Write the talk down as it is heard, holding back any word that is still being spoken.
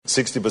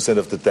60%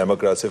 of the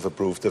Democrats have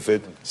approved of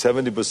it,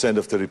 70%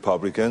 of the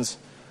Republicans,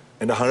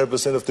 and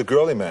 100% of the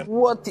girly men.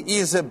 What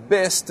is the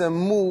best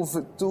move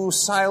to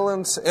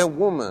silence a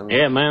woman?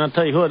 Yeah, man, I'll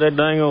tell you what, that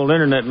dang old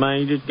internet,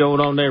 man, you just go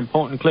on there and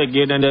point and click,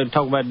 get in there and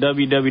talk about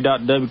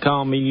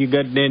www.com, you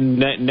got them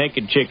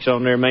naked chicks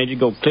on there, man. You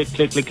go click,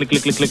 click, click, click,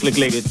 click, click, click, click,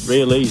 click. It's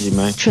real easy,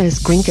 man. Tres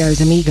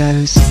Gringos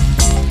Amigos.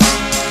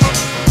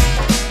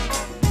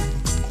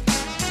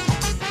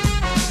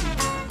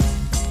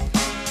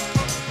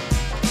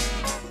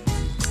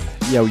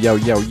 Yo, yo,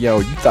 yo, yo,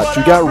 you thought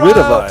you got rid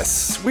of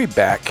us. We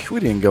back. We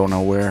didn't go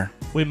nowhere.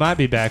 We might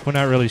be back. We're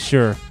not really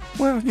sure.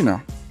 Well, you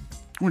know,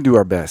 we're going to do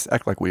our best.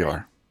 Act like we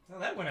are. Well,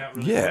 that went out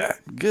really Yeah,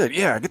 good.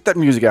 Yeah, get that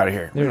music out of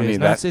here. There we don't it is.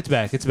 need No, that. it's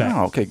back. It's back.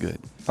 Oh, okay, good.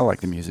 I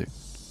like the music.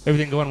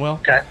 Everything going well?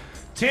 Okay.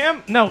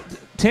 Tim? No.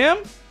 Tim?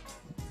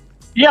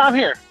 Yeah, I'm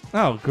here.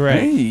 Oh, great.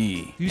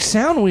 Hey. You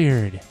sound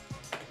weird. You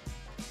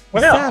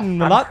Well,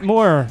 sound a lot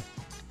more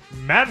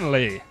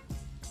manly.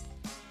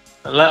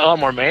 A lot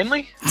more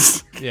manly?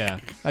 Yeah.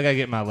 I got to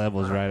get my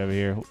levels right over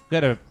here.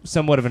 Got a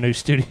somewhat of a new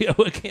studio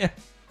again.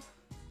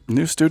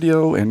 New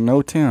studio and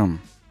no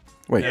Tim.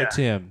 Wait. No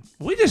Tim.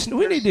 We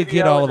need to get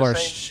studio all in of the our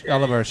same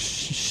all of our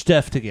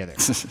stuff together.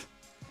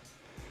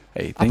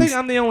 Hey, I think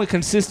I'm the only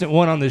consistent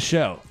one on this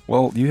show.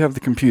 well, you have the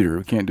computer.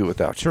 We can't do it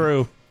without you.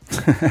 True.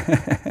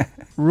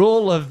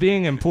 Rule of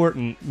being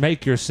important,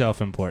 make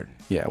yourself important.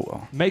 Yeah,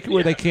 well. Make it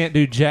where they can't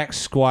do jack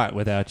squat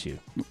without you.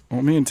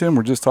 Well, me and Tim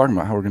were just talking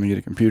about how we're going to get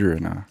a computer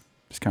and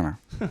just kind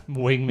of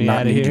Wing me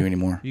not out of need here. you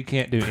anymore. You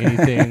can't do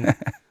anything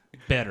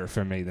better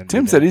for me than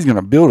Tim do said that. he's going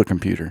to build a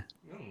computer.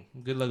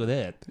 Good luck with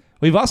that.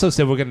 We've also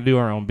said we're going to do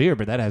our own beer,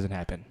 but that hasn't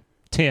happened.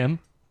 Tim?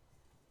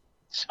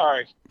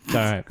 Sorry. All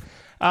right.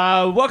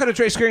 Welcome to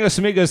Tres Gringos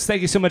Amigos.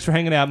 Thank you so much for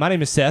hanging out. My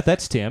name is Seth.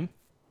 That's Tim.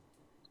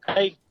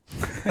 Hey.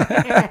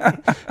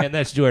 And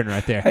that's Jordan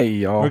right there. Hey,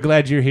 y'all. We're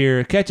glad you're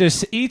here. Catch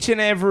us each and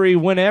every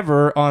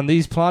whenever on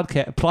these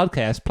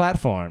podcast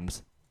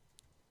platforms.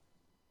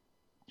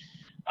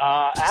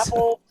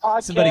 Apple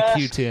Podcast, Somebody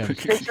cue Tim.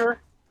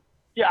 Stitcher.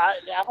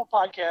 Apple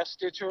Podcast,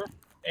 Stitcher,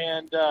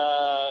 and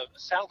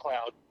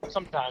SoundCloud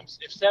sometimes,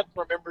 if Seth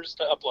remembers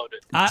to upload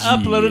it. I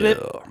uploaded it.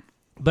 Yeah.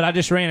 But I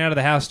just ran out of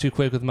the house too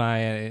quick with my,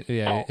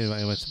 it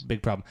was a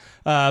big problem.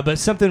 But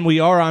something we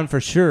are on for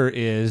sure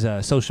is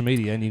social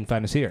media, and you can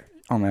find us here.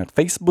 On that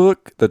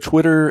Facebook, the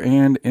Twitter,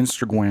 and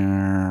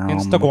Instagram.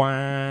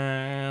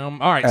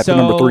 All right, At so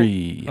the number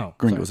 3, Oh,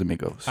 Gringos sorry.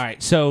 Amigos. All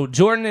right, so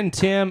Jordan and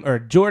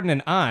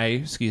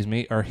I,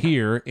 are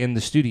here in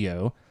the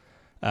studio,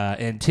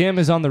 and Tim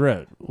is on the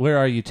road. Where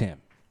are you, Tim?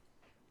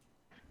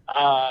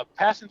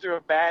 Passing through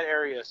a bad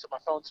area, so my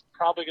phone's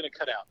probably going to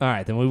cut out. All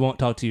right, then we won't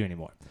talk to you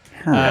anymore.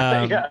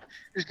 Yeah,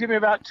 just give me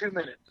about 2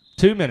 minutes.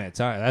 2 minutes.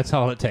 All right, that's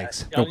all it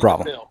takes. Y'all No need the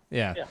problem. bill.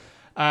 Yeah.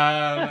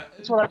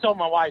 That's what I told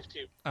my wife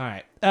too. All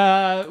right.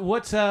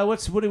 What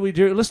do we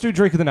do? Let's do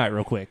drink of the night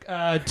real quick.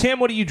 Tim,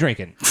 what are you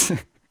drinking?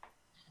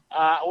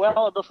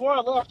 Well, before I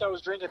left, I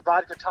was drinking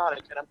vodka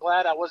tonic, and I'm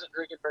glad I wasn't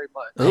drinking very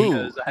much Ooh.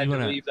 because I had You to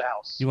wanna- leave the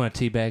house. You want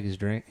to teabag his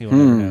drink? You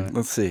want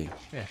Let's see.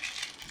 Yeah.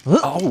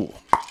 Oh.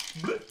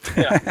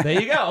 There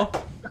you go.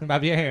 Might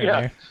be a hair in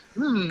Yeah. there.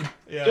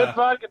 Yeah. Good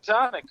vodka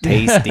tonic.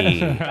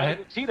 Tasty.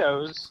 Right.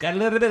 Tito's. Got a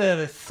little bit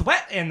of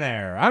sweat in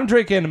there. I'm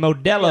drinking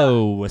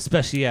Modelo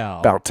Especial.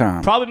 About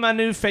time. Probably my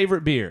new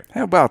favorite beer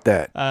How about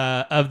that?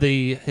 of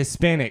the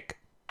Hispanic,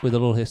 with a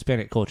little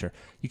Hispanic culture.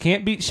 You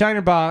can't beat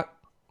Shiner Bock,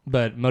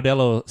 but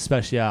Modelo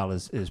Especial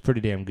is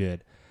pretty damn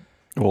good.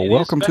 Well, It is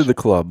welcome to special. the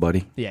club,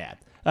 buddy. Yeah.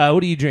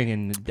 What are you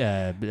drinking,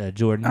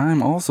 Jordan?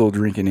 I'm also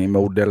drinking a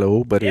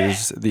Modelo, but Yeah.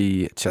 it's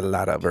the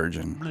Chelada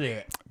version.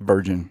 Blech.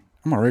 Virgin.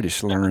 I'm already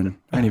slurring.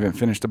 I ain't even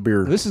finished the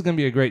beer. This is going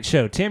to be a great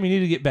show. Tim, you need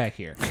to get back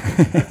here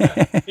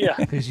Yeah.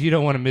 because you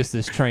don't want to miss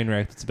this train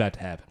wreck that's about to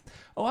happen.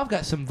 Oh, I've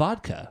got some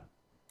vodka.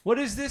 What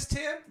is this,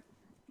 Tim?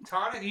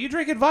 Tonic? Are you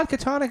drinking vodka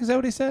tonic? Is that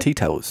what he said?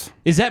 Tito's.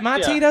 Is that my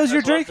Yeah, Tito's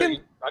you're that's what I'm drinking?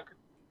 thinking.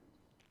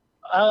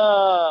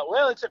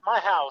 Well, it's at my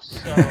house.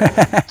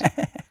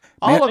 So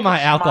All of I my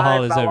think it's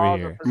alcohol is by over law of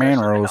here. Man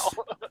possession roast.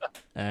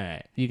 now. All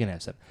right, you can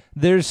have some.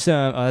 There's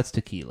some. Oh, that's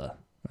tequila.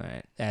 All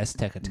right,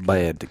 Azteca tequila.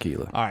 Bad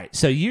tequila. All right,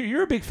 so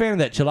you're a big fan of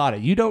that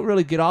chelada. You don't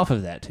really get off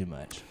of that too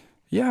much.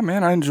 Yeah,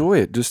 man, I enjoy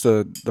it. Just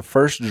the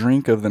first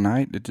drink of the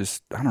night, it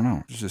just, I don't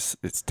know.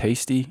 It's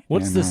tasty.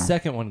 What's and, the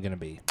second one going to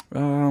be?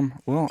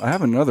 Well, I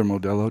have another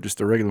Modelo, just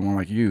a regular one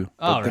like you.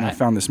 But All then I right.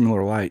 found this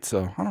Miller Lite,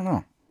 so I don't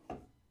know.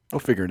 I'll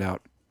figure it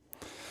out.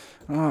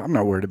 I'm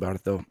not worried about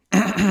it, though.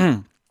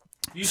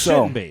 You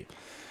So- shouldn't be.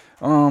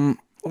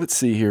 Let's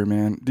see here,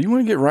 man. Do you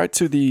want to get right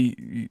to the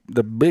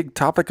big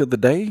topic of the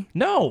day?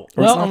 No. Or it's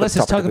Well, not unless the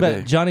it's topic talking of the about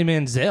day. Johnny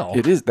Manziel.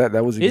 It is that.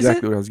 That was Is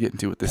exactly it? what I was getting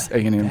to with this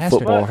A&M Bastard.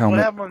 football What helmet.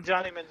 happened with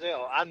Johnny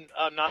Manziel?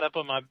 I'm not up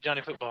on my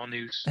Johnny football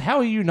news. How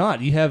are you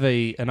not? You have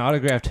an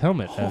autographed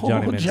helmet of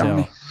Johnny Manziel.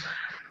 Johnny.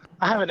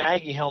 I have an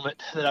Aggie helmet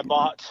that I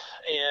bought,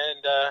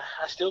 and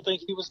I still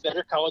think he was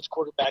better college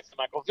quarterback than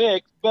Michael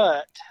Vick,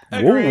 but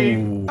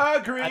Whoa. I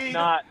did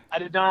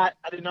not.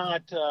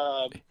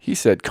 He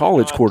said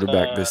college not,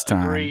 quarterback this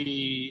time.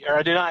 agree, or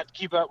I did not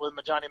keep up with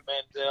my Johnny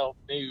Manziel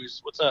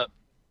news. What's up?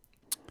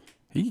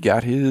 He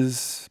got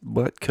his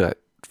butt cut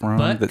from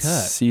Butt the cut.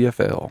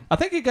 CFL. I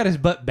think he got his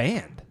butt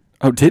banned.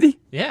 Oh, did he?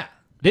 Yeah.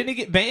 Didn't he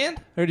get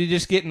banned, or did he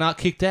just get not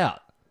kicked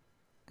out?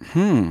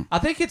 I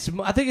think it's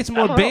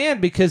more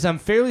banned because I'm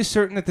fairly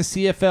certain that the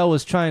CFL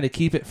was trying to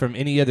keep it from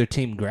any other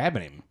team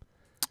grabbing him.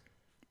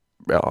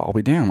 Well, I'll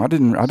be damned. I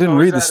didn't So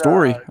read is the that,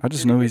 story. I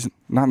just know he's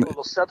not. A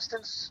little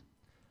substance.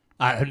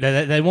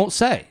 They won't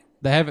say.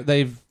 They haven't.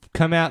 They've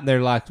come out and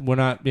they're like, we're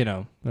not.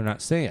 They're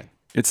not saying.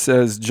 It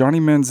says Johnny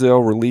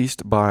Manziel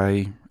released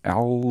by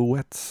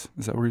Alouettes.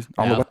 Is that where he's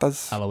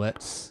Alouettes?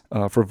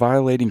 Alouettes. For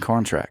violating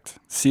contract.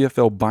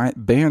 CFL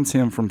bans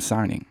him from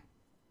signing.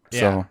 Yeah,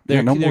 So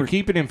they're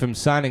keeping him from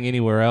signing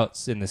anywhere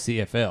else in the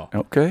CFL.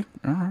 Okay,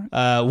 all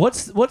right.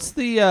 What's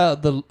the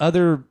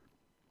other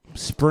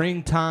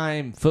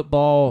springtime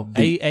football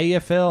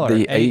AFL or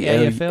The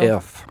AAFL?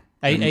 AAF,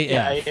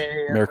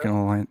 AAF. American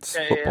Alliance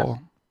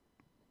Football.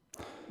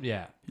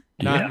 Yeah.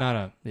 Not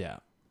a yeah.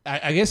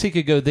 I guess he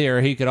could go there.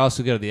 Or he could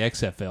also go to the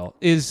XFL.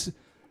 Is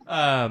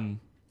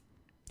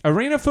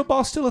arena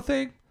football still a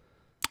thing?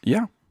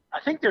 Yeah. I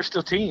think there's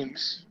still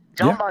teams.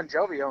 John Bon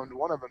Jovi owned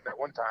one of them at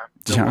one time.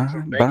 The one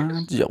from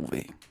John Vegas.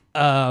 Bon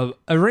Jovi.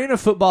 Arena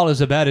football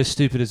is about as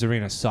stupid as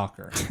arena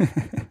soccer.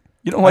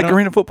 You don't like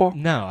arena football?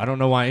 No, I don't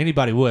know why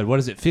anybody would. What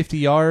is it, 50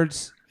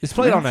 yards? It's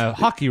played on a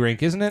hockey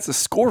rink, isn't it? It's a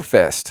score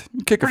fest.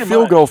 You kick Pretty a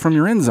field much. goal from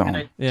your end And zone.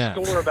 they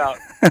Yeah. score about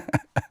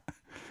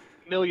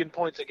million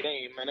points a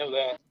game. I know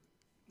that.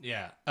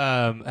 Yeah.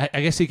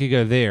 I guess he could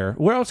go there.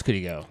 Where else could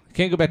he go? He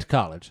can't go back to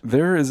college.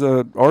 There is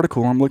an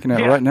article I'm looking at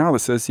Yeah. right now that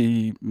says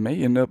he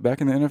may end up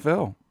back in the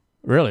NFL.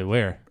 Really?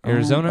 Where?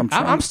 Arizona? I'm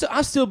trying-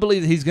 I still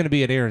believe that he's going to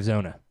be at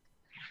Arizona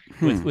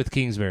with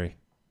Kingsbury.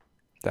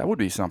 That would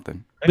be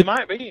something. It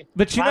might be.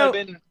 but you Might know- have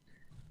been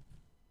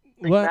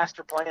big What?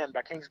 master plan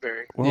by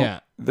Kingsbury. Well, Yeah.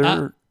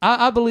 they're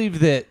I believe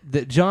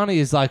that Johnny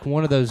is like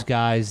one of those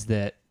guys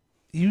that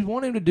you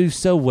want him to do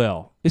so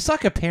well. It's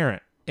like a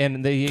parent,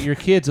 and your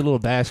kid's a little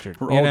bastard.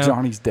 we're you all know?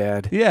 Johnny's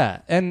dad. Yeah,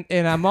 and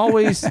I'm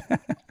always.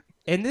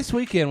 And this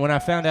weekend, when I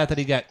found out that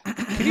he got,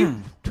 can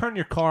you turn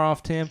your car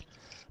off, Tim?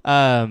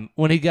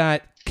 When he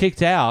got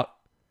kicked out,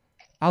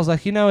 I was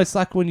like, it's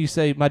like when you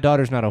say my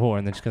daughter's not a whore,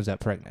 and then she comes out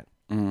pregnant.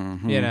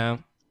 Mm-hmm. You know,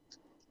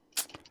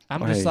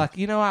 I'm just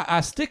Hey. like,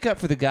 I stick up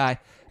for the guy.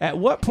 At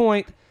what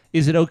point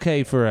is it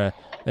okay for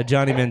a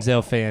Johnny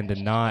Manziel fan to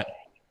not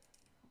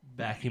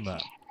back him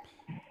up?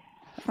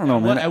 I don't know,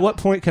 man. At what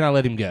point can I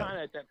let him go? Kind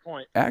of at that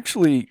point.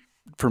 Actually,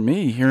 for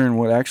me, hearing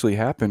what actually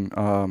happened,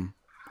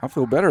 I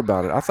feel better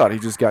about it. I thought he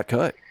just got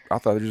cut. I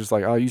thought he was just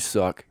like, oh, you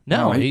suck.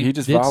 No, he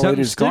just did violated something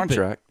his stupid.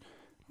 contract.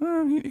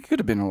 Well, he could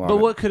have been a lot. But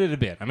what could it have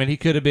been? I mean, he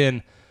could have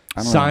been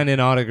I don't signing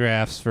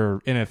autographs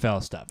for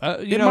NFL stuff. You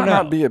It don't might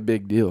know. not be a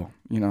big deal.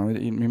 He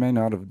may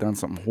not have done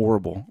something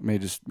horrible. He may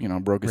just,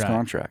 broke his Right.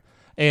 contract.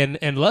 And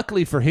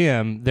luckily for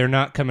him, they're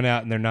not coming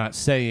out and they're not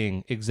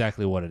saying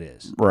exactly what it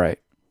is, Right.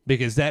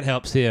 because that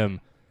helps him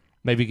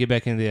maybe get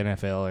back into the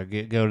NFL or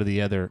go to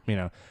the other.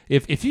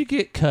 If you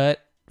get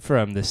cut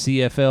from the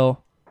CFL,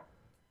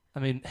 I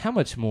mean, how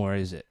much more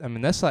is it? I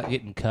mean, that's like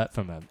getting cut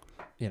from a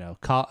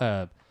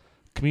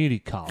community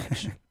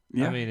college.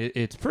 Yeah. I mean,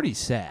 it's pretty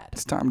sad.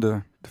 It's time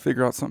to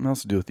figure out something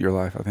else to do with your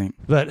life, I think.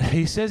 But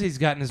he says he's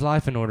gotten his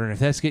life in order, and if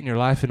that's getting your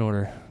life in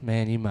order,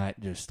 man, you might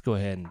just go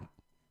ahead and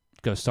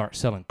go start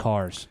selling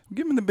cars.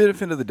 Give him the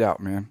benefit of the doubt,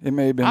 man. It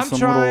may have been I'm some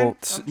trying. little,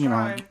 I'm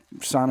trying.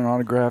 signing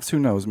autographs. Who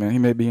knows, man? He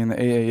may be in the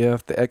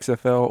AAF, the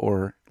XFL,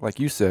 or, like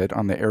you said,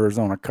 on the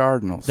Arizona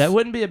Cardinals. That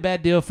wouldn't be a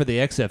bad deal for the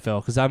XFL,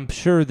 because I'm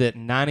sure that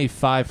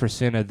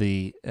 95% of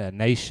the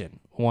nation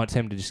wants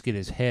him to just get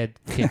his head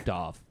kicked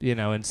off,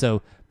 and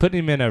so putting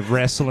him in a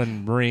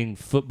wrestling ring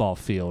football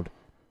field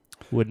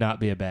would not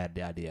be a bad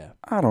idea.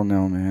 I don't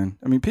know, man.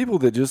 I mean, people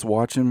that just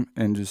watch him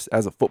and just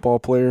as a football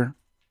player,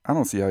 I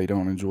don't see how you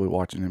don't enjoy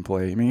watching him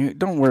play. I mean,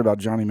 don't worry about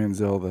Johnny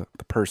Manziel,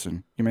 the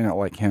person. You may not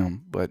like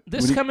him, but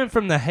This coming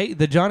from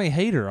the Johnny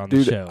Hater on the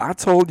dude, show. I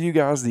told you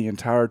guys the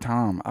entire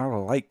time I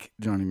like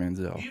Johnny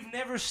Manziel. You've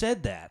never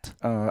said that.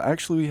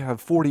 Actually, we have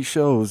 40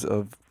 shows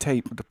of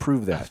tape to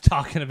prove that.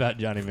 Talking about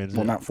Johnny Manziel.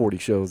 Well, not 40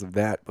 shows of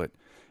that, but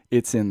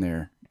it's in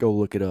there. Go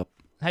look it up.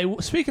 Hey,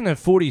 speaking of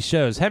 40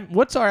 shows,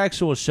 what's our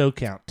actual show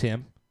count,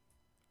 Tim?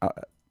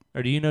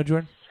 Or do you know,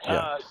 Jordan?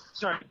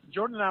 Sorry,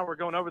 Jordan and I were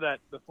going over that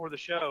before the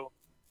show,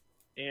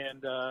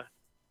 and I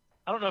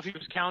don't know if he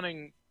was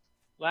counting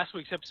last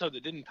week's episode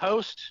that didn't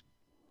post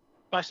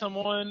by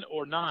someone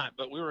or not,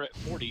 but we were at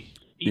 40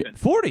 even.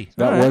 40.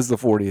 That All right. was the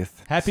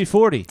 40th. Happy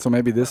 40. So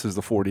maybe this is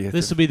the 40th.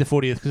 This will be the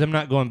 40th because I'm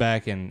not going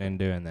back and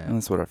doing that.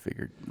 That's what I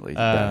figured. Lazy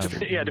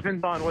bastard. Yeah, it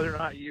depends on whether or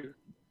not you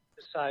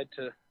decide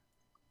to.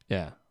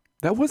 Yeah.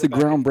 That was a Go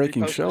back and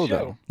groundbreaking repost the show, show.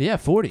 though. Yeah,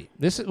 40.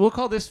 We'll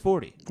call this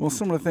 40. Well,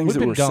 some of the things We've that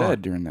been were gone.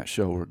 said during that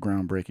show were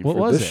groundbreaking What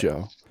for was this it?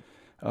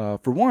 show.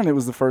 For one, it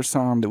was the first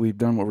time that we've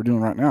done what we're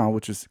doing right now,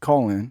 which is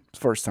call in. It's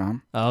the first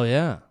time. Oh,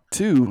 yeah.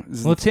 Two,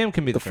 is Well, Tim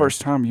can be the the first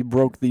time you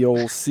broke the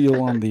old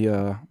seal on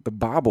the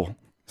Bible.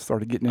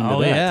 Started getting into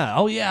Oh, that. yeah.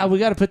 Oh, yeah. We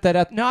got to put that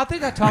out. No, I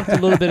think I talked a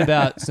little bit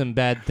about some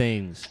bad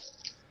things.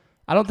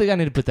 I don't think I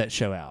need to put that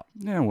show out.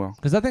 Yeah, well,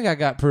 Because I think I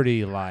got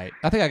pretty light.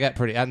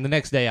 And the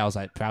next day I was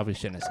like, probably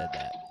shouldn't have said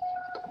that.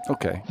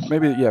 okay.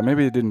 Maybe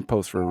it didn't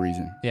post for a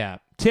reason. Yeah.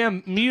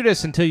 Tim, mute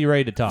us until you're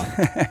ready to talk.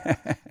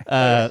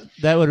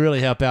 That would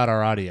really help out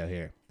our audio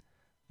here.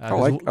 I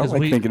like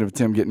thinking of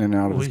Tim getting in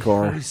and out of his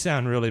car. We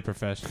sound really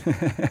professional.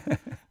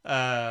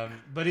 But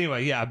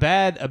anyway, yeah, a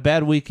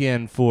bad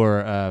weekend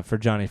for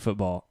Johnny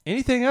Football.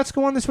 Anything else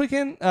going on this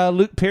weekend?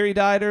 Luke Perry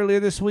died earlier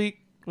this week,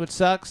 which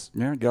sucks.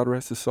 Yeah, God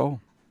rest his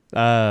soul.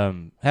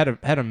 Had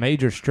a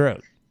major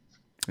stroke.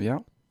 Yeah.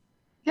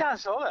 Yeah, I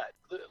saw that.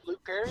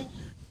 Luke Perry.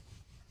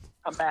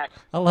 I'm back.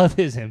 I love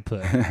his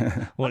input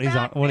when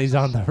he's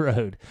on the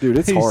road. Dude,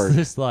 it's he's hard.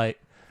 Just like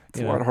It's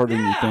a lot harder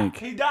than you think.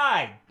 He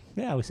died.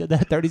 Yeah, we said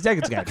that 30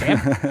 seconds ago.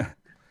 Damn.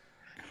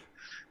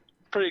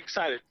 Pretty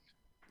excited.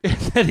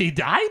 That he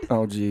died?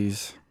 Oh,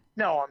 jeez.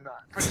 No, I'm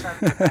not. Pretty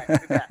excited to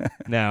be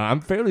back. No,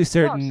 I'm fairly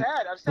certain. No,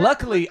 I'm sad.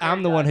 Luckily,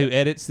 I'm the one who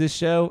edits this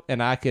show,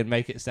 and I can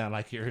make it sound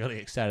like you're really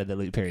excited that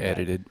Luke Perry died.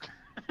 Edited.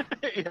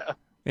 Yeah.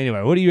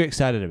 Anyway, what are you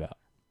excited about?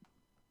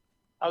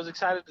 I was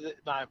excited that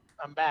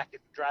I'm back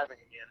and driving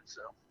again.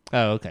 So.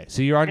 Oh, okay.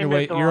 So you're on your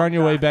way. You're on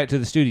your way back to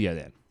the studio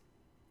then.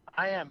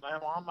 I am.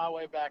 I'm on my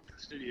way back to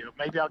the studio.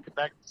 Maybe I'll get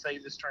back and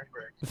save this train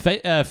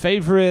wreck.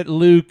 Favorite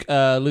Luke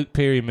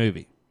Perry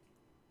movie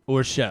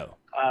or show?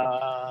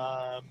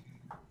 I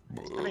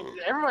mean,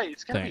 everybody.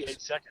 It's gonna be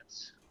 8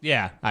 seconds.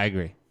 Yeah, I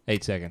agree.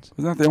 8 seconds.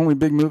 Wasn't that the only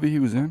big movie he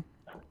was in?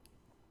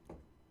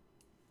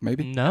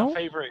 Maybe. No, My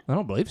favorite. I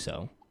don't believe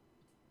so.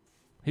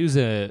 He was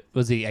he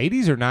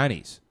 80s or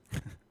 90s?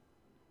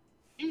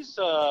 He's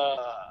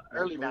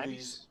early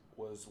 90s.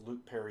 Was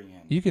Luke Perry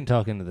in? You can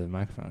talk into the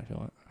microphone if you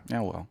want.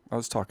 Yeah, well, I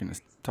was talking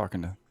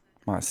to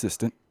my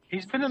assistant.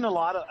 He's been in a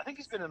lot of. I think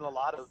he's been in a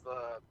lot of.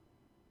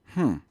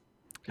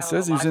 It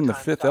says he was in The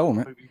Fifth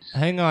Element. Movies.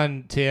 Hang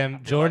on,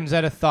 Tim. Jordan's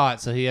at a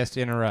thought, so he has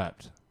to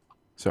interrupt.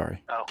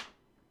 Sorry. Oh.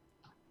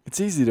 It's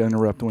easy to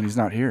interrupt when he's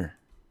not here.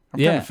 I'm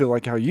Yeah. trying to feel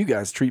like how you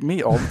guys treat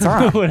me all the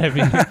time. Whenever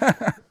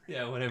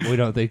we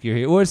don't think you're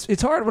here. Well,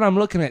 it's hard when I'm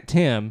looking at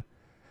Tim,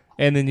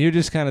 and then you're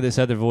just kind of this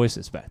other voice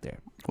that's back there.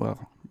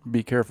 Well,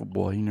 be careful,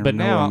 boy. You never But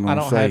know now what I'm I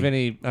gonna don't say. have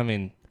any. I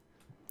mean,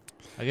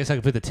 I guess I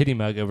could put the titty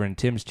mug over in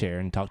Tim's chair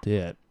and talk to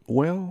it.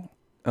 Well,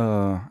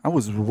 I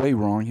was way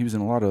wrong. He was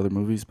in a lot of other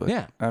movies, but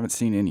Yeah. I haven't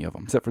seen any of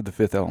them except for The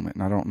Fifth Element,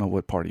 and I don't know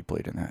what part he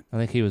played in that. I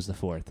think he was the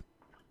fourth.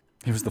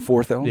 He was the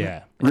fourth element?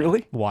 Yeah.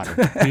 Really? Water.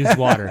 He was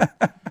water.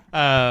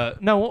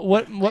 No.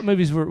 What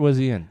movies was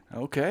he in?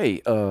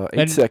 Okay.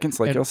 8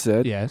 seconds, like y'all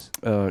said. Yes.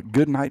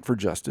 Good Night for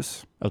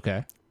Justice,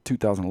 Okay.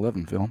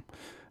 2011 film.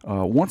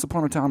 Once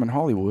Upon a Time in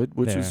Hollywood,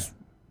 which is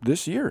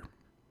this year.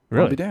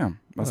 Really? I'll be damned.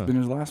 Must have been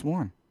his last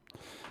one.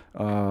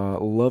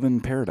 Love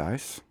in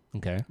Paradise.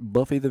 Okay.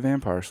 Buffy the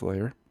Vampire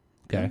Slayer.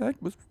 Okay. Yeah,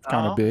 that was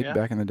kind of big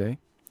back in the day.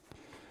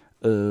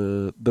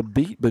 The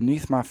Beat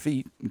Beneath My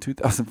Feet in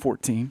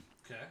 2014.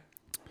 Okay.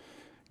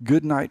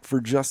 Good Night for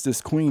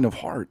Justice, Queen of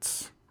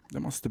Hearts.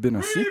 That must have been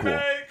a sequel.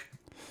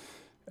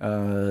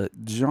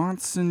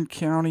 Johnson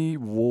County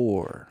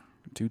War,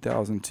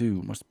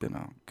 2002. Must have been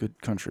a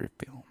good country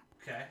film.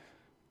 Okay.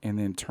 And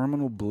then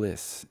Terminal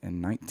Bliss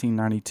in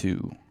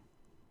 1992.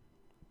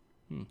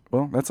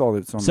 Well, that's all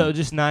that's on. So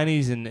just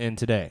 90s and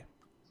today,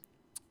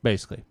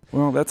 basically.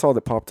 Well, that's all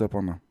that popped up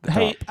on the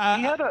Hey, top.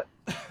 He had a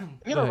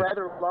Go ahead.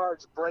 rather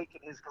large break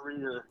in his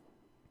career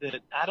that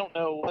I don't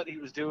know what he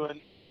was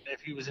doing,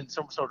 if he was in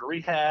some sort of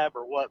rehab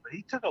or what, but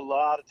he took a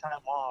lot of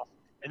time off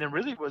and then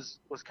really was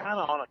kind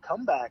of on a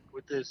comeback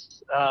with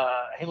this.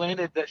 He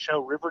landed that show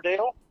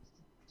Riverdale.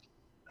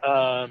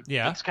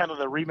 Yeah. It's kind of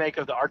the remake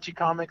of the Archie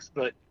comics,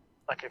 but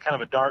like a kind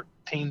of a dark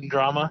teen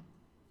drama.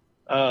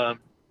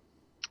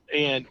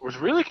 And was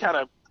really kind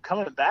of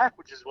coming back,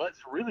 which is what's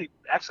really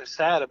actually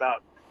sad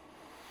about,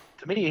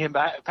 to me, him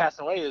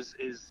passing away is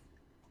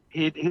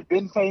he'd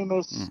been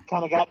famous,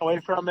 kind of gotten away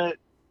from it.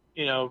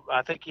 You know,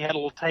 I think he had a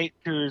little taint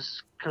to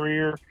his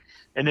career,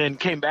 and then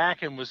came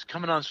back and was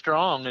coming on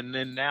strong, and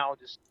then now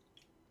just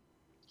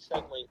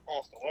suddenly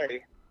passed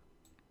away.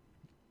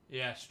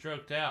 Yeah,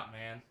 stroked out,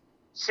 man.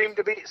 Seemed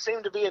to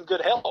be in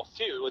good health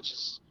too, which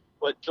is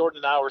what Jordan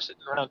and I were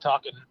sitting around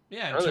talking.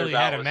 Yeah, earlier until he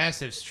about had a was-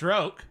 massive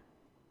stroke.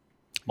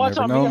 Well, that's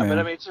Never what I know, mean, but man.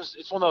 I mean,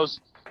 it's one of those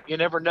you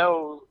never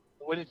know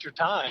when it's your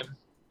time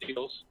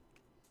deals.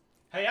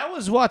 Hey, I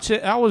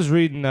was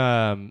reading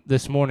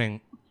this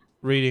morning,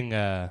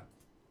 a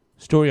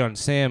story on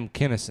Sam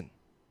Kinison.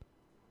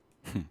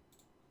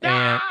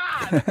 And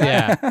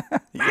yeah.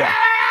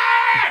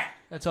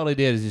 That's all he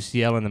did is just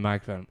yell in the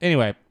microphone.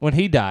 Anyway, when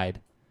he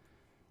died,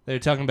 they were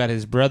talking about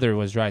his brother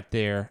was right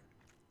there,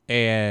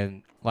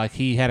 and like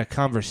he had a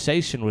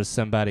conversation with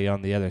somebody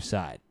on the other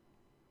side.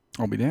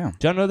 I'll be damned.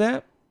 Don't know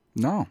that?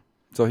 No.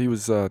 So he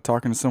was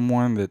talking to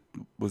someone that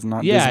was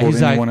not Yeah, visible he's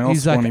to like, anyone else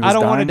he's like, when he was I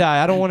don't want to dying?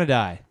 die. I don't want to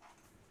die.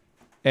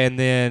 And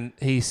then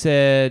he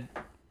said,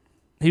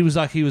 he was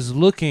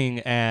looking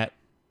at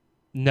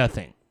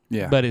nothing.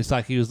 Yeah. But it's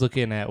like he was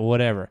looking at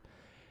whatever.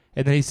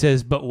 And then he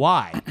says, but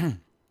why?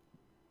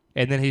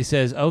 And then he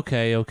says,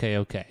 okay.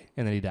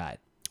 And then he died.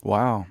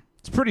 Wow.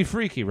 It's pretty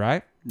freaky,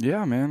 right?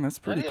 Yeah, man, that's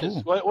pretty That is.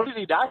 cool. What did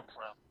he die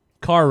from?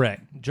 Car wreck,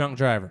 drunk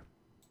driver,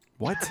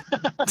 What?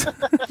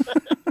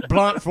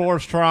 blunt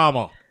force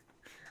trauma.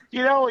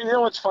 You know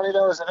what's funny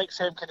though is I think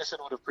Sam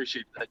Kinison would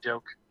appreciate that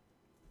joke.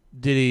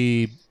 Did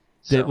he?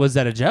 So- Was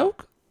that a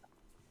joke?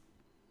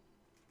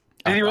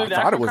 Did he really I die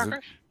thought from it a car was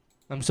crash?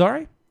 I'm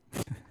sorry.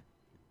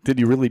 Did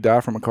he really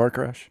die from a car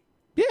crash?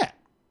 Yeah.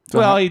 So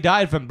well, how- he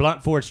died from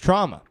blunt force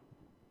trauma.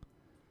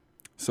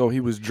 So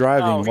he was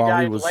driving Oh, he while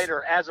died he was.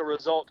 later as a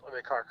result of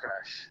a car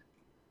crash.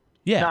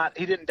 Yeah.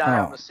 He didn't die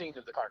Oh. on the scene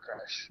of the car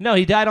crash. No,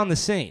 he died on the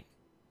scene.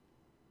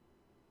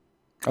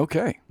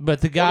 Okay.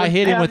 But the guy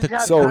hit him with the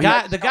So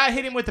he- the guy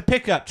hit him with the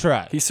pickup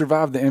truck. He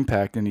survived the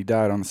impact and he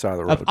died on the side of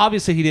the road.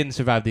 Obviously, he didn't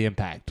survive the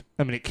impact.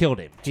 I mean, it killed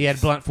him. He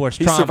had blunt force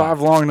He trauma. survived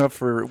long enough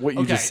for what you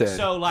Okay, just said.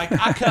 so like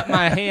I cut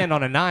my hand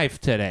on a knife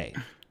today,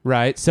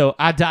 right? So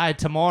I died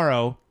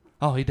tomorrow.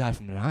 Oh, he died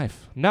from the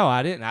knife. No,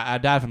 I didn't. I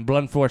died from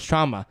blunt force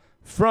trauma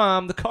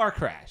from the car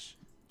crash.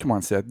 Come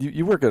on, Seth.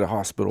 You work at a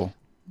hospital.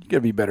 You got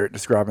to be better at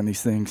describing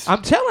these things.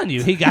 I'm telling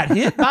you, he got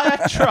hit by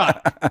a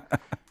truck.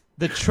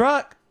 The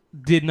truck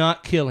did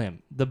not kill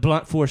him. The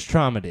blunt force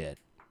trauma did.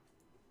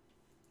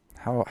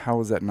 How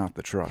was that not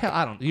the truck? Hell,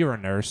 I don't. You're a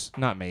nurse,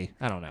 not me.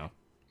 I don't know.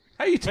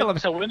 How you telling me?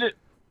 So when did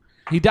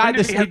He died. when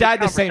did he He have died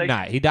the the same conversation?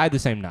 night. He died the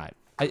same night.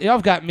 Y'all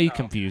got me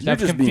confused. You're I've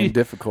just being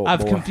difficult,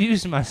 I've boy.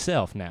 confused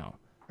myself now.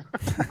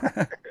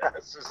 I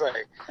was to say,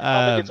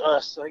 I don't think it's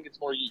us. I think it's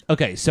more you.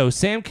 Okay, so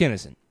Sam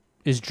Kinison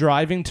is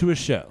driving to a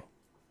show.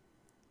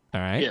 All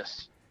right.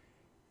 Yes.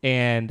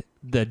 And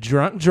the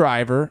drunk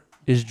driver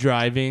is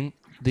driving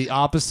the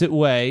opposite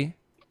way,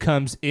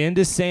 comes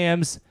into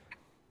Sam's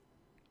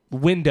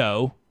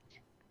window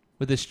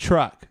with his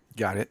truck,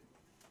 Got it.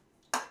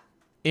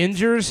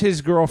 injures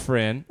his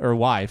girlfriend or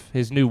wife,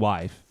 his new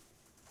wife,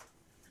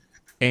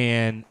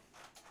 and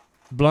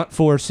blunt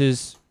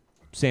forces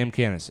Sam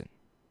Kinison.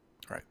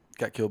 Right.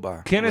 Got killed by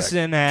a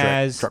Kinison wreck.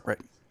 has truck wreck.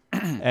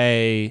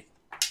 a.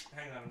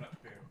 Hang on, I'm not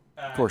prepared.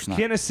 Of course not.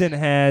 Kinison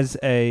has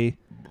a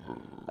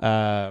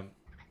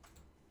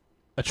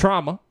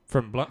trauma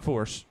from blunt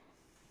force,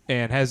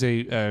 and has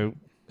a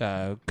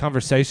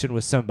conversation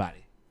with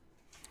somebody,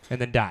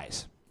 and then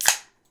dies.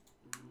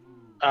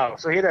 Oh,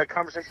 so he had a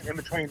conversation in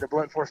between the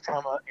blunt force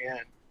trauma and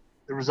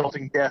the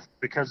resulting death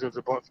because of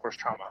the blunt force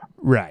trauma.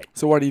 Right.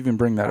 So why do you even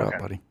bring that up, Okay.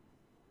 buddy?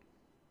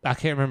 I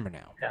can't remember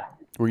now. Yeah.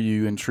 Were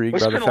you intrigued We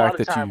by the spent a lot fact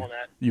of that time on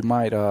that. you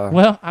might?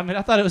 Well, I mean,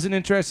 I thought it was an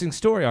interesting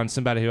story on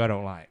somebody who I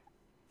don't like.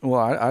 Well,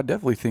 I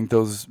definitely think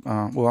those.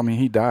 Well, I mean,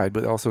 he died,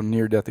 but also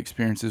near-death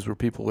experiences where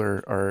people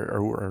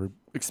are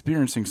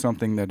experiencing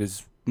something that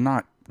is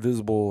not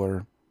visible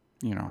or,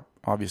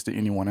 obvious to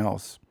anyone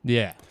else.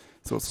 Yeah.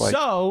 So it's like,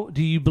 So,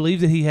 do you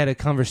believe that he had a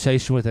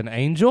conversation with an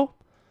angel?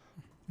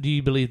 Do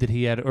you believe that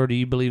he had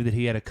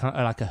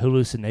a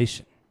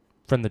hallucination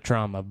from the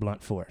trauma of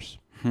blunt force?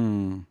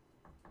 The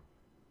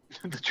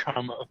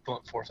trauma of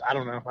blunt force. I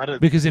don't know.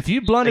 Because if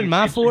you blunted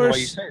my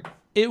force, said.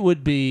 it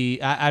would be.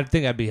 I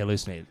think I'd be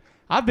hallucinated.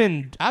 I've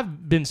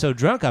been so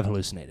drunk I've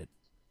hallucinated.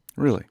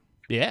 really?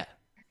 Yeah,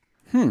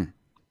 We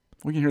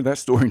can hear that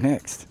story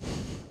next.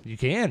 you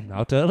can.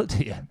 I'll tell it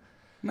to you.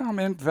 No,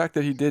 man. The fact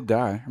that he did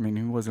die. I mean,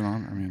 he wasn't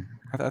on. I mean,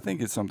 I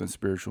think it's something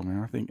spiritual,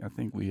 man. I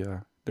think we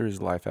there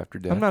is life after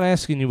death. I'm not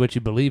asking you what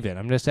you believe in.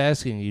 I'm just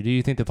asking you, do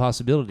you think the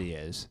possibility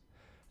is?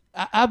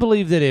 I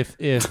believe that if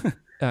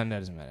no, it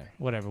doesn't matter.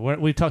 Whatever.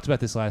 We talked about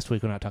this last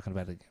week. We're not talking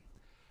about it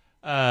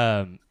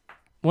again.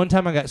 One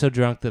time I got so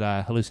drunk that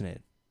I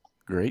hallucinated.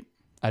 Great.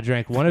 I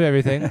drank one of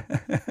everything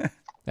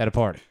at a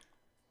party.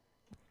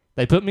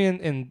 They put me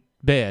in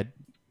bed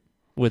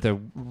with a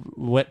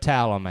wet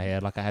towel on my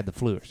head like I had the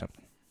flu or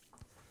something.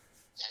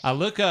 I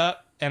look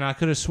up, and I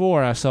could have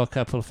swore I saw a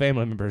couple of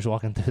family members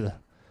walking through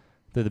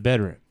the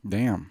bedroom.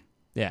 Damn.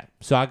 Yeah.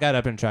 So I got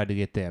up and tried to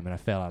get them, and I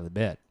fell out of the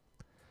bed.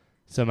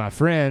 So my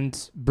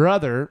friend's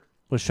brother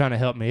was trying to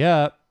help me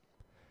up,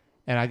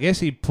 and I guess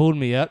he pulled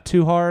me up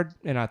too hard,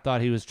 and I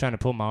thought he was trying to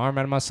pull my arm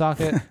out of my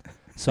socket,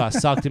 so I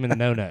socked him in the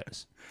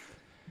no-nos.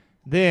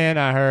 Then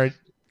I heard,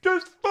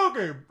 "Just fuck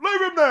him,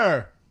 leave him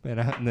there," and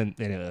then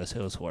it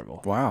was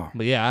horrible. Wow.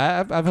 But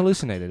yeah, I've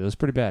hallucinated. It was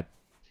pretty bad,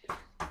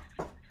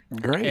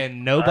 Great.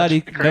 and nobody,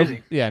 That's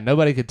crazy.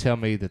 nobody could tell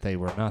me that they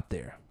were not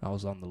there. I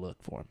was on the look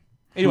for them.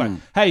 Anyway,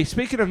 hey,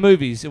 speaking of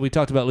movies, we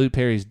talked about Luke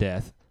Perry's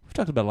death. We've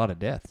talked about a lot of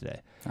death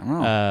today. I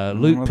don't know.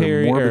 Luke Another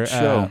Perry, morbid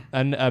show.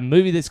 a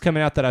movie that's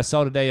coming out that I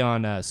saw today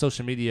on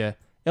social media.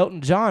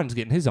 Elton John's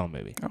getting his own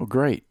movie. Oh,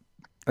 great.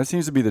 That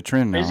seems to be the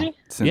trend now. Is he?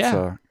 Since,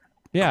 Yeah.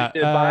 Yeah, The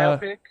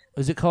biopic.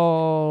 is it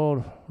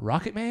called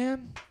Rocket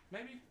Man?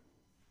 Maybe.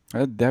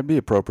 that'd be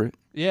appropriate.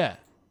 Yeah,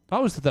 I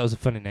always thought that was a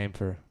funny name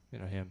for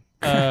him.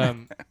 Let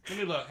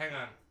me look. Hang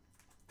on.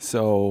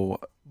 So,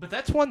 But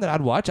that's one that I'd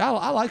watch. I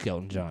like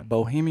Elton John.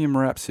 Bohemian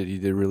Rhapsody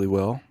did really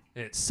well.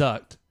 It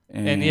sucked.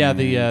 And And yeah,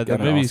 the got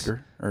an movie's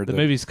Oscar, or the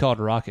movie's called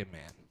Rocket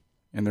Man.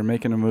 And they're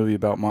making a movie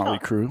about Motley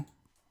Crue.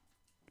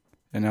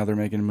 And now they're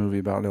making a movie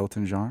about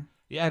Elton John.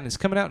 Yeah, and it's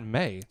coming out in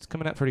May. It's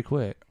coming out pretty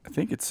quick. I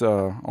think it's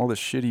all the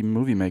shitty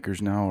movie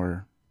makers now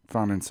are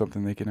finding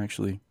something they can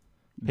actually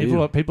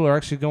People are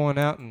actually going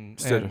out and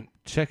Instead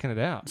checking it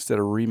out. Instead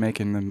of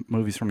remaking the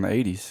movies from the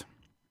 80s.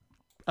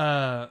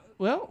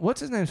 Well, what's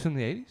his name from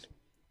the 80s?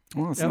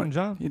 Well, it's Elton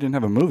John. You didn't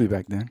have a movie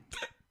back then.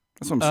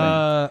 That's what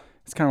I'm saying.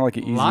 It's kind of like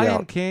an easy Lion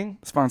out. King.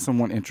 Let's find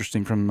someone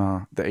interesting from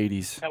the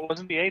 80s. That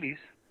wasn't the 80s.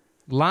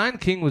 Lion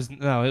King was it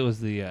was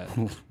the Lion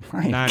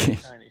 90s. King.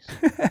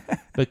 90s.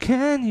 But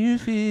can you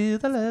feel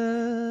the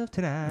love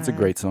tonight? It's a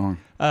great song.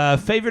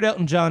 Favorite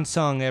Elton John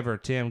song ever?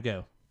 Tim,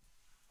 go.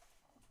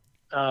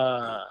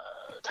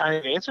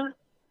 Tiny answer?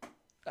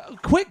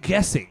 Quit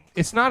guessing.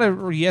 It's not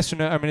a yes or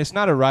no. I mean, it's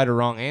not a right or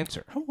wrong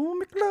answer. Hold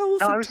me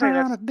close. No, I'm saying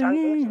that's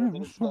tiny answer.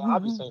 It's the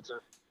obvious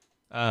answer.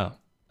 Oh.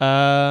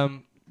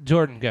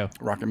 Jordan, go.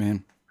 Rocket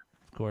Man.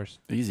 Of course.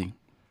 Easy.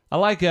 I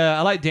like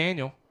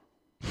Daniel.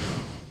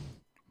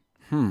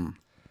 Do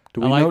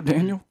we know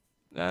Daniel?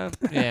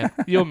 Yeah,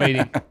 you'll meet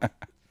him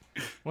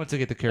once I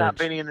get the courage. Not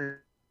Benny and the...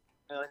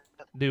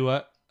 Do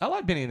what? I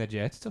like Benny and the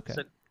Jets. It's okay.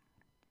 So-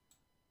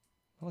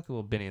 I like a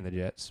little Benny and the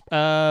Jets.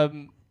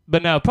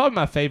 But no, probably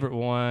my favorite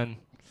one.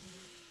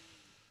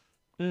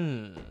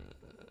 Candle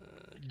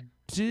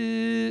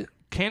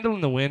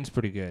in the Wind's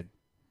pretty good.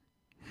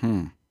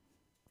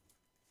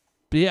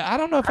 But yeah, I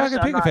don't know if I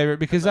could pick a favorite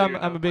because I'm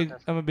a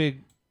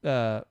big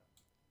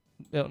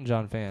Elton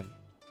John fan.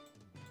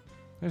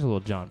 There's a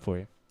little John for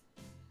you.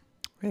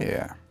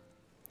 Yeah.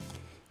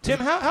 Tim,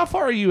 how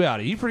far are you out?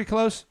 Are you pretty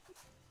close?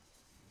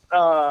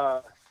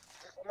 I'm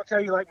gonna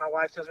tell you like my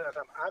wife says all the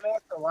time. I'm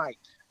at the light.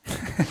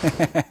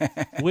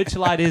 Which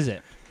light is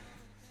it?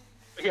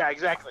 Yeah,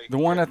 exactly. The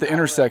one at the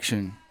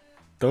intersection.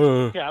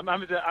 Duh. Yeah, I'm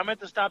at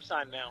the stop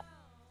sign now.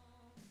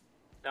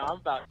 No,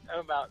 I'm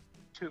about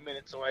 2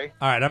 minutes away.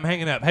 All right, I'm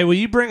hanging up. Hey, will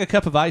you bring a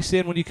cup of ice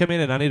in when you come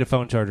in? And I need a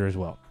phone charger as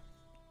well.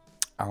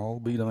 I'll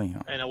be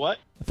damned. And a what?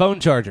 A phone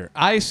charger.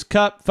 Ice,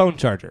 cup, phone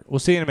charger. We'll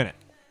see you in a minute.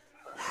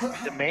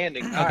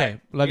 Demanding. Okay, All right.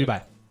 love you,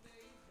 bye.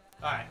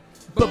 All right.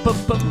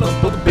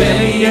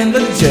 Benny and the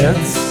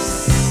Jets.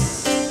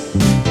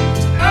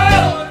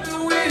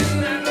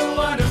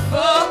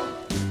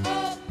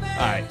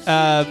 All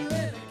right.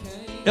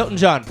 Elton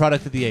John,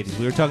 product of the 80s.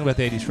 We were talking about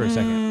the 80s for a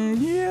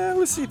second. Yeah,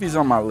 let's see if he's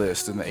on my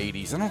list in the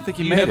 80s. I don't think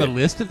he You made have it. a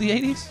list of the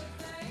 80s?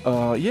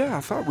 Yeah,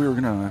 I thought we were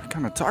going to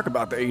kind of talk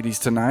about the 80s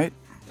tonight.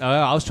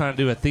 I was trying to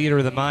do a theater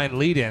of the mind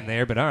lead in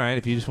there, but all right,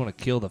 if you just want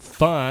to kill the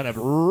fun of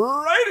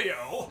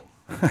radio,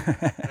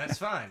 that's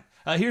fine.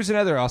 Here's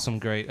another awesome,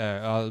 great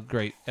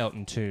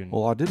Elton tune.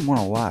 Well, I didn't want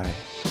to lie.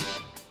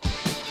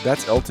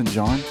 That's Elton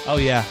John? Oh,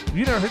 yeah.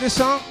 You never heard this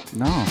song?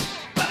 No.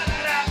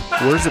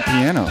 Where's the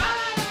piano?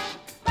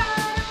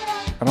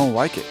 I don't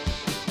like it.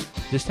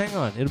 Just hang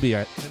on. It'll be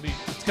all right.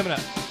 It's coming up.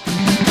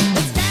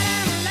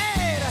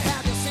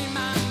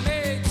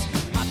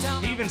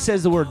 He even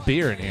says the word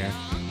beer in here.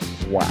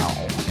 Wow.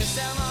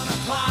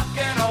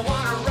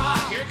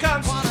 Here it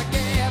comes.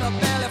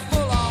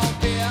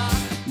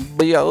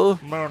 Beer. All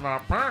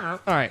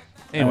right.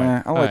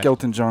 Anyway. I like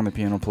Elton John, the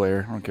piano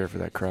player. I don't care for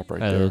that crap right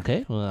there.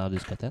 Okay. Well, I'll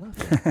just cut that off.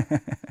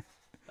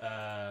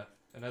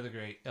 Another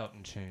great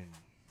Elton tune.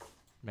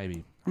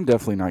 Maybe. I'm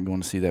definitely not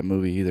going to see that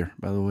movie either,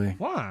 by the way.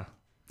 Why?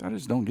 I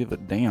just don't give a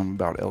damn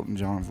about Elton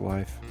John's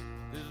life.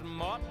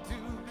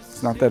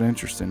 It's not that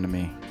interesting to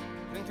me.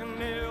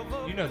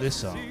 You know this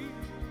song.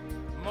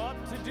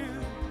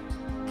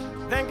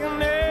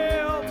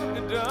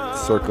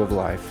 Circle of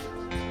Life.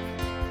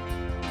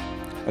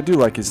 I do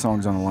like his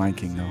songs on The Lion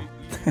King, though.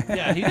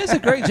 Yeah, he does a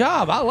great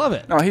job. I love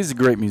it. No, he's a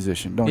great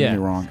musician. Don't get Yeah. me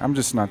wrong. I'm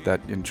just not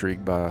that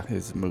intrigued by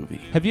his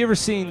movie. Have you ever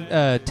seen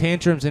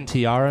Tantrums and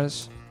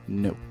Tiaras?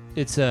 No.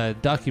 It's a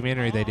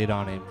documentary they did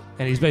on him,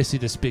 and he's basically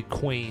this big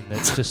queen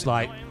that's just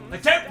like, I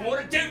don't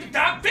want to do the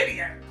dog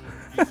video.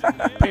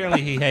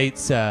 Apparently, he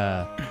hates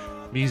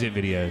music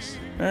videos.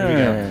 Here we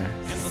go.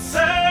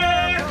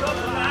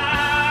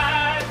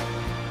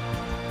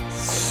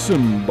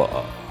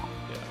 Simba.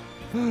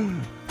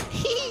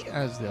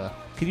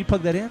 Can you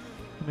plug that in?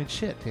 I mean,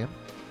 shit, Tim.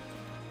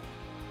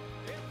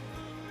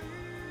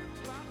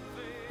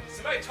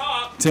 Somebody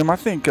talk. Tim, I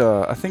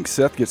think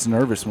Seth gets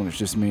nervous when it's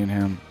just me and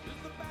him.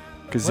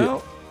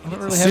 Well, I don't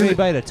really have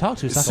anybody to talk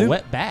to. It's like a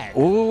wet bag.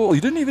 Oh,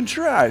 you didn't even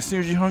try. As soon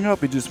as you hung up,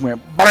 he just went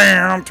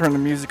bam, turned the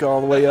music all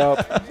the way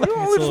up.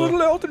 Oh, it's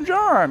little Elton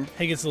John.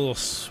 He gets a little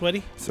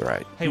sweaty. It's all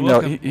right. Hey, You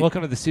know,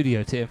 welcome to the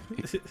studio, Tim.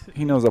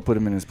 he knows I'll put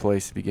him in his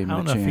place if he gave me I a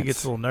don't chance. know if he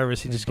gets a little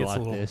nervous. He just gets like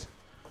a little this.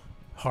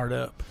 hard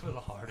up. A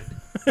little hard.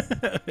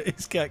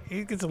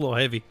 He gets a little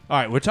heavy. All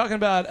right, we're talking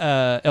about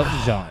Elton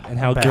John and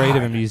how great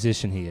of a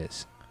musician he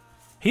is.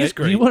 He's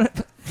great. You want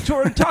to,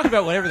 Jordan, talk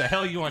about whatever the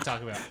hell you want to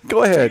talk about.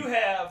 Go ahead. You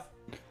have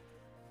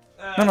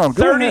go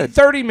 30, ahead.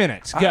 30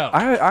 minutes. Go.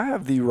 I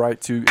have the right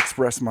to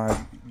express my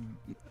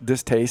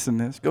distaste in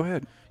this. Go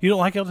ahead. You don't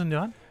like Elton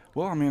John?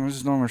 Well, I mean, I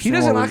just don't He understand.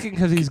 doesn't why like it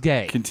because he's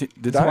gay. Did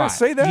That's I why.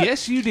 say that?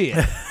 Yes, you did.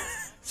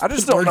 I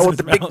just put don't words know in what his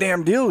the big mouth.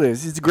 damn deal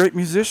is. He's a great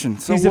musician.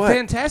 So He's what? a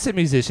fantastic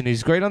musician.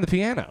 He's great on the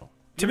piano.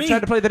 To You me- tried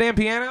to play the damn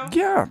piano?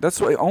 Yeah, that's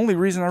the only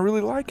reason I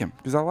really like him,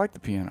 because I like the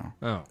piano.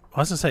 Oh. I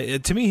was gonna say,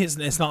 to me,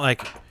 it's not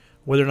like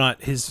whether or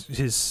not his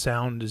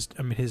sound is.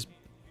 I mean,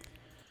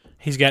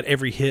 he's got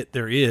every hit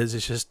there is.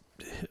 It's just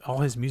all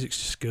his music's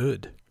just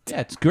good.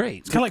 Yeah, it's great.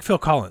 It's kind of like Phil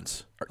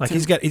Collins. Like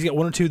he's got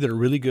one or two that are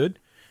really good,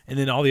 and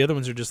then all the other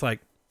ones are just like,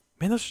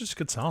 man, those are just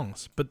good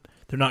songs, but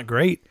they're not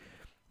great.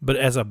 But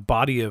as a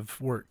body of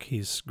work,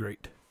 he's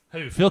great.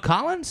 Who, Phil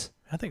Collins?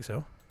 I think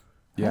so.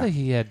 I think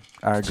he had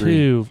I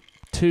agree.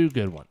 two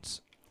good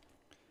ones.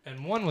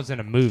 And one was in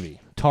a movie,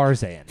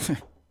 Tarzan.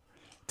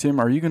 Tim,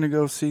 are you going to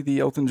go see the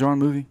Elton John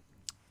movie?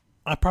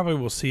 I probably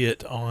will see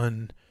it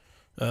on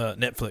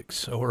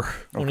Netflix or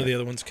one of the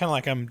other ones, kind of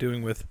like I'm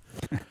doing with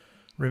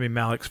Remy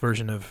Malek's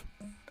version of.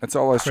 That's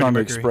all I was Freddie trying to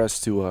Mercury.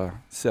 express to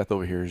Seth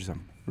over here is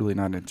I'm really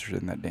not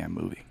interested in that damn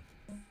movie.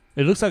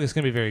 It looks like it's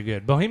going to be very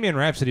good. Bohemian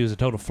Rhapsody was a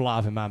total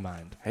flop in my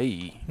mind.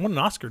 Hey, Won an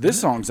Oscar. this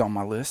didn't song's on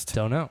my list.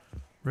 Don't know. it?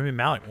 Remy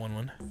Malek won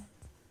one.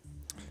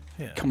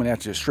 Yeah. Coming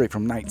at you straight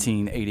from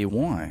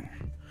 1981.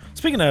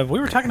 Speaking of, we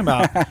were talking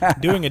about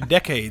doing a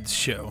decades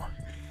show.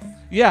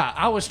 Yeah,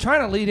 I was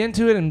trying to lead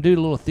into it and do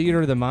a little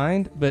theater of the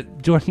mind,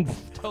 but Jordan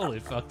totally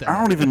fucked that I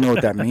don't even know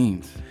what that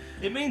means.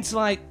 It means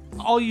like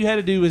all you had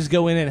to do was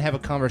go in and have a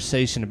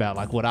conversation about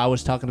like what I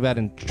was talking about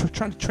and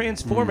trying to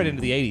transform it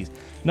into the 80s,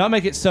 not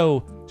make it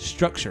so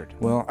structured.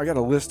 Well, I got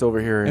a list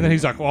over here. And then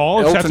he's like, well,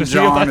 I'll just have Elton to see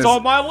if John that's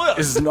on my list.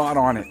 is not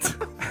on it.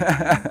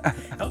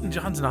 Elton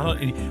John's not on.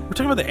 We're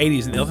talking about the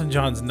 80s, and Elton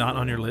John's not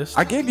on your list.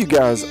 I gave you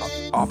guys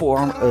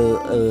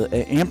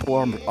ample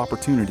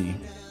opportunity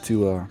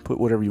to put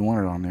whatever you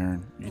wanted on there,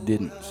 and you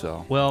didn't.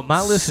 So Well,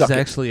 my list Suck is it.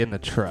 actually in the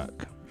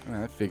truck.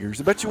 that figures.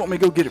 I bet you want me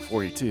to go get it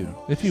for you too.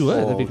 If you would,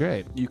 that'd be So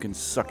great. You can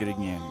suck it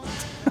again.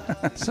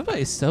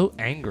 Somebody's so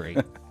angry.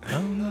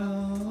 Oh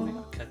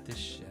no! Cut this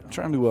shit off.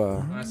 Trying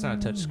to That's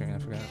not a touchscreen. I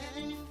forgot.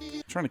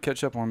 trying to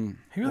catch up on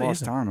He really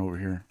lost isn't. time over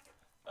here.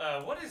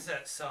 What is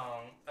that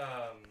song?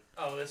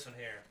 Oh, this one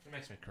here. It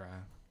makes me cry.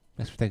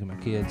 Makes me think of my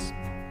kids.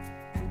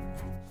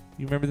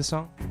 You remember the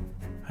song?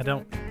 I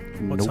don't.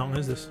 What Nope. song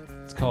is this?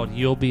 It's called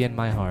 "You'll Be in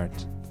My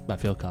Heart" by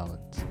Phil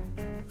Collins.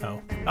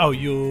 Oh,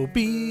 you'll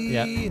be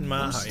Yeah. in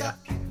my heart. Yeah.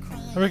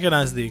 I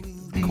recognize the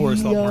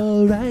chorus a lot more.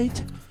 All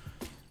right.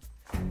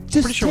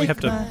 Pretty sure we have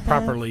to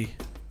properly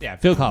Yeah,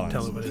 Phil Collins.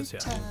 tell it what it is. Yeah.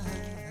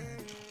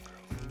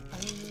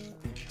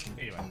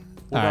 Anyway.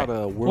 What All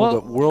about right.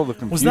 World of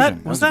Was Confusion? that a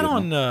good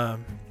on?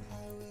 one.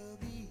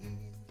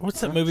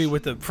 What's that movie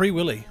with the Free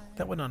Willy?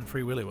 That wasn't on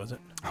Free Willy, was it?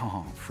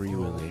 Oh, Free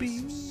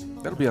Willy.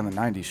 That'll be on the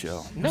 '90s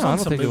show. No, on I don't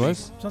some think it movie.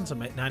 was. It's on some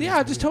 90s. Yeah,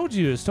 I just movie. told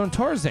you it's on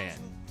Tarzan.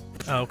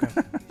 Oh, okay.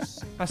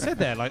 I said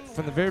that like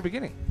from the very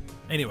beginning.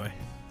 Anyway,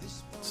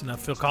 it's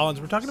enough Phil Collins.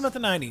 We're talking about the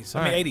 90s.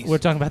 All I mean, right, 80s. We're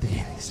talking about the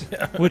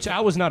 80s, which I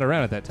was not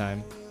around at that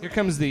time. Here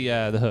comes the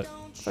hook.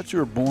 I thought you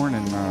were born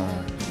in.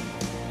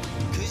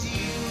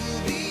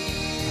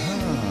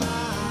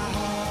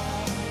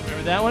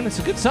 Remember that one? It's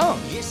a good song.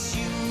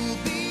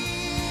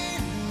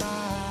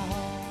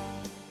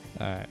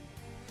 All right.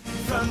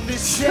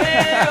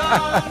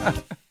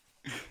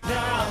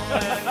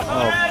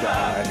 Oh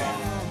God.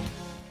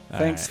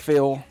 Thanks,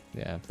 Phil.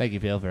 Yeah, thank you,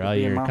 Phil, for all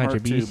You'll be in your my heart too,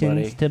 contributions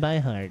buddy. to my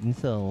heart and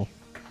soul.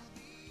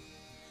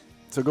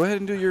 So go ahead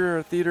and do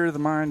your theater of the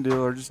mind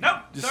deal, or just Nope,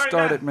 just sorry,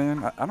 start Matt. it,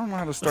 man. I don't know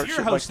how to start You're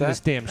shit like hosting that. this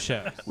damn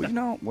show. Well, you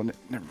know,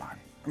 never mind.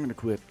 I'm gonna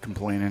quit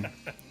complaining.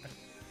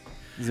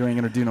 'Cause you ain't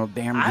gonna do no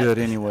damn good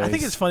anyways. I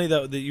think it's funny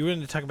though that you were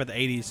going to talk about the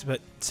 80s,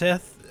 but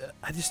Seth,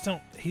 I just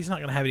don't. He's not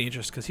going to have any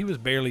interest because he was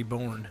barely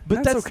born.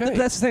 But That's okay.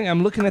 That's the thing.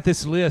 I'm looking at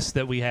this list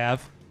that we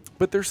have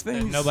But there's that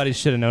things nobody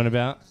should have known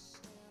about.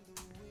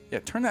 Yeah,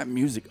 turn that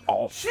music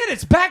off. Shit,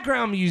 it's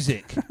background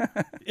music.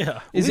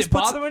 Yeah. Is least it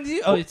put some- bothering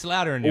you? Oh, it's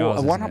louder in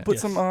yours. Why isn't not it? put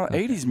Yes. some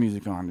 80s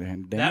music on there?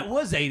 Damn That it.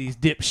 was 80s,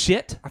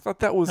 dipshit. I thought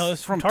that was No,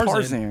 it's from from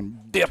Tarzan.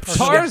 Tarzan. Dipshit.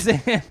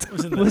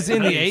 Tarzan was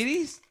in the the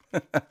 80s.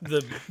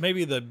 80s?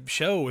 Maybe the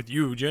show with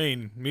you,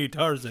 Jane, me,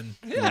 Tarzan.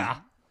 Yeah.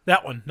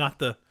 That one, not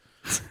the.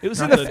 It was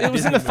Not in the the it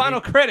was in Disney the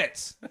final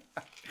credits.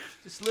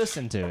 Just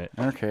listen to it.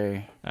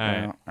 Okay. All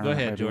right. Well, Go maybe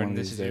ahead, one Jordan. of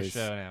This these is your days.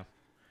 show now.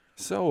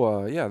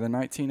 So, yeah, the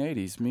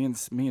 1980s.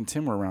 Me and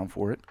Tim were around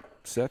for it.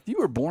 Seth, you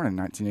were born in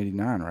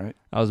 1989, right?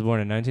 I was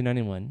born in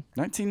 1991.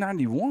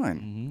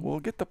 1991. Well,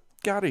 get the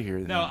fuck out of here.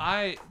 Then.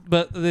 No,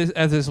 but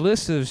this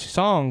list of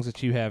songs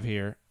that you have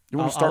here, You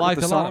want I to start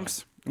liked with the a lot of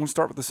songs? You want to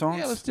start with the songs?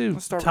 Yeah, let's do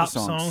Let's start Top with the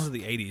songs of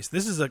the 80s.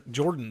 This is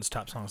Jordan's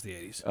top songs of the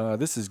 80s.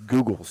 This is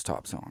Google's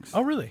top songs.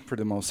 Oh, really? For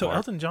the most So part.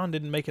 Elton John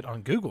didn't make it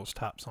on Google's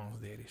top songs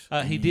of the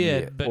 80s. He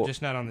did, Yeah, but well-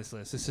 just not on this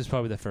list. This is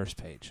probably the first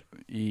page.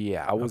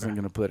 Yeah, I wasn't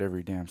going to put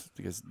every damn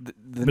because the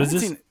But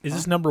 19 is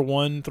this number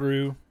 1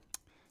 through?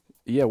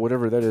 Yeah,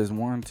 whatever that is.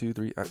 1, 2,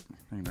 3.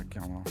 I'm gonna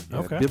count them off. Yeah,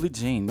 Okay. Billie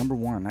Jean, number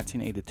 1,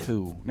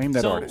 1982. Name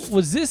that So artist.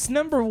 was this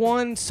number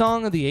one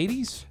song of the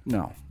 80s?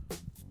 No,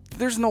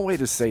 there's no way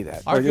to say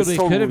that. Like, it's Arguably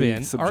could have totally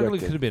been. subjective. Arguably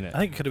could have been it. I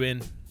think it could have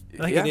been.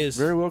 I think yeah, it is.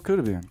 Very well could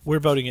have been. We're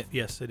voting it.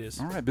 Yes, it is.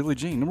 All right, Billie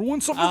Jean, number 1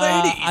 song of the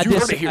 80s. I, You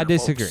heard it here, I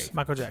disagree. folks.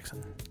 Michael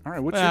Jackson. All right,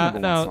 what's your number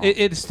No, one song?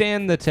 it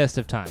stand the test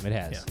of time. It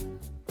has. Yeah.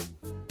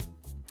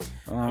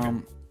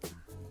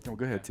 Oh,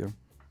 go ahead, Tim.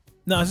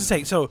 No, I was just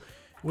saying. So,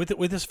 with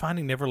this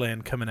Finding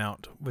Neverland coming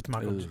out with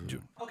Michael,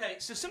 Okay,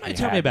 so somebody Yeah,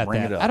 tell me about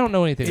bring that. it up. I don't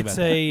know anything it's about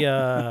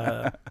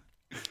that.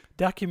 a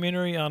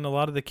documentary on a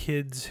lot of the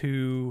kids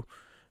who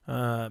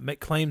make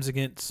claims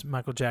against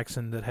Michael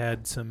Jackson that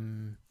had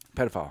some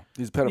Pedophile.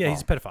 He's a pedophile. Yeah,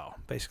 he's a pedophile.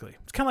 Basically,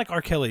 it's kind of like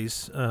R.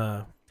 Kelly's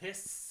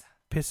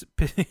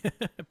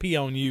Pee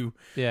on You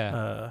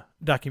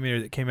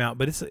documentary that came out,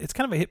 but it's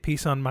kind of a hit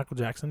piece on Michael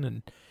Jackson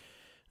and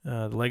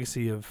the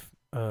legacy of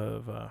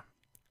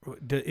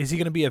is he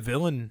going to be a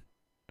villain?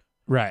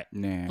 Right.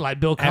 Nah. Like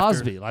Bill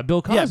Cosby. Yeah,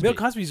 Bill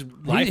Cosby's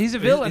life. He's a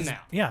villain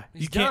now. Yeah,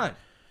 he's you can't.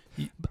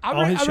 done.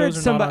 I read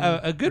somebody,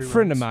 a good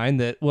friend of mine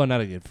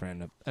not a good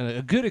friend,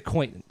 a good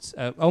acquaintance,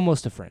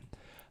 almost a friend,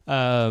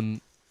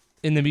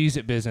 in the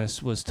music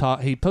business was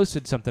taught. He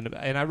posted something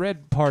about, and I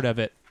read part of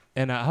it,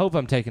 and I hope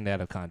I'm taking it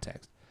out of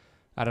context.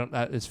 I don't.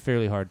 It's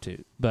fairly hard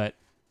to, but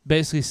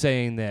basically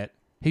saying that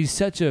he's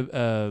such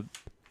a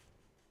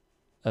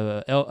who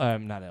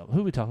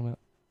are we talking about?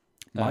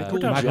 Michael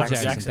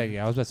Jackson. Thank you.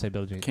 I was about to say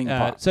Bill Jackson. King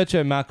Pop. Such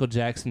a Michael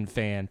Jackson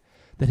fan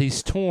that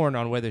he's torn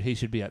on whether he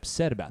should be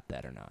upset about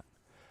that or not.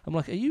 I'm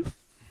like, are you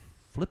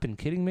flipping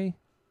kidding me?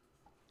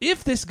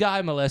 If this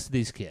guy molested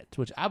these kids,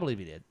 which I believe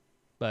he did,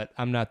 but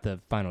I'm not the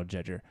final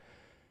judger,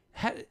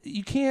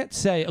 you can't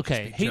say,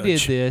 okay, he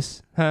did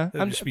this. Huh?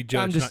 I'm just be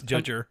judge, not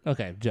judger.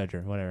 Okay,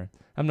 judger, whatever.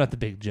 I'm not the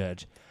big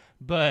judge.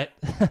 But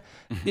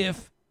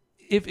if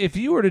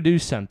you were to do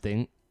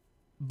something,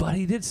 but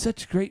he did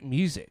such great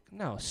music,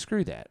 no,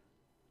 screw that.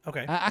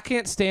 Okay. I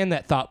can't stand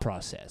that thought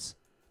process.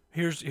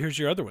 Here's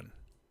your other one.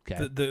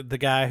 Okay. The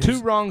guy who's,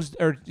 two wrongs,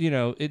 or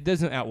it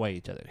doesn't outweigh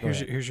each other.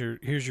 Here's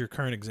your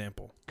current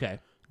example. Okay.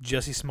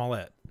 Jussie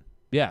Smollett.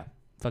 Yeah,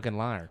 fucking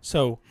liar.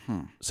 So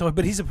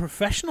but he's a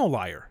professional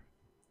liar.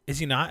 Is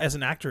he not, as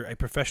an actor, a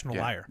professional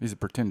liar? He's a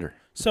pretender.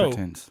 So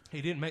pretends.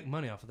 He didn't make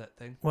money off of that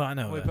thing. Well, I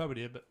know. Well, he probably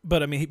did,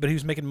 but I mean, he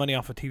was making money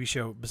off a TV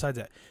show. Besides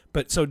that,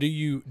 but so do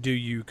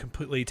you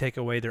completely take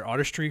away their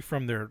artistry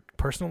from their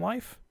personal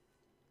life,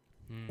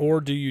 or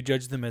do you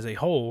judge them as a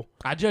whole?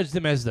 I judge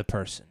them as the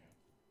person.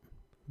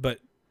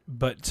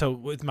 But so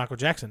with Michael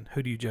Jackson,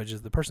 who do you judge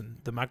as the person?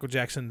 The Michael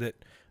Jackson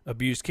that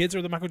abused kids,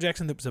 or the Michael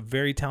Jackson that was a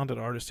very talented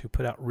artist who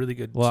put out really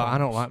good songs? I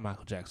don't like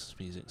Michael Jackson's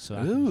music, so I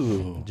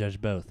can judge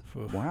both.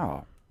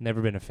 Wow.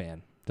 Never been a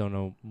fan. Don't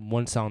know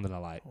one song that I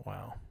like.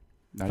 Wow.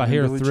 If I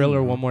hear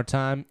Thriller one more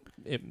time,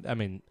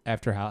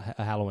 after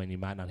Halloween, you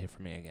might not hear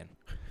from me again.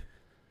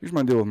 Here's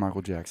my deal with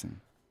Michael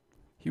Jackson.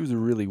 He was a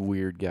really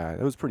weird guy.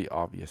 That was pretty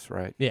obvious,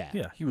 right?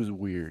 Yeah. He was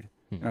weird.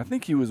 And I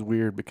think he was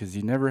weird because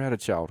he never had a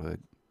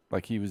childhood.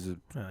 Like, he was a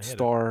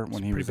star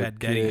when he was a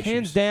kid.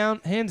 Hands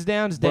down, his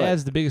dad's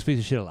the biggest piece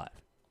of shit alive.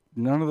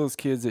 None of those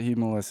kids that he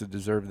molested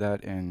deserved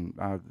that, and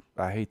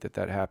I hate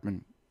that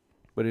happened.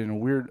 But in a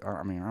weird,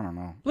 I don't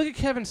know. Look at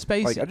Kevin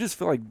Spacey. Like, I just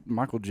feel like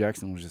Michael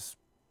Jackson was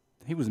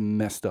he was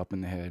messed up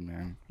in the head,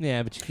 man.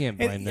 Yeah, but you can't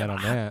blame that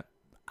on that.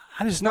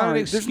 I just not an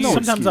excuse. excuse.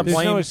 Sometimes I blame.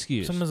 There's no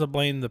excuse. Sometimes I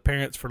blame the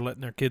parents for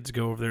letting their kids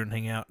go over there and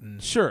hang out.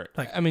 And sure,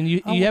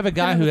 you have a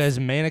guy who has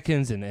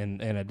mannequins and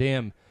a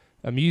damn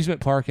amusement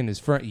park in his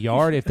front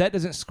yard. If that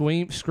doesn't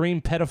scream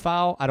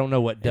pedophile, I don't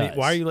know what does.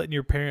 Why are you letting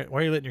your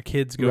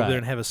kids go over there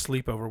and have a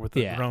sleepover with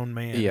a grown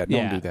man? Yeah,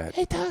 don't do that.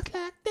 He talks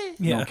like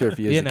this. I don't care if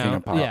he is the king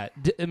of pop. Yeah,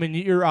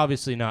 you're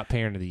obviously not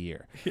parent of the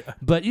year. Yeah.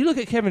 But you look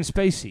at Kevin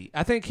Spacey.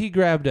 I think he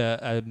grabbed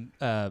a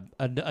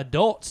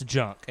adult's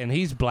junk and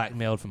he's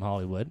blackmailed from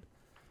Hollywood.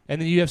 And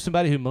then you have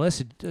somebody who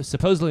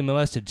supposedly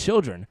molested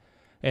children,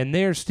 and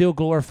they're still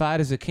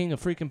glorified as a king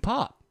of freaking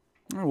pop.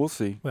 Oh, we'll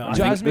see. Well,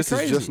 drives me this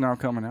crazy. is just now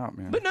coming out,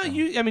 man. But no,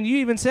 you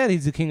even said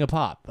he's the king of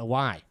pop.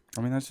 Why?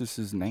 That's just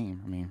his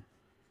name.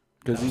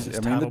 Because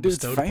the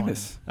dude's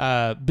famous.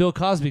 Bill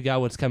Cosby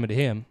got what's coming to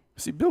him.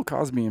 See, Bill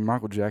Cosby and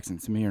Michael Jackson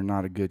to me are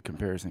not a good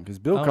comparison. Because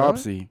Bill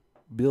Cosby.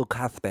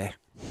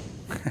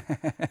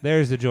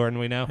 There's the Jordan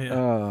we know.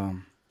 Yeah.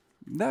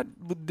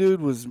 That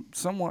dude was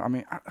somewhat.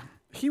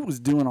 He was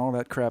doing all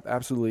that crap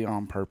absolutely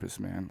on purpose,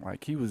 man.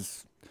 Like, he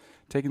was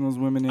taking those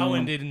women in. Oh,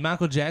 and did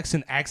Michael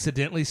Jackson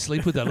accidentally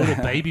sleep with a little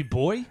baby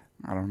boy?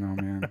 I don't know,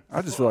 man.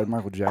 I just feel like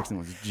Michael Jackson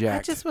was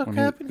jacked. His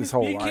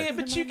whole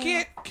life.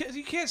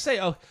 You can't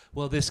say, oh,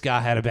 well, this guy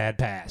had a bad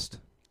past.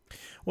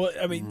 Well,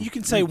 you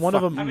can say one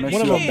of them.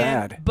 One of them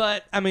bad.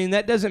 But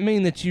that doesn't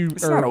mean that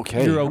it's not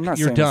okay. I'm not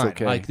saying done.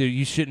 It's okay. Like,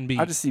 you shouldn't be.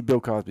 I just see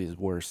Bill Cosby as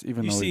worse,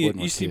 even though he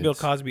wasn't. You see Bill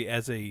Cosby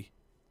as a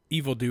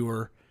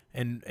evildoer,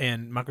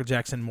 and Michael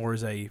Jackson more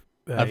as a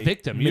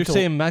victim. You're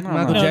saying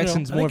Michael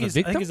Jackson's more of a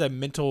victim? I think he's a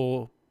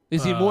mental.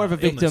 Is he more of a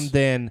victim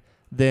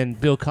than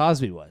Bill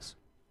Cosby was?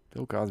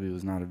 Bill Cosby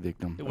was not a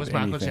victim. Was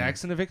Michael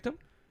Jackson a victim?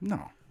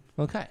 No.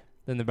 Okay,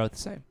 then they're both the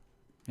same.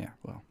 Yeah.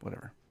 Well,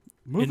 whatever.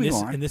 Moving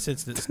on. In this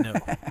instance, no.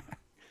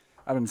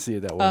 I didn't see it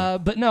that way.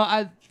 But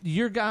no,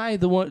 your guy,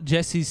 the one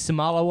Jussie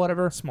Smollett,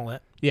 whatever.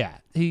 Smollett. Yeah,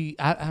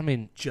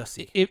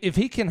 Jussie. If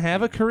he can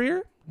have a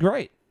career,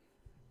 great.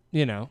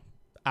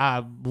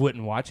 I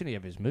wouldn't watch any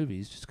of his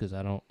movies just because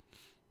I don't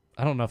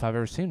know if I've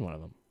ever seen one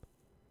of them.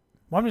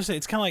 Well, I'm just saying,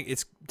 it's kind of like,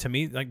 it's to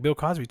me like Bill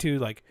Cosby too.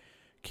 Like,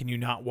 can you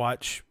not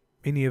watch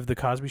any of the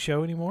Cosby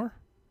Show anymore,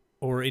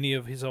 or any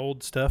of his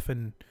old stuff?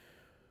 And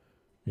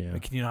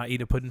can you not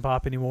eat a pudding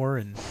pop anymore?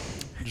 And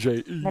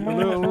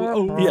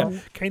J-E-L-O. yeah,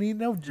 can't eat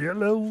no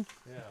Jello.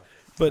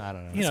 But I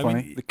don't know. you It's know, I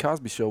funny. mean, The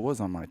Cosby Show was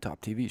on my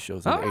top TV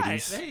shows in All the right,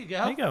 80s. there you go.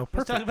 There you go. Let's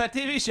Perfect. talk about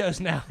TV shows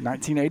now.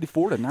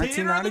 1984 to Theater of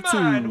the 1992.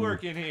 mind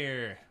working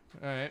here.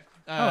 All right.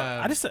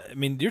 I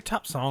mean, your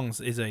top songs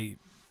is a.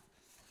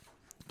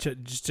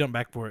 Just jump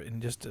back for it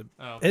and just. Okay,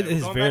 It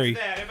is going very.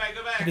 Back to that. Everybody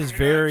go back. It is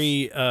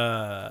very.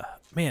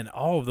 Man,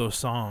 all of those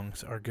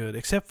songs are good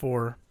except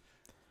for.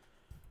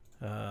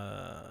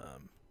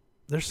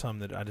 There's some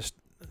that I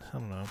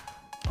don't know,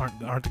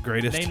 aren't the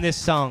greatest. Name this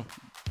song.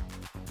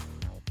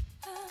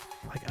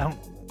 Like I don't.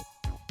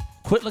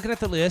 Quit looking at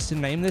the list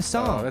and name this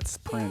song. Oh, that's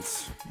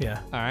Prince. Yeah.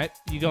 All right,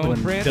 you going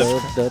with When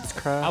Prince? Dubs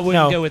cry. I wouldn't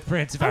No. go with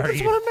Prince if I were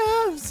you.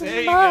 know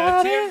There you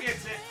go. Tim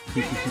gets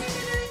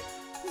it.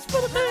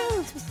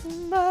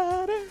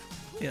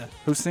 Yeah.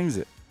 Who sings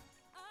it?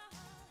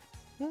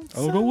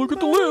 Oh, don't look at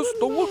the list.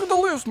 Don't look at the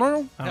list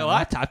now. No,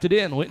 I typed it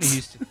in. Whitney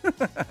Houston.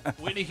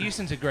 Whitney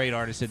Houston's a great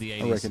artist of the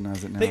 80s. I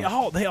recognize it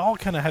now. They all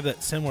kind of have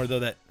that similar though.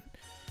 That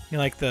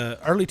like the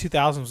early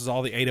 2000s was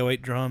all the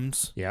 808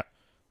 drums. Yep.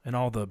 And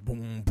all the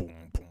boom boom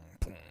boom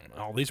boom.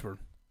 All these were.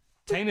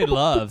 Tainted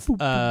Love.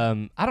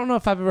 I don't know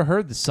if I've ever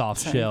heard the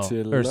soft shell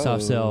Tainted or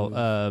soft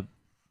cell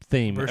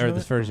theme Version or of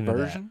this it? version of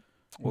that. Version?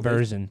 Well,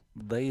 version.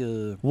 They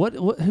What?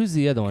 Who's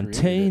the other one?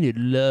 created Tainted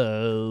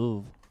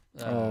Love.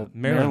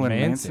 Marilyn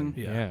Manson.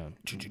 Yeah.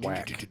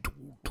 whack.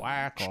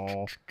 Whack.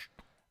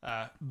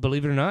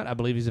 Believe it or not, I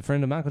believe he's a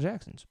friend of Michael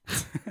Jackson's.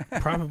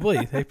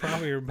 Probably. They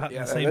probably are about Yeah,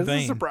 in the that same doesn't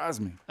vein. surprise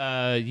me.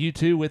 You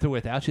Two, With or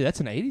Without You. That's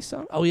an 80s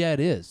song? Oh, yeah, it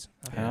is.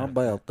 How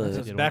about That's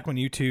that? a good Back when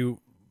you two,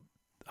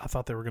 I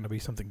thought they were going to be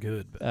something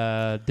good.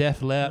 But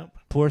Def Lep, Nope.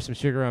 Pour Some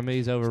Sugar on Me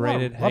is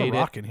overrated. a lot of Hate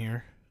rock it. in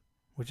here,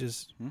 which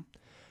is Hmm?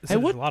 there's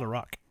what- a lot of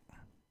rock.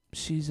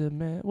 She's a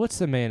man. What's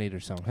the Man Eater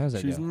song? How's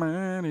that She's a go?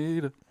 man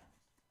eater.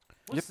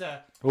 What's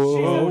that?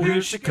 Oh, She's a-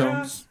 here she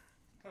comes.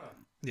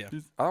 Yeah.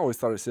 I always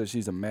thought it said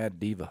she's a mad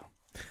diva.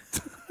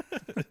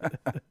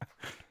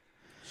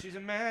 She's a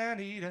man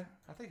eater.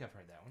 I think I've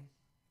heard that one.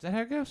 Is that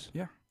how it goes?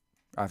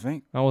 I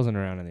think. I wasn't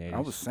around in the 80s. I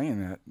was saying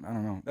that. I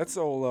don't know. That's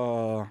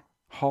old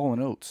Hall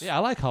 & Oates. Yeah, I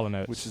like Hall &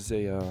 Oates. Which is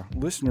a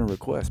listener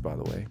request, by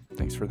the way.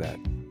 Thanks for that.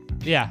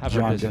 Yeah, I've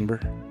John heard this. Denver.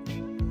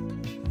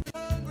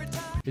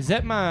 Is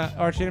that my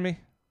arch enemy?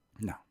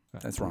 No,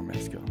 that's wrong,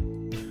 Mexico.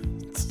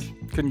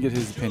 Couldn't get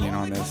his opinion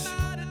on this.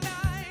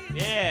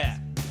 Yeah.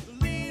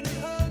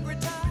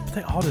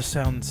 They all just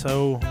sound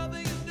so.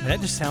 That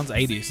just sounds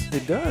 80s.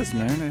 It does,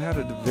 man. It had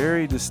a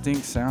very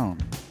distinct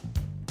sound.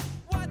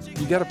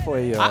 You got to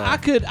play. I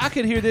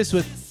could hear this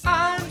with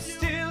I'm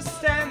Still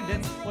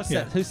Standing. What's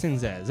Yeah. that? Who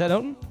sings that? Is that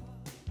Elton?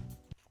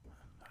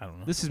 I don't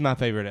know. This is my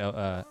favorite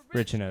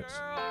Rich and Oates.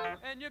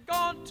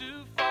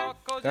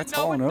 That's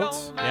Hall &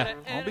 Oates? Yeah.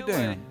 I'll be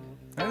damned.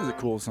 That is a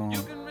cool song.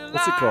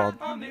 What's it called?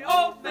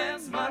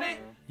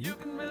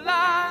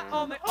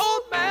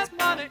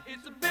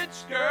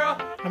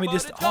 I mean,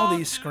 just all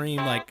these scream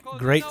like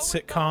great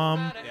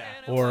sitcom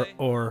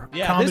or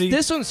Yeah, comedy,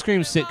 this one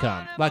screams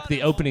sitcom, like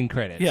the opening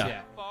credits.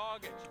 Yeah.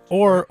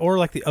 or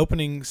like the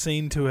opening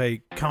scene to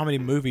a comedy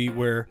movie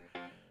where,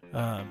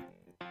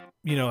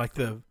 like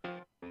the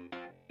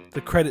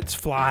credits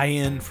fly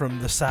in from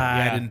the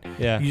side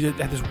Yeah. and you just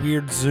have this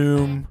weird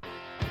zoom,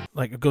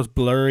 like it goes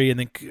blurry and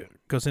then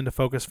goes into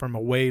focus from a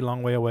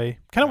long way away.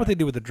 Kind of what they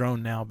do with the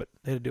drone now, but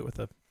they had to do it with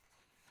a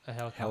A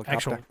helicopter.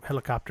 actual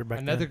helicopter back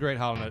Another then. great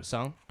Hall & Oates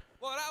song.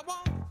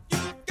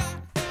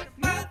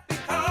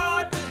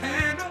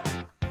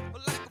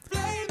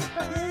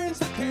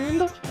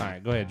 All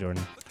right, go ahead,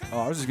 Jordan. Oh,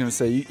 I was just gonna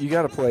say you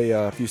got to play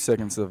a few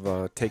seconds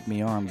of "Take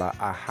Me On" by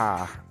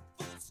Aha.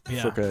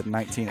 Yeah. Circa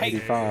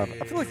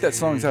 1985. I feel like that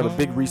song's had a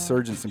big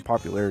resurgence in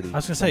popularity. I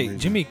was gonna for some say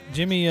reason.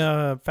 Jimmy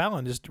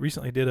Fallon just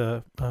recently did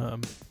a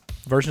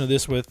version of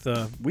this with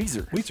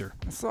Weezer.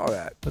 I saw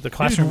that. with the Dude,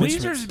 classroom Weezer's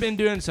instruments. been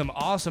doing some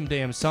awesome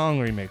damn song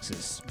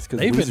remixes. It's 'cause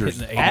They've been Weezer's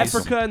hitting the awesome.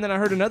 Africa, and then I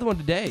heard another one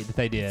today that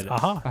they did.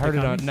 Aha, I heard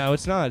it they on. come- No,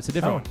 it's not. It's a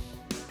different Oh. one.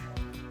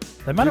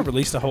 They might have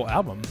released a whole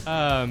album.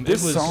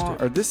 This it was, song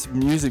or this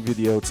music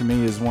video to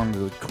me is one of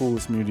the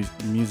coolest music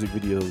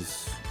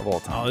videos of all Oh,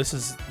 time. this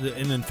is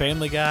and then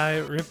Family Guy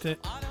ripped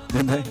it.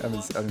 Didn't they? I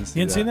didn't see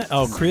You hadn't seen that?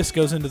 Oh, Chris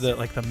goes into the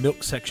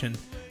milk section.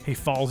 He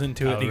falls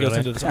into it. Oh, and he goes really?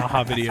 into this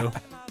Aha video.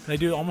 They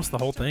do almost the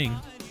whole thing.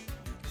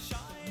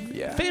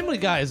 Yeah. Family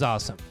Guy is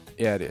awesome.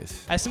 Yeah, it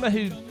is. As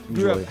somebody who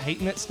grew Enjoy up it.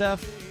 hating that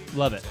stuff,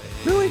 love it.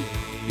 Really?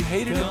 You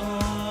hated it?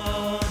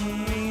 How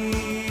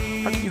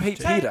can you hate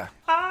Peter?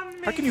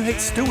 How can you hate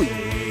Stewie?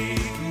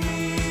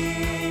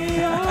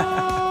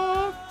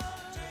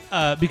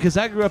 Because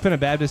I grew up in a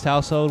Baptist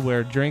household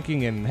where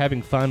drinking and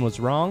having fun was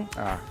wrong,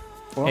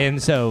 Well,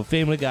 and so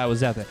Family Guy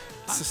was out there.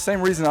 it's the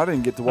same reason I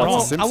didn't get to I watch The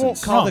won't, I Simpsons.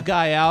 won't call Wrong. the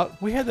guy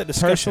out We had that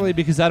discussion. personally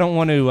because I don't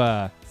want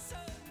to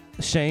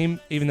shame,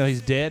 even though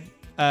he's dead.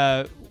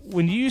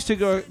 When you used to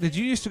go, did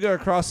you used to go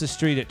across the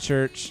street at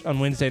church on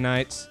Wednesday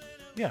nights?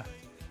 Yeah.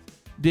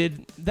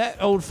 Did that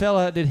old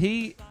fella? Did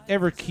he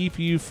ever keep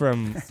you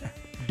from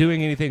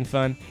doing anything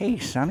fun? Hey,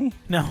 Sonny,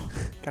 No.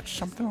 got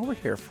something over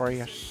here for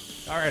you.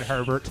 All right,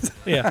 Herbert.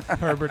 Yeah.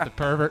 Herbert the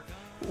pervert.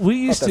 We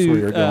used that's where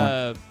you were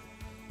to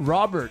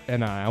Robert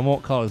and I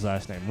won't call his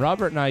last name.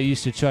 Robert and I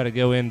used to try to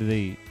go into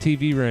the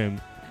TV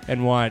room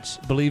and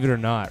watch Believe It or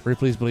Not,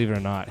 Ripley's Believe It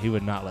or Not. He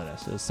would not let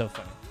us. It was so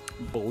funny.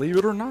 Believe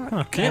it or not,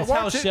 can't That's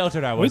how watch it.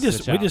 sheltered I We was.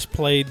 just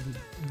played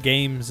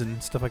games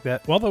and stuff like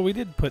that. Although we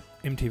did put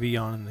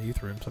MTV on in the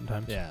youth room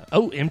sometimes. Yeah.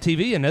 Oh,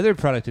 MTV, another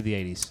product of the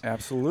 80s.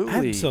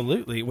 Absolutely.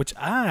 Absolutely. Which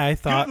I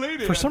thought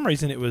for some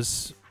reason it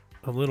was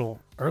a little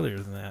earlier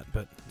than that,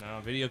 but No,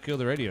 video killed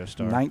the radio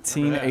star.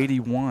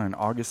 1981,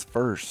 August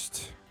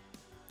 1st.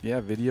 Yeah,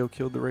 Video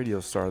Killed the Radio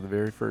Star, the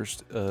very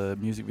first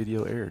music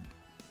video aired.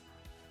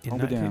 in I'll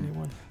be damned.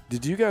 1981.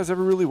 Did you guys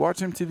ever really watch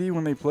MTV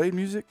when they played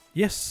music?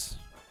 Yes.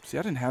 See,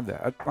 I didn't have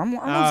that. I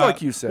was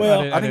like you said.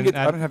 well, I didn't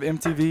have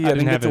MTV. I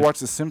didn't get to watch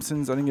The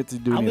Simpsons. I didn't get to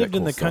do I any lived of that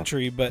in cool the stuff.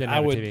 country, but Didn't I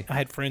have a would. TV. I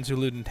had friends who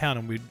lived in town,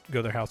 and we'd go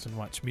to their house and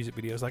watch music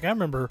videos. Like I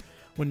remember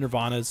when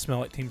Nirvana's "Smell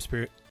Like Teen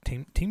Spirit,"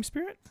 Team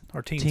Spirit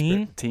or Teen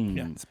Spirit? Teen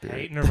Yeah. Spirit.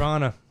 Hate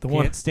Nirvana. The Can't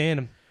one- stand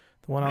them.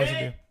 The one I was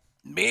into.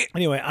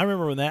 Anyway, I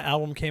remember when that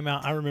album came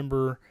out. I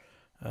remember,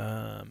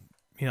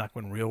 like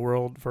when Real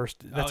World first.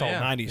 That's all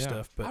 '90s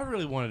stuff. I But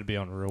really wanted to be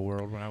on Real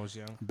World when I was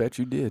young. Bet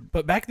you did.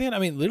 back then, I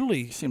mean,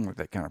 literally You seem like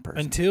that kind of person.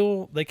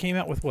 until they came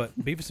out with what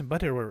Beavis and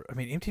Butthead were. I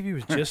mean, MTV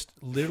was just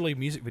literally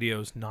music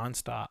videos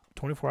nonstop,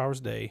 24 hours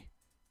a day,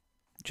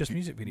 just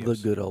music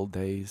videos. The good old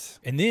days.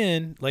 And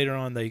then later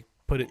on, they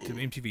put it to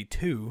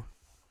MTV2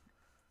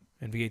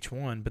 and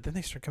VH1. But then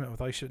they started coming out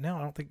with all these shit. Now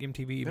I don't think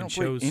MTV They even don't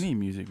play shows any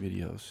music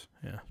videos.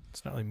 Yeah,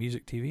 it's not like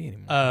music TV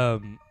anymore.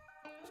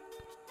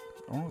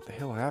 I don't know what the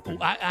hell happened.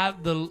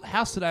 The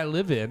house that I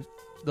live in,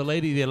 the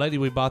lady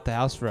we bought the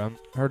house from,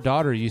 her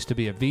daughter used to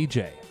be a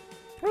VJ.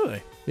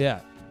 Really?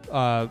 Yeah.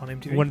 On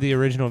MTV? One of the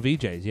original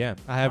VJs. Yeah,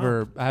 I have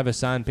Wow. I have a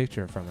signed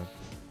picture from her.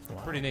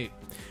 Wow. Pretty neat.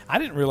 I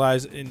didn't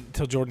realize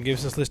until Jordan gave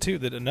us this list too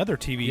that another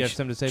TV You have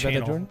something to say about that,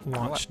 channel Jordan?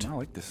 launched I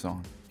like this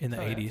song. in the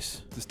Oh, yeah.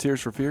 80s. This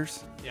Tears for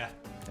Fears? Yeah.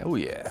 Oh,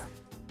 yeah.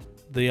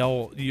 The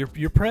old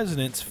your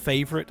president's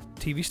favorite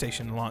TV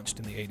station launched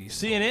in the 80s.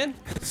 CNN,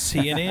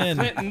 CNN.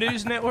 Clinton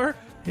News Network.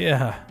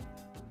 Yeah,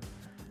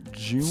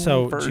 June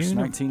So, 1st, June of-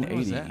 What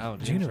was 1980. that? Oh,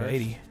 June of first.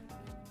 80.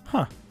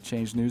 Huh.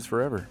 Changed news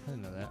forever. I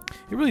didn't know that.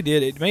 It really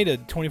did. It made a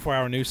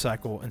 24-hour news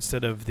cycle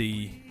instead of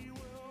the,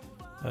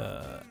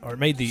 or it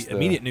made the Just the-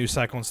 immediate news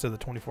cycle instead of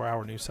the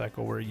 24-hour news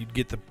cycle where you'd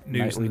get the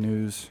news Nightly in the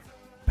news.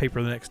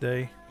 paper the next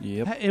day.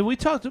 Yep. Hey, we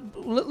talked.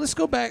 Let's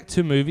go back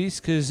to movies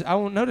because I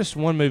noticed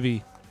one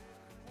movie.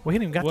 We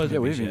hadn't even got Was to it?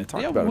 the we movies haven't even yet.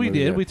 talked Yeah, about a we movie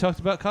did. yet. We talked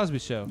about Cosby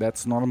Show.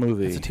 That's not a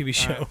movie. It's a TV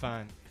show. All right,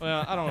 fine.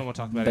 Well, I don't want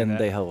to talk about any of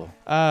that.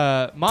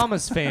 Bendejo.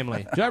 Mama's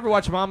Family. Did you ever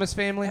watch Mama's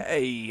Family?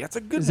 Hey, that's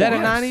a good Is that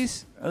one. a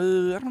 90s?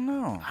 I don't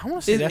know. I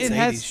want to say that's It 80s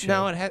has. show.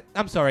 No, it had.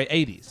 I'm sorry,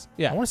 80s. I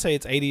Yeah, want to say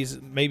it's 80s,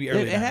 maybe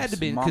early. it had to 90s.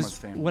 be Mama's because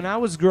Family. when I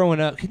was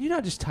growing up, can you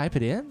not just type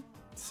it in?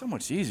 It's so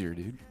much easier,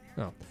 dude.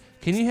 Oh,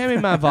 can you hand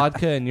me my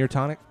vodka and your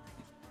tonic?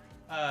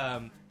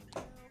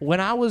 When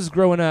I was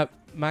growing up,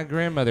 my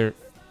grandmother,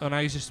 when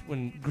I used to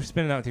when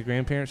spending out with your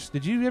grandparents,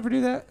 did you ever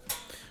do that?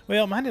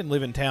 Well, mine didn't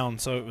live in town,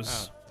 so it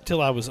was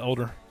till I was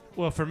older.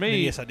 Well, for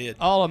me, Yes, I did.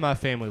 all of my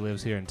family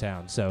lives here in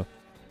town, so.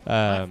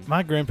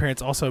 My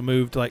grandparents also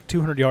moved like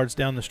 200 yards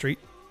down the street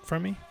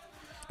from me,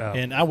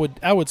 and I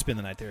would spend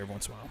the night there every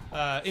once in a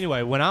while.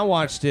 Anyway, when I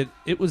watched it,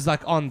 it was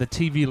like on the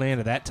TV land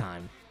of that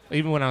time,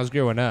 even when I was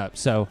growing up.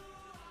 So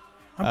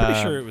I'm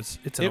pretty sure it's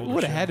an it older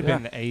would have show. had to be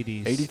in the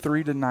 80s.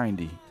 83 to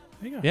 90.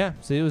 There you go. Yeah,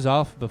 see, it was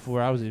off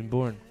before I was even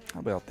born. How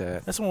about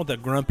that? That's the one with the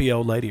grumpy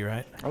old lady,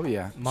 right? Oh,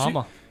 yeah.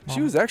 Mama.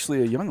 She was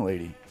actually a young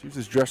lady. She was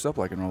just dressed up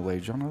like an old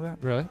lady. Y'all know that?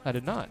 Really? I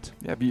did not.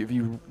 Yeah, if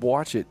you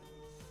watch it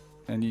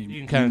and you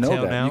can kinda know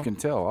tell that, now. you can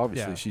tell.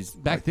 Obviously, Yeah. she's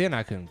Back like, then,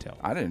 I couldn't tell.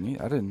 I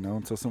didn't know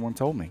until someone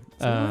told me.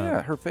 So,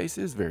 yeah, her face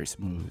is very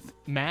smooth.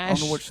 I MASH.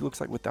 don't know what she looks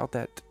like without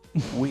that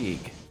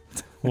wig.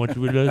 What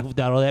you would look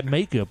without all that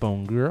makeup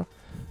on, girl.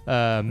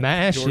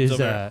 MASH Jordan's is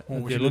over there. a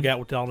What would you good look one. at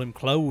with all them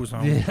clothes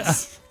on? Yeah.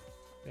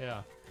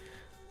 Yeah.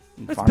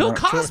 That's Find Bill her-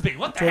 Cosby.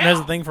 What the Jordan hell?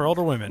 has a thing for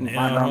older women. You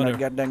Find know, her on that whatever.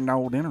 goddamn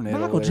old internet.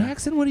 Michael over there.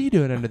 Jackson, what are you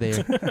doing under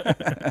there?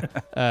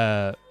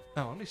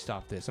 Let me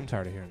stop this. I'm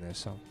tired of hearing this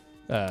song.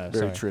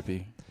 Very Sorry.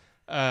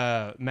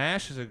 trippy.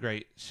 MASH is a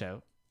great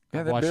show. Yeah,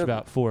 I've that watched barely,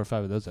 about 4 or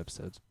 5 of those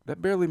episodes.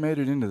 that barely made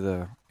it into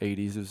the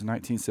 80s. It was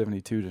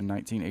 1972 to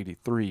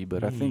 1983,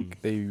 but I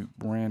think they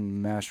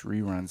ran MASH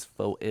reruns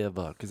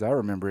forever because I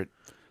remember it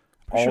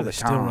I'm all sure the they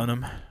time. still run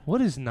them. What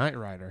is Knight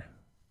Rider?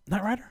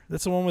 Knight Rider?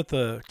 That's the one with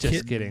the Just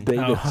kid. kidding. They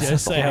Oh, just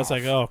just say I was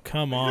like, oh,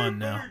 come on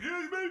now.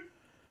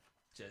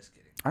 Just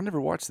kidding. I never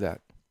watched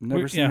that.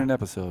 Never seen an We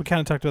episode. kind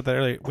of talked about that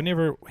earlier.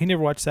 He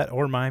never watched that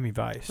or Miami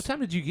Vice. What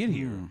time did you get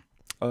here?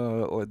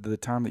 The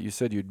time that you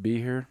said you'd be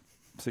here,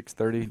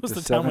 6:30 It was to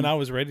the 7. time when I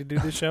was ready to do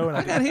this show, and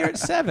I I got here at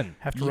 7.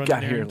 have to You run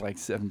got in here there. at like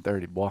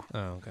 7:30, boy. Oh,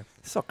 okay.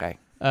 It's okay.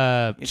 It's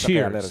okay, let it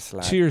Cheers.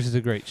 slide. Cheers is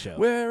a great show.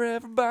 Where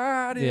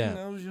everybody Yeah.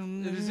 knows your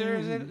name.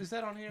 Is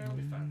that on here? Let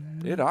me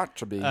find It ought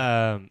to be.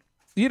 that.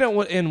 You know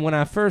what? And when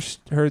I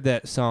first heard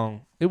that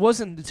song, it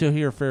wasn't until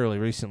here fairly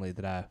recently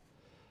that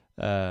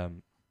I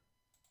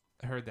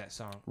heard that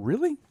song.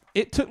 Really?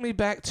 It took me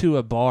back to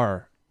a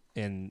bar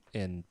in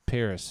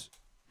Paris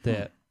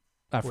that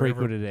I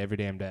frequented it every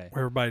damn day.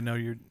 Where everybody knew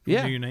your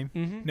name.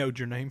 Mm-hmm. Knowed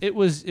your name. It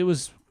was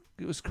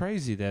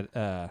crazy that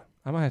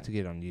I might have to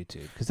get it on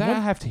YouTube because I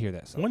have to hear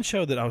that song. One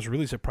show that I was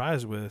really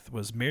surprised with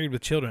was Married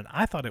with Children.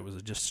 I thought it was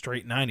a just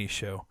straight 90s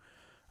show.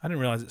 I didn't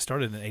realize it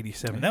started in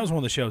 87. That was one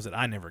of the shows that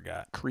I never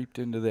got. Creeped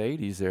into the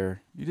 80s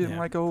there. You didn't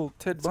like old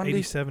Ted Bundy?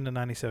 87 to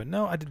 97.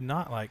 No, I did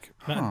not like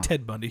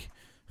Ted Bundy.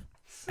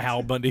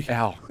 Al Bundy.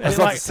 Al. I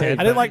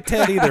didn't like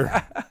Ted either.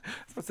 I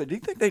was say, do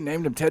you think they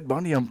named him Ted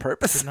Bundy on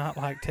purpose? Did not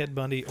like Ted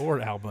Bundy or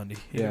Al Bundy.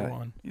 Either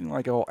one. You didn't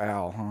like old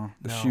Al, huh?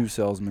 The shoe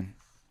salesman.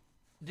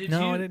 I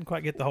didn't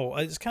quite get the whole.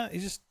 It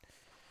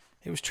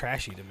was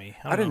trashy to me.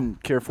 I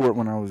didn't care for it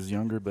when I was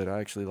younger, but I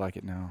actually like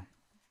it now.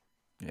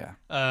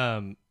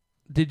 Yeah.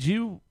 Did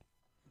you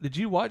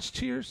watch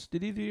Cheers?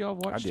 Did either of y'all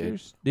watch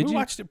Cheers? We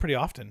watched it pretty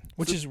often,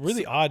 which is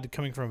really odd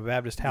coming from a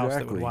Baptist house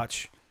that would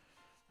watch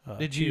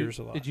Cheers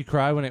a lot. Did you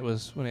cry when it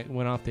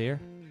went off the air?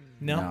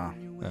 No.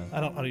 No. I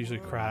don't usually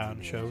cry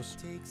on shows.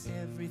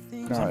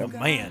 No, I'm a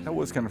man. That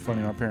was kind of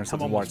funny. My parents had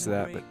to watch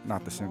that, but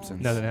not The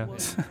Simpsons. No, no.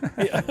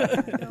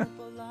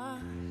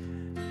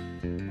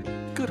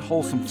 Good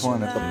wholesome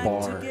fun at the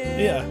bar.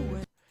 Yeah.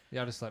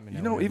 Y'all just let me know.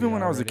 You know, even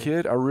when I was a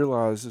kid, I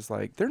realized it's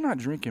like they're not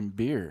drinking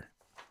beer.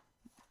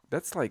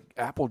 That's like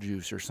apple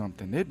juice or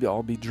something. They'd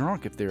all be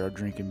drunk if they are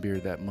drinking beer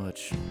that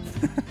much.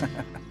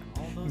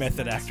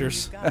 Method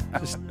actors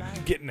just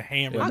getting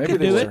hammered. Yeah, I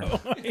could do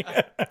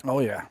it. Oh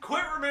yeah.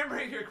 Quit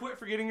remembering or quit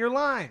forgetting your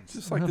lines.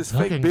 Just like this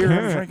fake beer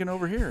I'm drinking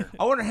over here.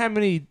 I wonder how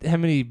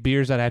many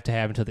beers I'd have to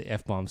have until the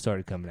F-bomb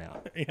started coming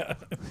out. Yeah.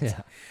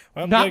 Yeah.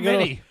 Well, Not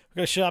many. We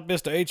gotta shop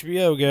this to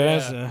HBO,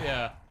 guys.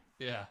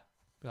 Yeah.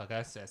 Like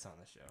I said, on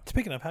the show.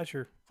 Speaking of, how's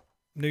your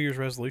New Year's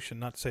resolution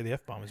not to say the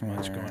F-bomb as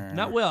much going?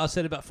 Not well. I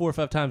said it about 4 or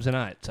 5 times a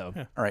night. So.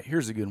 Yeah. All right,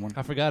 here's a good one.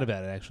 I forgot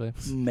about it actually.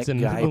 It's a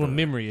MacGyver. little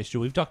memory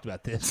issue. We've talked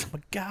about this.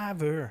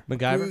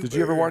 MacGyver. Did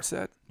you ever watch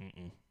that?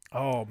 Mm-mm.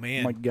 Oh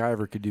man,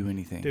 MacGyver could do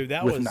anything. dude,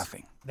 that with was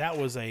nothing. That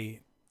was a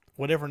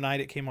whatever night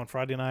it came on,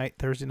 Friday night,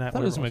 Thursday night. I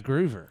thought it was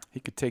MacGruver. He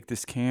could take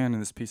this can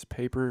and this piece of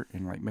paper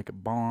and like make a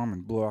bomb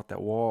and blow out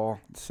that wall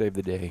and save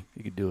the day.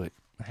 He could do it.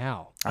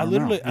 How? I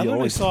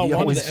literally saw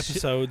one of the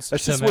episodes.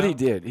 That's just what he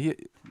did.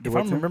 If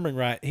I'm remembering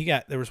right,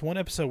 there was one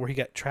episode where he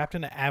got trapped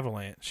in an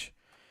avalanche,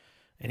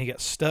 and he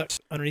got stuck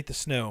underneath the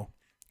snow,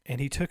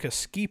 and he took a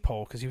ski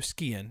pole because he was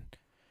skiing.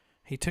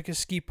 He took his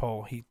ski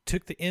pole, he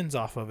took the ends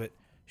off of it,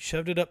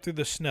 shoved it up through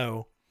the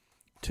snow,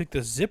 took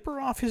the zipper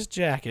off his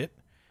jacket,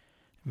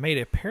 made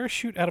a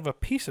parachute out of a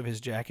piece of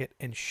his jacket,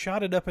 and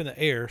shot it up in the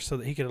air so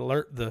that he could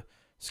alert the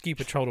ski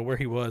patrol to where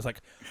he was,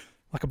 like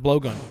a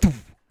blowgun.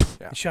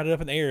 Yeah. He shot it up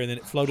in the air, and then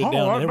it floated down.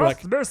 And they were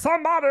like, "There's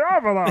somebody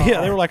over there."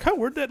 Yeah, they were like, "Oh,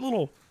 where'd that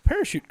little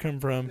parachute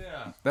come from?"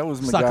 Yeah. That was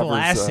It's like MacGyver's.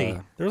 Lassie.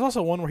 There was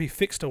also one where he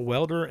fixed a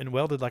welder and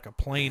welded like a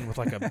plane with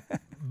like a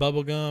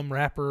bubblegum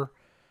wrapper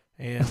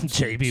and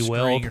JB string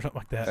Weld or something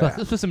like that.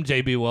 Let's put some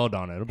JB Weld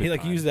on it. It'll be He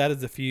like fine. used that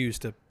as the fuse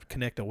to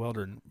connect a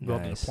welder and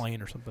weld Nice. a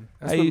plane or something.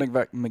 That's Hey,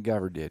 what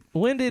MacGyver did.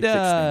 When did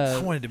I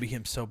wanted to be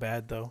him so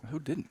bad though. Who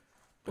didn't?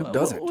 Who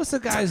doesn't? What's the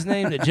guy's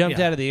name that jumped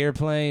Yeah. out of the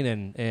airplane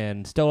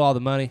and stole all the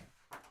money?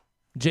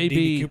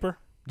 DB Cooper?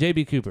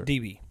 JB Cooper.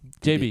 DB.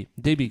 DB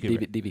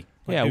Cooper. DB.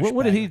 Yeah, Like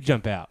when did he douchebag.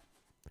 jump out?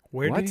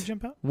 Where What? did he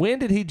jump out? When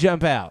did he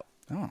jump out?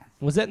 Oh.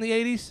 Was that in the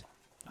 80s?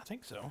 I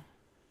think so.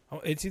 Oh,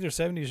 it's either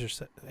 70s or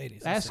 80s.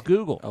 Let's Ask see.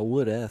 Google. I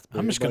would ask, but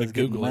I'm just gonna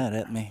everybody's Google getting it.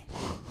 mad at me.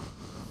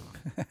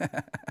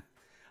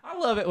 I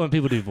love it when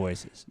people do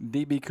voices.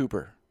 DB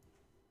Cooper.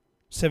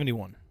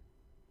 71.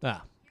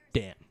 Ah,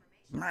 damn.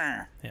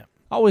 Meh.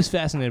 Always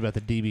fascinated about the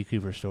DB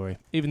Cooper story,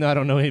 even though I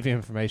don't know any of the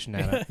information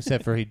out of it,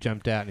 except for he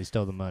jumped out and he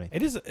stole the money.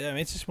 It is. I mean,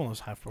 it's just one of those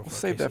high profile. We'll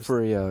save that cases.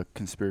 for a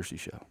conspiracy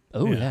show.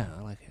 Oh, Yeah. yeah,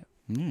 I like it.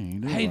 Yeah, you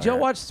do Hey, like did y'all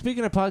that. watch,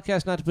 speaking of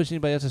podcasts, not to push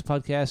anybody else's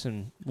podcast,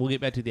 and we'll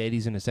get back to the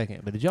 80s in a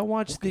second, but did y'all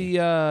watch the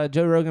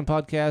Joe Rogan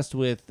podcast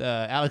with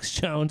Alex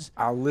Jones?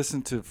 I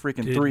listened to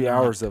freaking Did 3 not.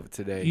 hours of it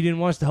today. You didn't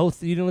watch the whole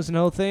you didn't listen to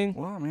the whole thing?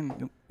 Well, I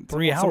mean,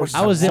 3 so hours.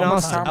 much- I was in so much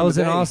Austin. time I was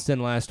in the day.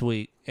 Austin last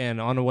week, and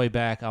on the way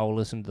back, I will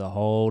listen to the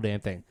whole damn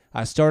thing.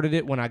 I started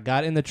it when I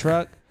got in the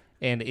truck,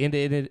 and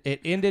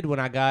it ended when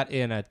I got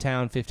in a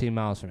town 15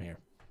 miles from here.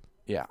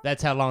 Yeah.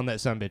 That's how long that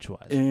sumbitch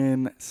was.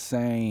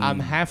 Insane. I'm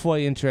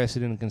halfway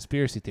interested in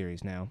conspiracy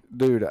theories now.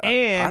 Dude,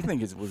 And I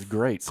think it was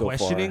great so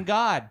Questioning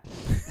far. God.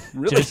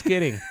 Really? Just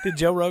kidding. Did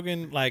Joe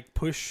Rogan like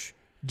push?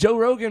 Joe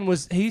Rogan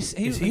was he Is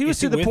was he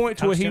to the with point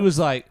to where Alex he Jones? was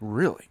like,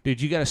 Really? dude,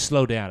 you got to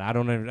slow down. I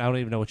don't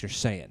even know what you're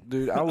saying.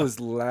 Dude, I was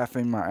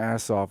laughing my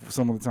ass off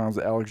some of the times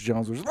that Alex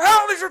Jones was,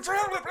 oh, these are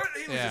terrible.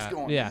 He was just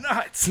going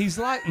nuts. He's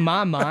like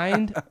my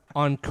mind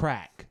on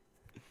crack.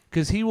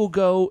 Because he will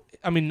go,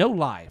 I mean, no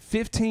lie,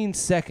 15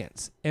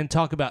 seconds and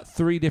talk about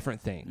 3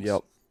 different things.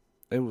 Yep.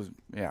 It was,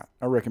 yeah,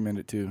 I recommend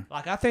it too.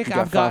 Like, I think You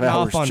got I've gotten 5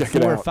 off on hours, check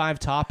it 4 or out. 5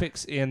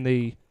 topics in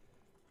the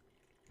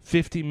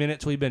 50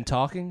 minutes we've been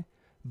talking,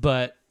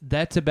 but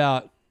that's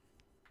about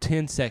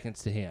 10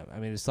 seconds to him. I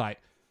mean, it's like,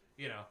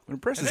 you know. What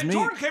impresses And me,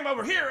 then Jordan came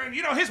over here, and,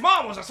 you know, his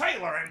mom was a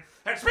sailor,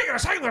 and speaking of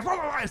sailors, blah,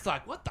 blah, blah. It's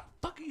like, what the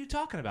fuck are you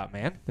talking about,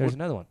 man? There's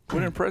another one.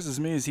 What impresses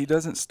me is he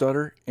doesn't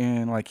stutter,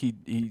 and like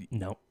he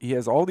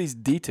has all these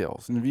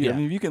details. And if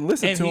you can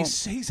listen to him,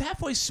 he's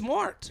halfway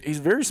smart. He's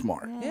very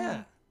smart.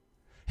 Yeah,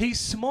 he's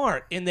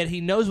smart in that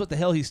he knows what the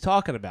hell he's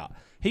talking about.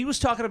 He was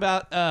talking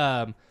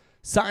about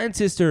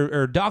scientists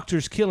or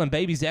doctors killing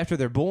babies after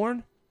they're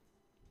born,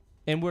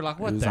 and we're like,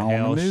 what the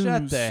hell?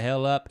 Shut the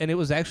hell up! And it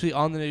was actually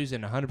on the news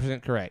and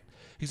 100% correct.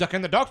 He's like,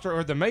 and the doctor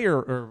or the mayor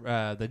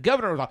or the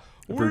governor was like,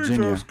 we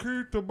just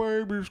keep the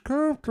babies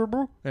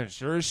comfortable. And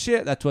sure as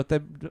shit, that's what the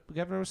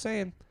governor was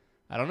saying.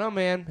 I don't know,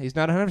 man. He's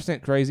not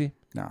 100% crazy.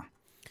 No.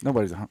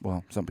 Nobody's,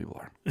 well, some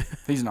people are.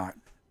 He's not.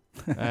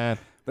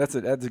 That's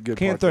a good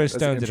Can't part. throw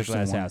stones at a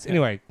glass house. Yeah.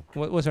 Anyway,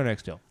 what's our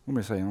next deal? Let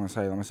me say.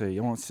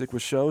 You want to stick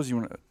with shows?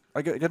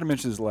 I got to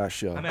mention this last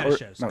show. I'm out of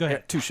shows. Go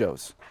ahead. Two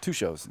shows,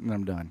 and then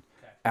I'm done.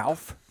 Okay.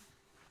 Alf.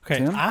 Okay,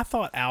 Tim? I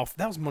thought Alf,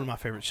 that was one of my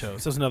favorite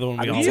shows. That was another one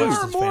we all You watched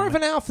are as more family. of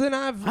an Alf than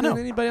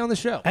anybody on the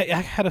show. I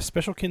had a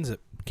special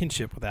kinship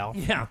with Alf.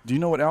 Yeah. Do you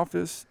know what Alf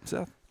is,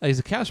 Seth? He's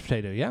a couch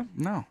potato, yeah?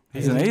 No.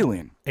 He's an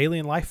alien.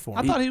 Alien life form.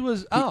 I thought he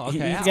was, okay.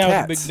 He's Alf. a guy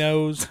with a big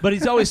nose. But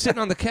he's always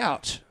sitting on the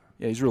couch.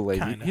 Yeah, he's real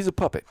lazy. Kinda. He's a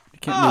puppet. He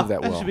can't move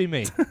that well. That should be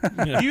me.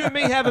 You and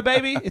me have a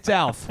baby, it's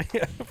Alf.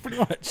 Yeah, pretty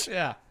much.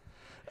 Yeah.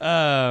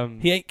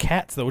 He ate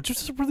cats, though, which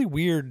was a really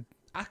weird.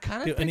 I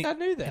kind of think I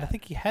knew that. I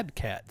think he had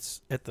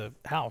cats at the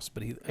house,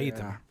 but he ate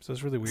them. So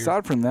it's really weird.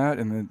 Aside from that,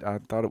 and then I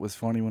thought it was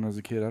funny when I was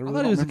a kid. I thought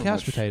don't he was a remember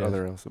couch much potato.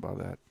 other else about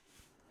that.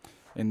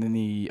 And then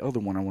the other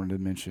one I wanted to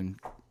mention,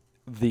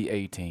 the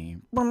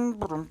A-Team.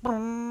 Never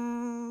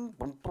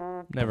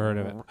heard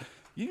of it.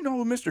 You know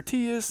who Mr.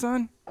 T is,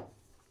 son?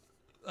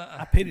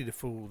 I pity the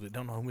fool that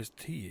don't know who Mr.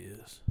 T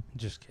is.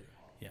 Just kidding.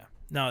 Yeah.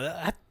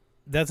 No,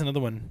 that's another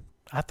one.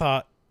 I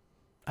thought,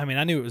 I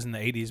knew it was in the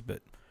 80s,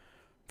 but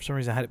for some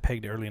reason I had it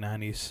pegged to early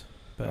 90s.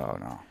 But Oh,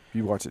 no. If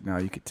you watch it now,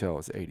 you could tell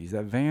it's 80s.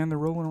 That van they're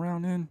rolling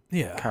around in?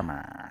 yeah. Come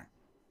on.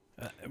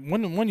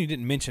 One you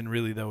didn't mention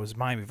really, though, was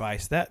Miami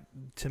Vice. That,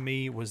 to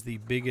me, was the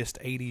biggest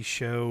 80s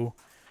show.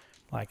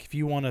 Like, if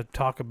you want to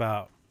talk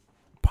about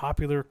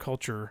popular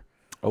culture,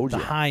 the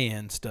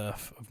high-end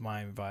stuff of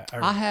Miami Vice.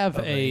 I have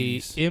a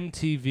 80s.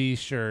 MTV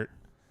shirt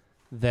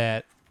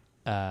that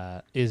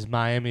is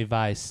Miami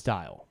Vice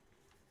style.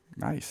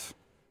 Nice.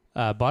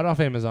 Bought it off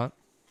Amazon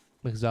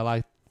because I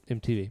like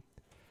MTV.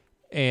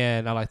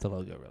 And I like the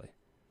logo, really.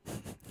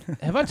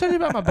 Have I told you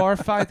about my bar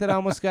fight that I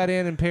almost got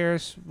in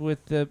Paris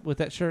with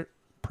that shirt?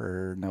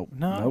 Nope.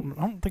 No, Nope.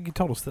 I don't think you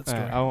told us that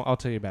story. I'll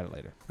tell you about it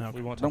later. Okay.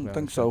 We won't talk Don't about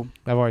think it. so.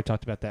 I've already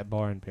talked about that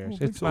bar in Paris.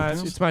 It's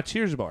my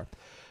Cheers bar.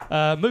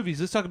 Movies.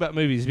 Let's talk about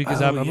movies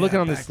because I'm looking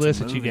on this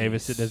list that you gave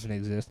us. It doesn't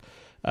exist.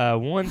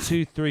 1,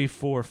 2, 3,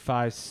 4,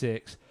 5,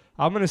 6.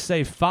 I'm gonna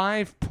say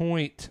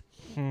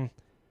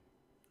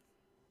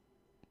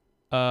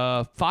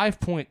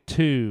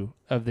 5.2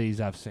 of these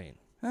I've seen.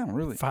 Oh,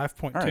 really?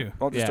 5.2. All right.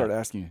 I'll just Yeah. start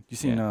asking you. You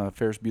seen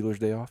Ferris Bueller's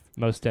Day Off?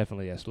 Most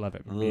definitely, yes. Love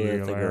it.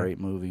 It's a great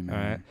movie, man.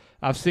 All right.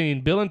 I've seen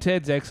Bill and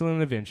Ted's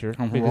Excellent Adventure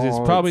because it's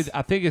probably,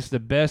 I think it's the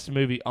best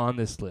movie on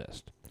this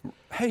list.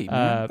 Hey,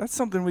 man, that's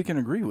something we can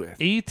agree with.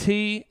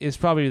 E.T. is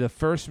probably the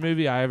first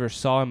movie I ever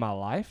saw in my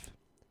life.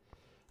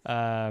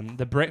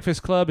 The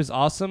Breakfast Club is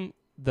awesome.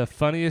 The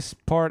funniest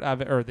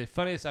I've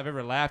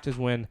ever laughed is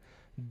when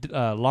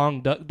Long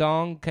Duck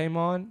Dong came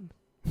on.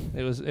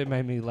 It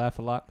made me laugh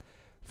a lot.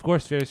 Of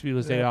course, Ferris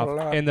Bueller's Day Off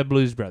and the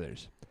Blues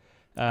Brothers.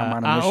 I'm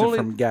on a mission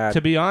from God.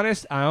 To be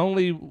honest, I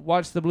only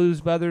watched the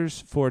Blues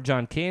Brothers for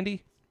John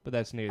Candy, but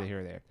that's neither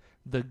here nor there.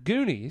 The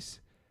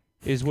Goonies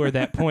is where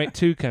that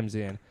 .2 comes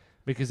in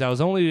because I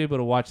was only able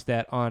to watch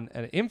that on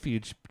an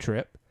infuge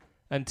trip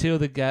until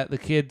the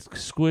kid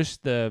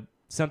squished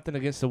something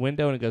against the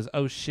window and it goes,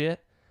 oh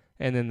shit,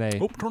 and then they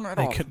turn that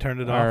off. Could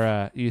turn it off.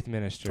 our youth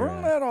minister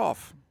Turn that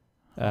off.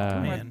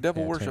 Turn man. that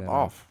devil turn worship that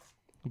off.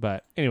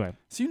 But anyway,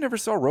 So you never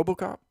saw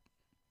RoboCop?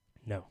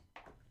 no.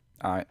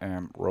 I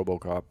am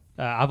RoboCop.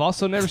 I've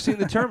also never seen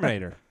The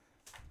Terminator.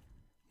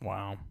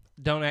 Wow.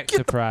 Don't act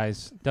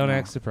surprised. Don't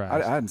act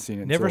surprised. I hadn't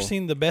seen it. Never until-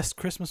 seen the best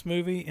Christmas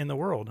movie in the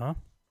world, huh?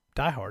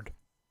 Die Hard.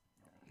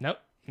 Nope,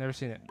 never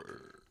seen it.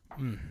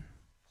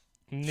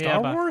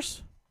 Star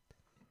Wars?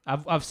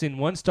 I've seen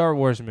one Star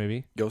Wars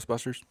movie.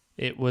 Ghostbusters.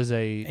 It was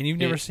And you've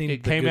never seen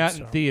It the came good out Star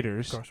in Wars.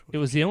 theaters. Star Wars. It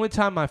was the only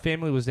time my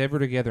family was ever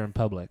together in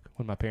public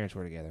when my parents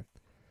were together.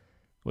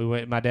 We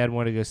went. My dad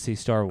wanted to go see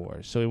Star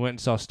Wars, so we went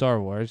and saw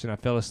Star Wars, and I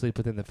fell asleep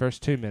within the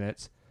first 2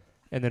 minutes,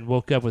 and then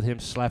woke up with him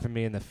slapping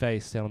me in the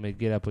face, telling me,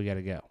 "Get up, we got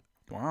to go."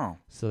 Wow.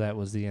 So that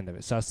was the end of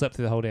it. So I slept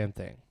through the whole damn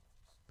thing.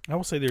 I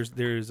will say there's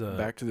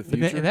Back to the And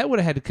Future. that would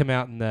have had to come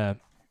out in the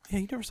Yeah,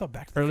 you never saw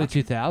Back to the early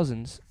Future.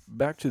 2000s.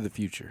 Back to the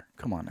Future.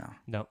 Come on now.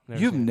 No, never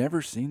You've seen it.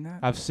 never seen that?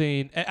 I've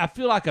seen. I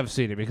feel like I've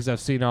seen it because I've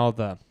seen all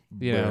the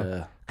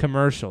Bruh.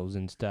 commercials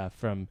and stuff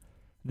from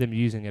them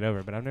using it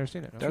over, but I've never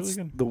seen it. That's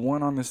the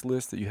one on this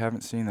list that you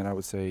haven't seen that I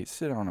would say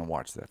sit down and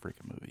watch that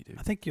freaking movie, dude.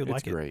 I think you'll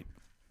like It's great.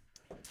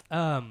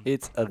 it.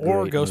 It's a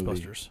Or great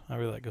Ghostbusters. movie. I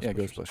really like Ghostbusters. Yeah,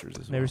 Ghostbusters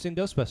as well. Never seen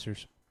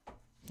Ghostbusters.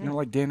 You know,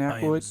 like Dan I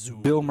am Aykroyd,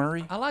 Zulu. Bill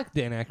Murray. I like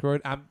Dan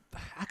Aykroyd.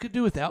 I could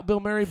do without Bill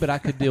Murray, but I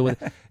could deal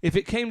with it. If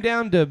it came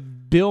down to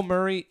Bill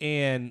Murray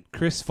and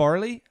Chris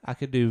Farley, I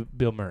could do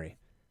Bill Murray.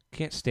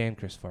 Can't stand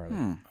Chris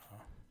Farley.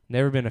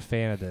 Never been a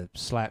fan of the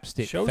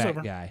slapstick Show's fat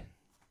over. guy.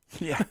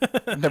 Yeah,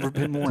 never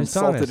been more Just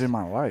insulted honest. in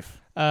my life.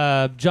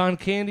 John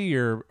Candy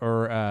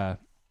or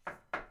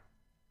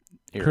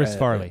Chris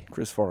Farley.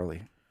 Chris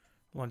Farley.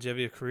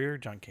 Longevity of career,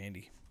 John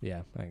Candy.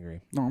 Yeah, I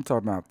agree. No, I'm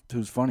talking about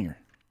who's funnier.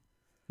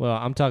 Well,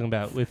 I'm talking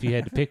about if you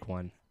had to pick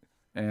one,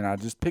 And I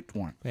just picked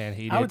one. and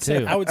he did I would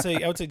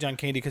too. say John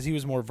Candy because he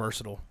was more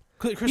versatile.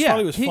 Chris yeah,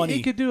 Farley was funny.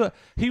 He could do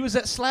he was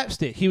that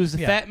slapstick. He was the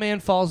Yeah. fat man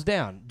falls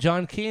down.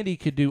 John Candy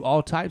could do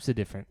all types of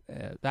different.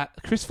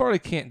 Chris Farley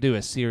can't do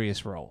a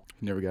serious role.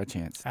 Never got a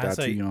chance. I'd Died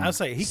too say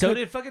young. he So could.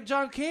 did fucking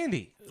John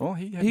Candy. Well,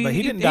 he had, But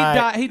he didn't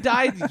die. He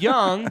died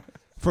young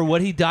for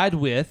what he died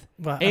with,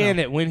 Well, I and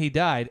know. when he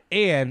died,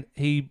 and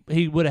he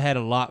would have had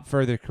a lot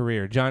further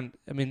career. John,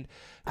 I mean,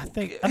 I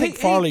think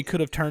Farley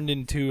could have turned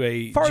into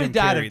a Farley Jim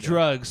died Carrey, of though.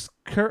 drugs.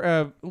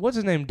 What's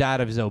his name?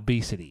 Died of his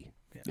obesity,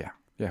 yeah.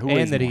 Who weighs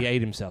and that he more?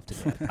 ate himself to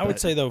death. I would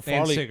say though And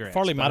Farley cigarettes,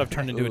 might have but-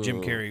 turned into a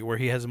Jim Carrey where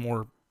he has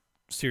more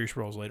serious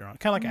roles later on,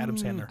 kind of like Adam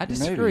Sandler. I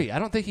disagree. I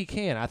don't think he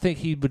can. I think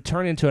he would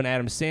turn into an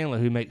Adam Sandler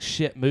who makes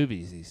shit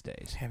movies these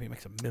days. Yeah, he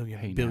makes $1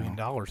 Hey, billion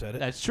now. at it.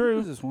 That's Who's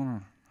true. this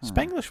one?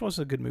 Spanglish was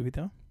a good movie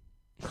though.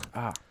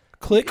 Ah,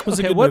 Click was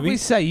a Okay, good what movie. we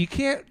say? You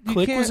can't. You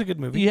Click can't, was a good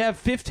movie. You have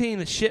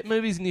 15 shit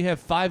movies and you have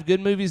 5 good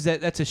movies.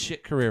 That's a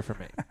shit career for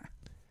me.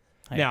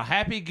 Hey. Now,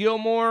 Happy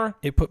Gilmore,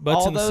 It put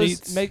butts all in the those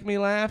seats. make me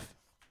laugh.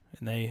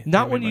 and they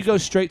Not they when made you much go money.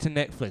 straight to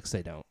Netflix.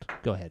 They don't.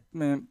 Go ahead.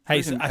 man. Hey,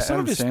 freaking some Adam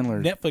of his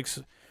Sandler.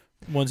 Netflix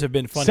ones have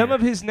been funny. Some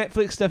of his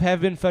Netflix stuff have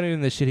been funnier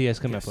than the shit he has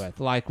come Yes. up with.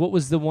 Like, what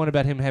was the one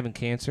about him having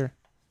cancer?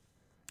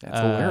 That's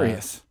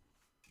hilarious.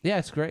 Yeah,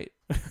 it's great.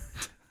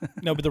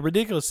 No, but the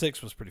Ridiculous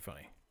Six was pretty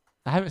funny.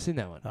 I haven't seen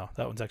that one. Oh,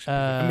 that one's actually.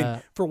 I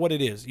mean, for what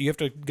it is, you have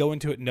to go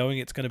into it knowing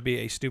it's going to be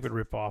a stupid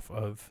ripoff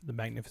of the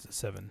Magnificent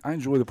Seven. I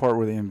enjoy the part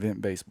where they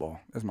invent baseball.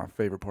 That's my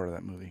favorite part of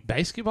that movie.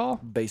 Basketball?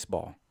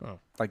 Baseball. Oh.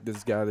 Like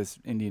this guy, this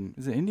Indian.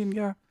 Is it an Indian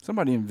guy?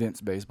 Somebody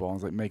invents baseball and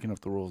is like making up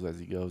the rules as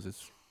he goes.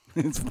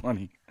 It's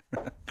funny.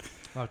 I'll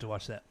have to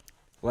watch that.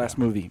 Last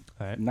movie,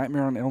 All right.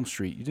 Nightmare on Elm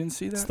Street. You didn't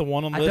see that? It's the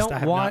one on the I list don't I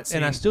have not watch, seen.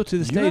 and I still to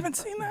this You day haven't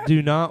seen that?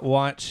 do not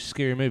watch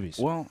scary movies.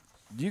 Well,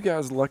 you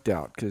guys lucked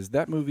out because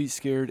that movie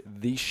scared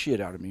the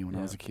shit out of me when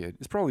I was a kid.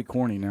 It's probably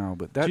corny now,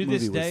 but that to movie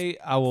this was. day,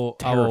 I will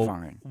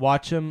terrifying.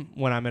 watch them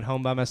when I'm at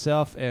home by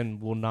myself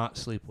and will not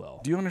sleep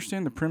well. Do you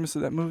understand the premise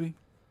of that movie?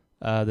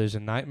 There's a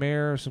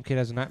nightmare. Some kid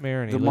has a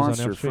nightmare, and The he lives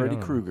monster, on Elm Street. I Freddy don't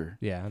know. Krueger.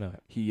 Yeah, I know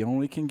it. He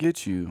only can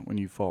get you when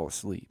you fall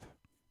asleep.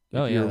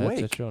 Oh If yeah, you're that's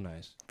awake, real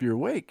nice. if you're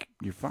awake,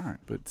 you're fine.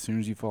 But as soon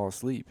as you fall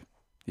asleep,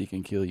 he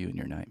can kill you in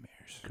your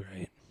nightmares.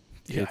 Great.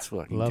 Yeah, It's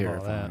fucking love all that.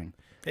 terrifying.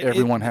 It-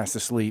 Everyone has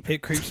to sleep.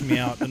 It creeps me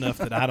out enough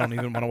that I don't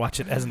even want to watch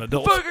it as an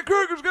adult. Fucking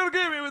Kruger's gonna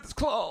get me with his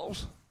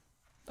claws.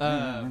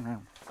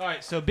 All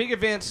right, so big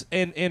events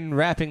in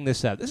wrapping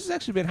this up. This has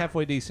actually been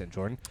halfway decent,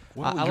 Jordan.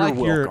 Well, I you're like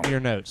welcome. your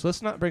notes.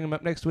 Let's not bring them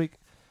up next week.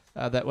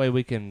 That way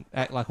we can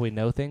act like we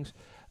know things.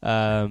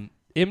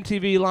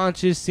 MTV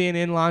launches,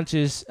 CNN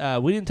launches.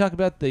 We didn't talk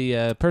about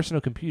the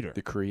personal computer.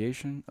 The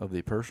creation of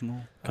the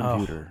personal Oh,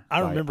 computer.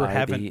 I by remember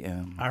having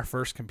IBM. our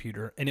first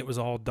computer, and it was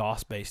all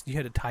DOS based. You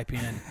had to type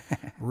in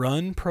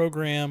run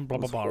program, blah,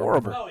 blah, was blah.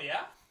 horrible. Oh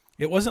yeah.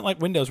 It wasn't like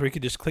Windows where you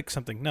could just click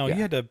something. No, Yeah.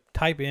 you had to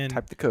type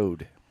Type the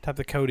code.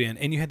 the code in,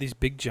 and you had these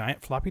big,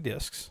 giant floppy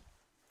disks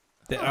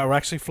that are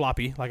actually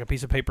floppy, like a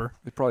piece of paper.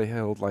 It probably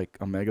held like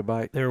a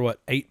megabyte, They were,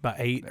 what, 8 by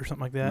 8 or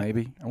something like that?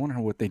 maybe. I wonder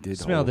what they did.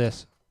 to Smell hold.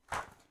 this.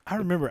 I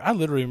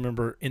literally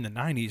remember in the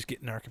 90s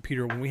getting our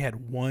computer when we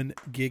had 1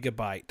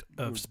 gigabyte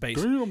of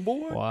space. Damn,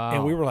 boy. Wow.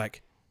 And we were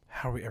like,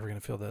 how are we ever going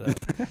to fill that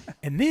up?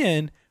 And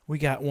then we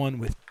got one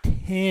with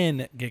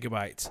 10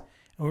 gigabytes.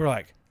 And we were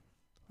like,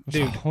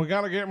 dude, we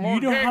gotta get more.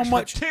 you know how gigs for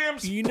much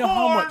Tim's you know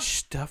how porn. much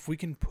stuff we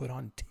can put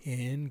on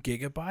 10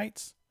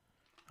 gigabytes?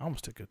 I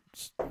almost took a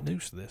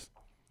snooze to this.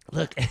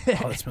 Look, Oh,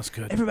 that smells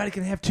good. everybody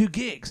can have 2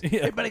 gigs. Yeah.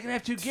 Everybody can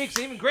have 2 gigs.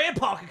 Even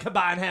Grandpa can come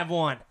by and have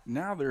one.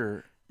 Now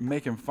they're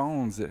making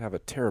phones that have a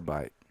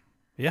terabyte.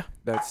 Yeah.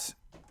 That's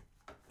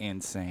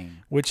insane.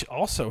 Which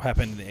also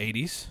happened in the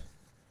 80s.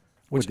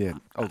 What did?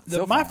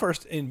 Oh, My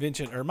first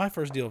invention, or my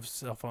first deal of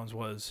cell phones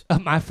was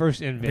My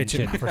first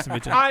invention. my first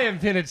invention. I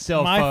invented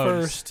cell my phones.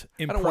 first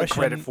I impression. don't want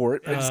credit for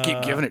it. I just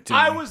keep giving it to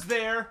I you. was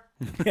there.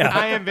 Yeah.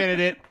 I invented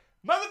it.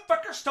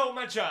 Motherfucker stole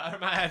my job,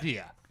 my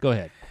idea. Go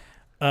ahead.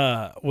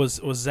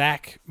 Was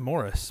Zach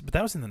Morris, but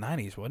that was in the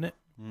 90s, wasn't it?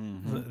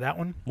 Mm-hmm. Was it that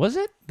one, Was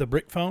it? the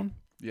brick phone,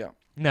 Yeah.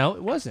 No,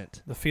 it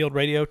wasn't. the field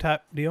radio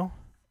type deal.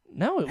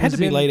 No, it It had was to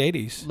be in late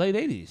 80s Late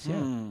 80s, yeah.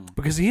 Hmm.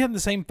 because he had the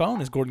same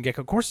phone as Gordon Gekko.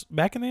 Of course,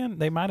 back in then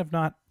they might have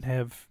not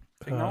have.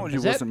 Technology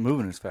Is that wasn't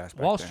moving as fast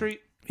back Wall then.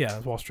 Street. Yeah, it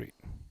was Wall Street.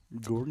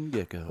 Gordon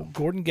Gekko.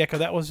 Gordon Gekko.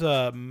 That was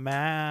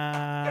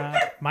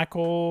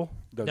Michael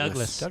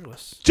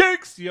Douglas.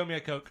 Jakes, you owe me a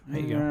Coke.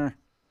 There you go.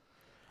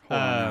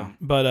 Hold on now.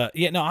 But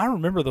yeah, no, I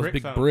remember those Brick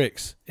big phone.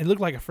 bricks. It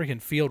looked like a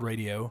freaking field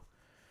radio.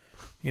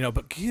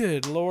 But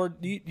good Lord,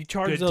 you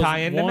charge Good those tie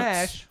into once.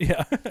 mash.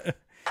 Yeah.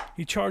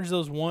 You charge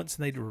those once,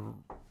 and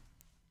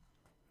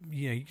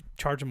you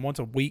charge them once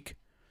a week.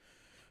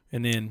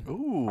 And then...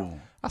 Ooh.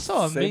 I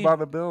saw a Saved meme. by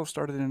the Bell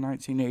started in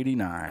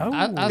 1989.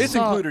 Oh. It's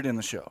included in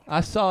the show.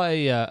 I saw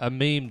a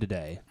meme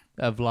today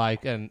of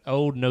like an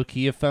old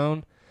Nokia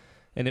phone,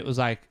 and it was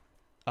like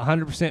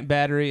 100%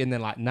 battery and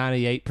then like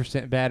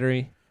 98%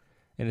 battery,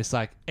 and it's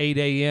like 8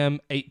 a.m.,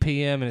 8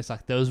 p.m., and it's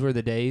like those were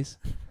the days.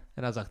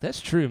 And I was like, that's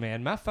true,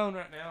 man. My phone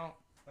right now,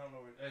 I don't know,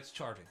 it's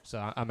charging,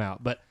 so I'm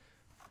out. But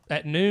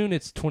at noon,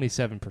 it's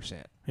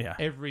 27%. Yeah.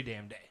 Every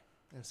damn day.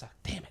 And it's like,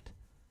 damn it.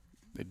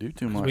 They do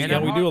too much. we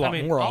do a lot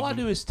more All of I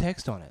them. do is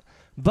text on it.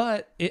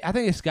 But I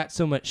think it's got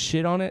so much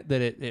shit on it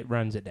that it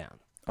runs it down.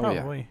 Oh,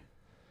 yeah. Probably.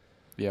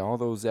 Yeah, all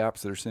those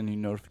apps that are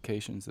sending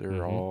notifications, they're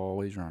Mhm.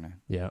 always running.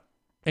 Yeah.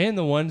 And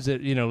the ones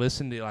that,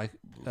 listen to like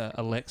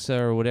Alexa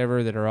or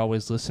whatever that are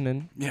always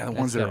listening. Yeah, the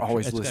ones that are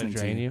always listening to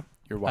drain you.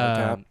 your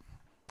wiretap.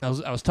 I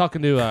was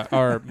talking to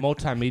our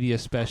multimedia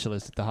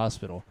specialist at the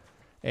hospital,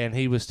 and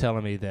he was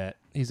telling me that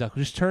he's like,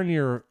 just turn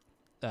your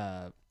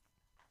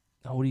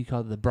what do you call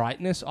it? The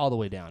brightness all the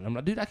way down. I'm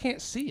like, dude, I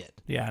can't see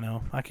it. Yeah, I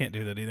know. I can't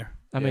do that either.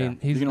 I Yeah, mean,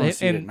 you can only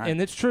see it at night.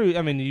 and it's true.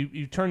 I mean,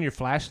 you turn your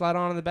flashlight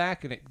on in the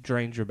back, and it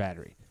drains your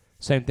battery.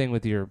 Same thing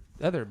with your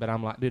other. But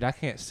I'm like, dude, I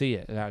can't see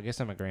it. I guess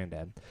I'm a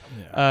granddad.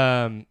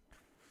 Yeah.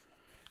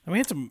 We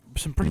had some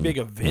pretty big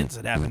events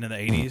that happened in the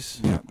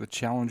 80s. Yeah, the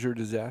Challenger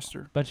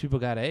disaster. Bunch of people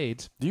got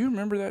AIDS. Do you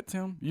remember that,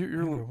 Tim?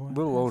 You're a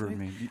little older than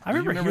me. I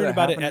remember hearing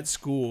about it at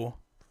school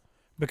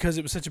because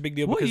it was such a big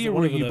deal. What because year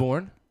were you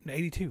born?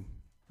 82.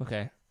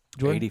 Okay.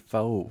 Jordan?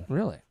 84.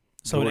 Really?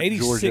 So in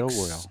George 86.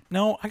 Orwell.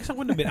 No, I guess I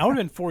wouldn't have been. I would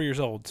have been 4 years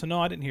old. So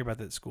no, I didn't hear about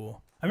that at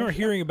school. I remember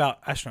hearing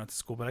about astronauts at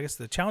school, but I guess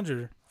the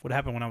Challenger would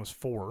happen when I was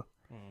 4.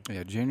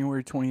 Yeah,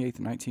 January 28th,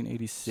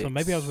 1986. So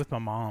maybe I was with my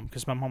mom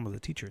because my mom was a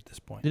teacher at this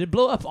point. Did it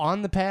blow up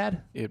on the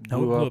pad? It No,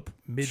 it blew up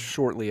mid-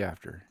 shortly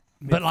after.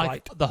 But like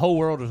Mid-flight. the whole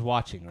world was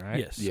watching, right?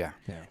 Yes. Yeah.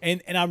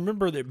 And I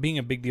remember there being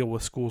a big deal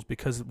with schools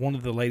because one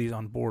of the ladies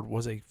on board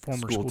was a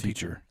former school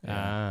teacher.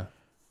 Ah.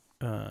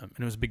 And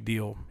it was a big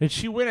deal. Did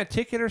she win a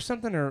ticket or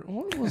something, or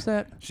what was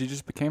that? She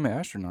just became an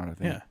astronaut, I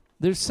think. Yeah.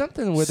 There's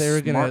something where they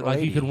were gonna Smart like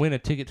you lady. could win a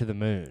ticket to the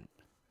moon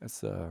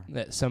That's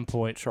at some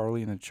point.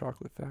 Charlie and the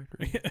Chocolate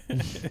Factory.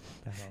 That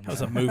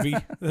was a movie.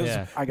 That was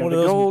Yeah. I got one the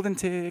of those golden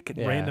ticket.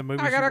 Yeah. random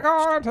movies. I gotta you go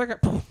watched. on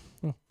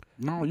ticket.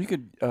 No, you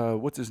could.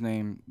 What's his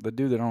name? The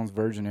dude that owns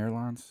Virgin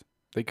Airlines.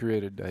 They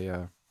created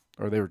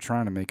or they were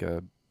trying to make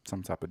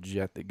some type of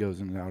jet that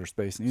goes into outer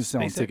space, and he was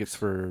selling SpaceX? tickets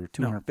for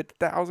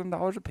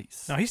 $250,000 a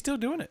piece. No, he's still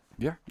doing it.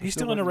 Yeah, He's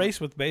still in a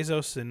race with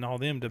Bezos and all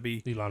them to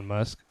be Elon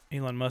Musk.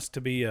 Elon Musk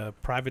to be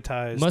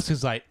privatized. Musk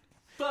is like,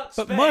 fuck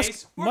But space.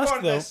 Musk- We're Musk,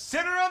 going to though- the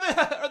center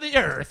of the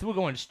earth. We're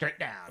going straight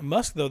down.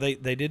 Musk though they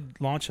did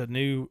launch a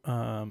new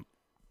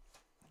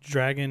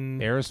Dragon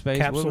Aerospace.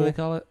 capsule, What do they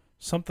call it?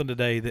 something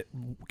today that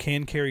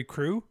can carry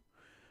crew.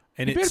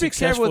 And You better be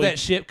careful with that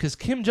shit because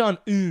Kim Jong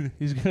Un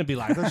is going to be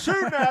like, they're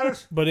shooting at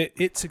us. But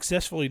it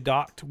successfully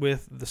docked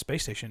with the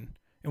space station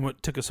and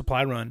took a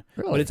supply run.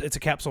 Really? But it's a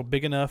capsule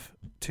big enough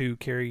to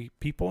carry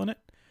people in it.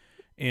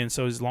 And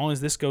so as long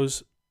as this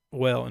goes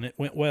well, and it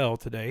went well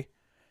today,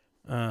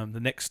 the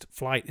next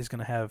flight is going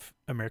to have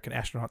American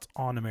astronauts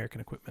on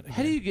American equipment again.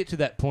 How do you get to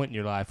that point in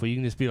your life where you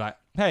can just be like,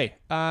 hey,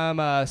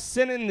 I'm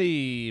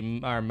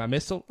sending my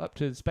missile up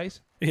to space?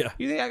 Yeah.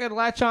 You think I got to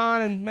latch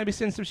on and maybe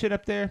send some shit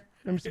up there?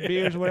 Maybe some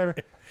beers or whatever?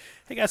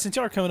 Hey guys, since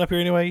y'all are coming up here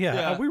anyway,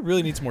 Yeah. we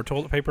really need some more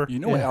toilet paper. You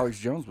know what Yeah. Alex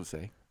Jones would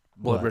say?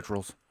 Blood What?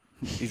 rituals.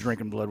 He's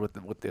drinking blood with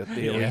the Yeah.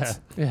 elites.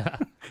 Yeah.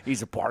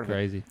 He's a part of it.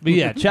 Crazy. But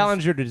yeah,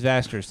 Challenger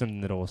disaster is something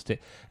that will stick.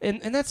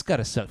 And that's got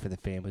to suck for the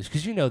families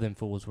because you know them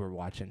fools were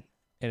watching.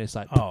 And it's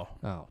like, Oh,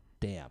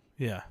 damn.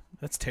 yeah,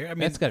 that's terrible. I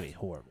mean, That's got to be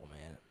horrible,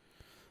 man.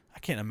 I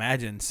can't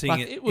imagine seeing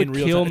Like, it it would in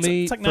real kill time.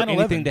 me It's like for 9/11.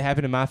 anything to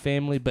happen to my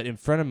family, but in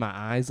front of my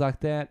eyes like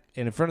that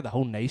and in front of the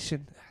whole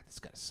nation, that's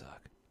got to suck.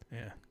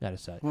 Yeah. Got to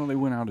suck. Well, they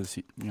went out as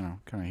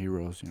kind of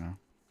heroes.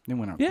 They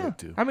went out Yeah. quick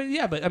too. I mean,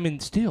 yeah, but I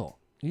mean, still.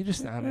 You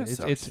just, I mean, it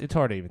it's sucks.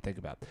 hard to even think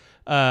about.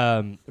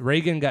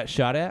 Reagan got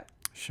shot at.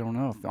 Sure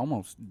enough,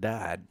 almost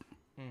died.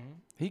 Mm-hmm.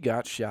 He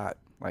got shot.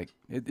 Like,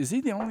 is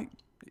he the only?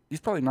 He's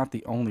probably not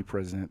the only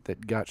president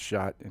that got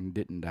shot and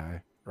didn't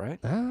die,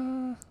 right?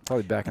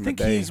 Probably back I in think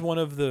the day. he's one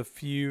of the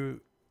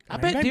few. I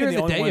he bet might have been during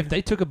the only day, one- if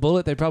they took a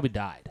bullet, they probably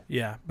died.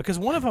 Yeah, because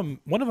one of them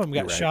got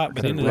You're right. shot, but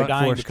Could've ended up blunt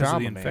dying force because of the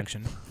trauma, man.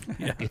 infection.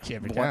 Yeah. Get you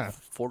every Blunt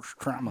time. force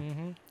trauma.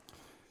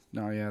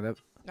 No, yeah, that.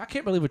 I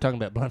can't believe we're talking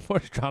about blunt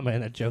force trauma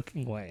in a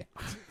joking way.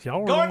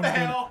 Y'all were Going on to one.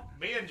 hell,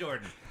 me and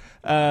Jordan.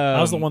 I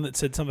was the one that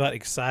said something about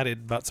excited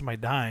about somebody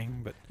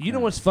dying, but You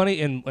know what's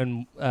funny?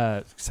 When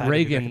Excited to be back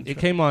Reagan, in the it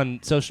show. came on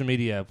social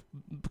media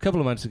a couple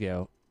of months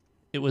ago.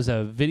 It was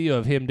a video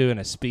of him doing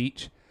a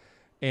speech,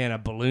 and a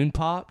balloon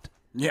popped,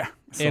 Yeah,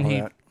 I and saw he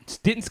that.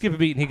 didn't skip a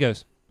beat, and he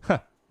goes, "Huh,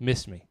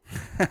 missed me."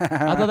 I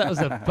thought that was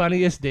the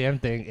funniest damn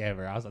thing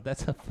ever. I was like,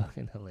 "That's a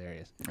fucking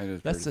hilarious." It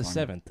is That's the pretty funny.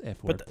 seventh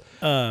F word.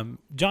 but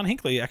John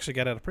Hinckley actually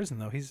got out of prison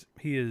though.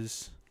 He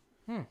is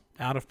Hmm.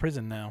 out of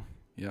prison now.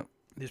 Yep.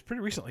 It's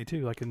pretty recently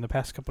too, like in the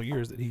past couple of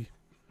years that he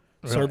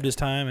served his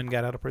time and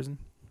got out of prison.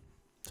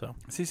 So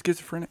Is he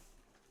schizophrenic?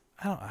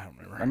 I don't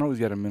remember. I know he's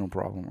got a mental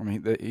problem. I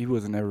mean, he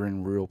wasn't ever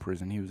in real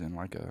prison. He was in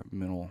like a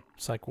mental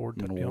Psych ward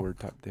type deal. ward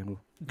type deal.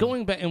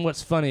 Going back, and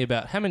what's funny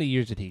about how many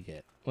years did he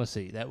get? Let's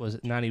see. That was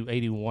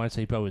 81,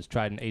 so he probably was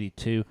tried in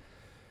 82.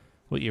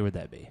 What year would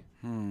that be?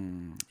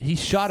 He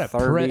shot a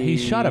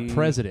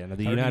president of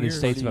the United years?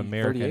 States of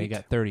America, and he 38?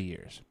 got 30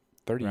 years.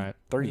 30, Right.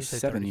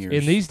 37 years.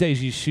 In these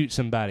days, you shoot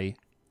somebody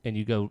and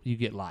you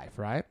get life,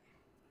 right?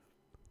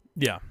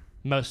 Yeah.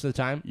 Most of the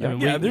time. Yeah. I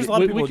mean, Yeah, there's a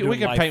lot of people we doing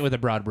can life. paint with a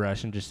broad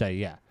brush and just say,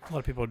 yeah. A lot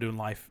of people are doing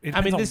life. It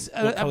I mean, depends this.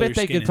 on what I color bet your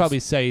they skin could probably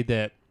is. say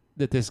that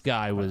this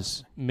guy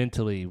was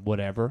mentally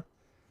whatever.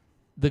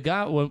 The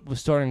guy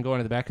was starting going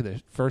to the back of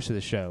the first of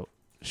the show.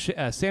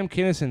 Sam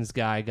Kinnison's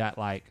guy got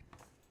like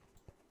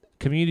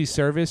community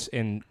service,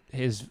 and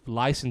his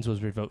license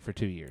was revoked for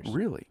 2 years.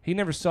 Really? He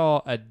never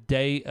saw a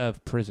day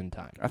of prison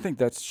time. I think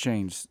that's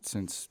changed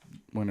since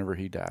whenever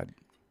he died.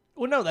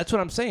 Well, no, that's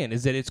what I'm saying.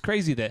 Is that it's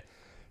crazy that,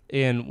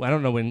 I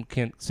don't know when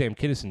Sam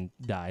Kinison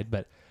died,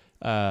 but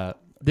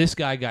this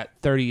guy got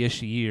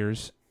 30-ish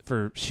years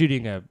for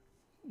shooting a,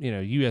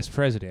 U.S.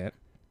 president,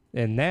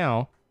 and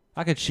now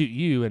I could shoot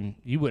you and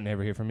you wouldn't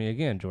ever hear from me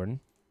again, Jordan.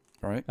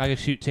 Right? I could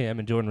shoot Tim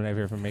and Jordan would never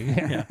hear from me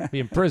again. Be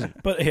in prison.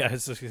 But yeah,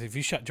 it's just, if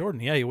you shot Jordan,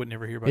 you would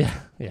never hear about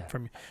Yeah.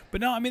 from you. But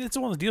no, I mean, it's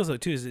one of the deals though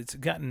too. Is it's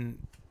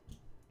gotten,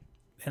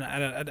 and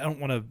I don't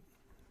want to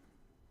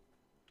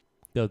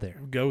Go there.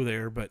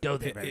 but Go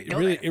there, baby. it Go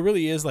really there. it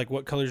really is like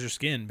what color's your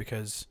skin,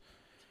 because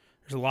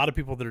there's a lot of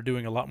people that are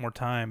doing a lot more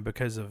time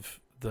because of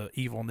the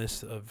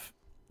evilness of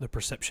the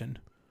perception.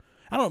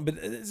 I don't know,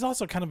 but it's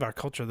also kind of our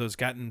culture that's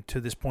gotten to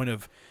this point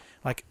of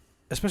like,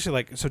 especially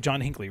like, so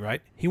John Hinckley,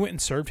 right? He went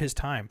and served his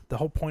time. The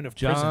whole point of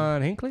prison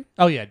John Hinckley?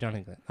 Oh, yeah, John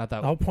Hinckley. I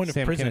thought The whole point of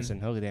Sam prison-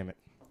 Kinison. Oh, damn it.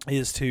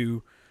 is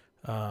to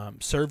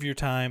serve your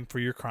time for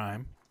your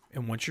crime,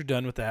 and once you're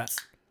done with that,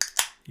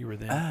 you were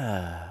then.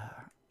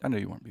 I knew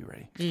you wouldn't be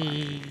ready.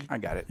 It's fine. I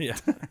got it. Yeah.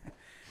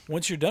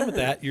 Once you're done with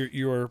that,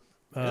 you're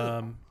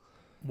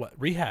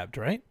rehabbed,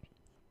 right?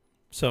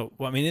 So,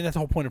 well, I mean, that's the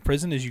whole point of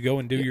prison is you go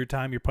and do your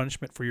time, your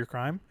punishment for your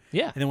crime,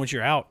 Yeah. and then once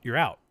you're out, you're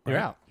out. You're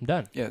right? out. I'm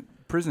done. Yeah,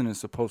 prison is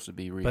supposed to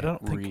be But I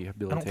don't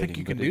rehabilitating. think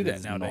you can but do it that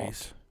is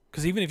nowadays. not.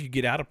 Because even if you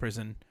get out of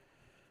prison,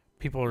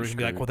 people are You're going to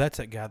be like, screwed. well, that's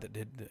that guy that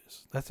did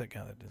this. That's that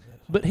guy that did this.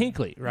 But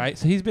Hinckley, right?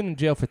 So he's been in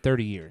jail for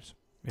 30 years.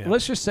 Yeah.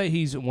 Let's just say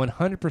he's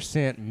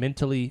 100%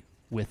 mentally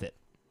with it,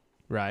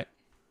 right?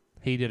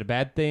 He did a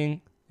bad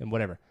thing and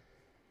whatever.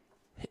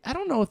 I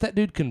don't know if that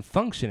dude can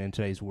function in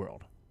today's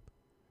world.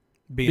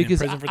 Being in because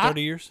prison for I-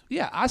 30 years?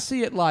 Yeah, I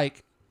see it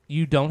like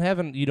you don't have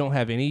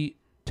any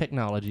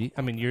technology.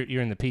 I mean,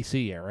 you're in the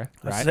PC era,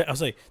 right? I'll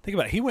say, think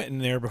about it. He went in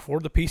there before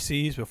the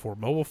PCs, before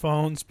mobile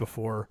phones,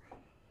 before,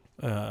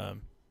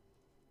 man.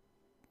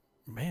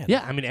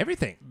 Yeah, I mean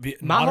everything.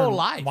 My whole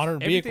life,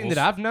 modern everything vehicles.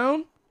 that I've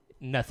known,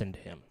 nothing to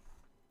him.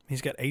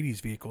 He's got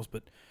 80s vehicles,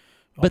 but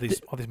all But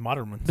these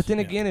modern ones. But then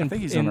yeah. again, I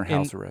think he's under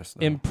house arrest,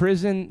 though. In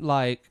prison,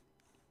 like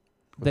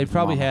With they his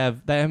probably mama.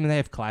 have. They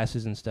have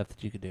classes and stuff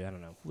that you could do. I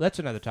don't know. That's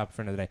another topic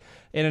for another day.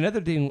 And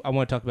another thing I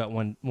want to talk about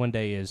one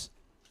day is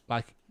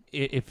like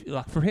if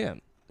like for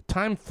him,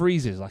 time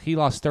freezes. Like he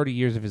lost 30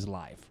 years of his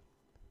life.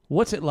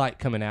 What's it like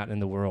coming out in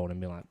the world and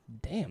being like,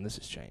 damn, this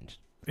has changed?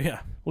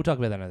 Yeah. We'll talk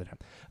about that another time.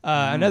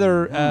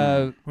 Another.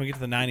 When we get to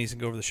the 90s and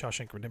go over the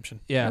Shawshank Redemption.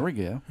 Yeah. There we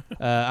go.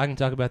 I can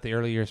talk about the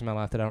early years of my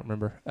life that I don't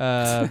remember.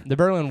 The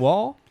Berlin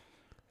Wall.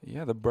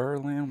 Yeah, the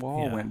Berlin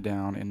Wall Yeah. went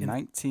down in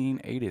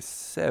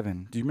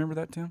 1987. Do you remember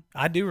that, Tim?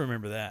 I do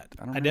remember that.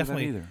 I don't remember that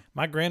either.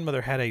 My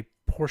grandmother had a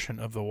portion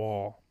of the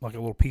wall, like a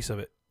little piece of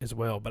it as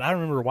well. But I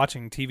remember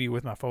watching TV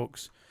with my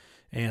folks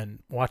and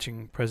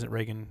watching President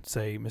Reagan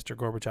say, Mr.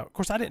 Gorbachev. Of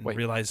course, I didn't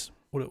realize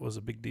what it was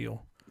a big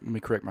deal. Let me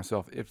correct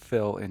myself. It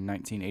fell in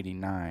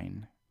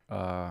 1989.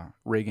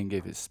 Reagan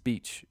gave his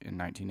speech in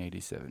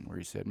 1987 where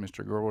he said,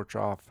 Mr.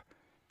 Gorbachev,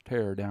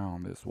 tear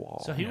down this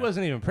wall. So he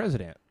wasn't even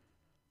president,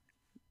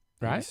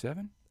 right?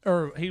 87?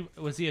 Or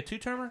was he a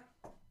two-termer?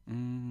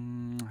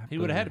 He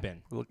would have had to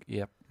been. Look,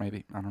 yep,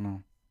 maybe. I don't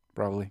know.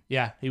 Probably.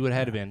 Yeah, he would have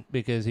had to been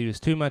because he was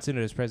 2 months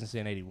into his presidency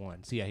in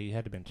 81. So yeah, he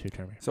had to been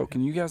two-termer. So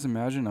can you guys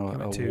imagine He a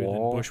went two, and then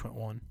wall Bush went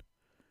one.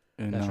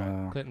 in, That's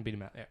right. Clinton beat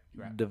him out. Yeah,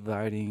 you're right.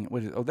 dividing?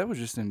 That was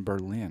just in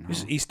Berlin. This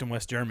Huh? is East and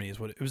West Germany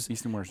is what it was.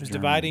 East and West It was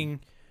Germany. dividing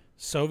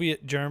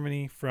Soviet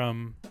Germany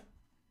from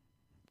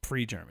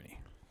free Germany.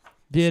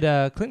 Did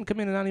Clinton come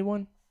in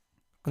 91?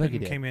 I think he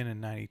Clinton did. came in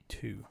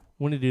 92.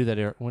 When did he do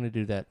that? When did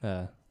he do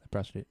that?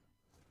 Prostitute.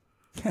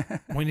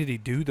 When did he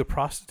do the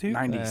prostitute?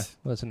 90s.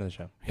 Well, that's another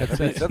show.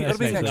 That'll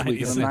be next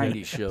week. It's a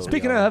 90s show.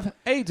 Speaking y'all. of,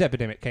 AIDS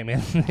epidemic came in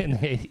in the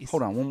 80s.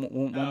 Hold on,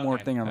 one more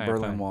okay. thing on the All right,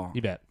 Berlin fine. Wall.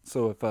 You bet.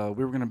 So if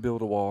we were going to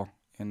build a wall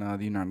in the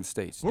United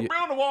States, building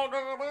a wall.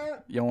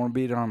 y'all want to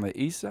build it on the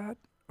east side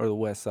or the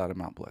west side of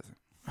Mount Pleasant?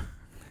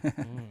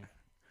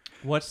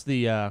 What's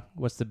the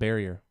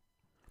barrier?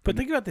 But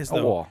think about this A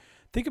though. wall.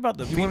 Think about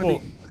the You wanna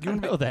people. I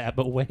know that,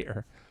 but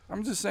where?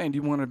 I'm just saying, do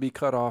you want to be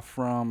cut off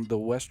from the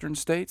western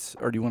states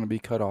or do you want to be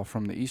cut off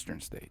from the eastern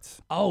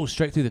states? Oh,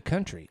 straight through the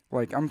country.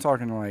 Like, I'm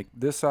talking like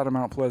this side of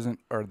Mount Pleasant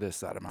or this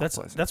side of Mount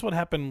Pleasant. That's what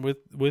happened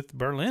with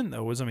Berlin,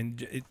 though,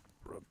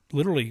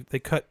 literally they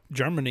cut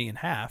Germany in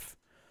half,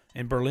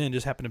 and Berlin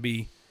just happened to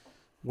be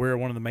where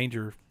one of the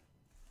major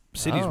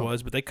cities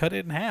was, but they cut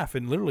it in half,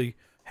 and literally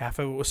half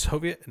of it was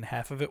Soviet and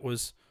half of it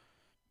was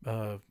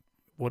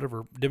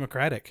whatever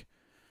democratic.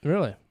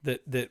 Really?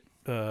 That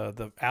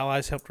the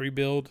Allies helped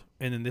rebuild,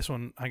 and then this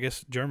one, I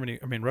guess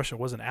Russia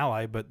was an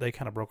ally, but they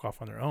kind of broke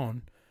off on their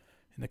own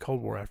in the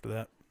Cold War after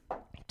that.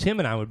 Tim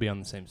and I would be on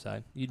the same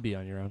side. You'd be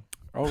on your own.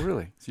 Oh,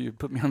 really? So you'd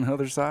put me on the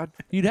other side?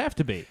 You'd have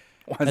to be.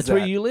 Why That's that?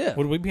 where you live.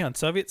 Would we be on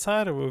Soviet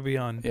side, or would we be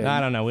on? Yeah, I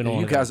don't know. We don't. You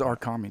wanna guys know. are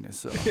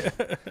communists, so.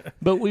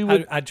 But we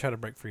would. I'd try to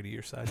break free to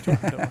your side.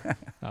 Jordan.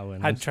 I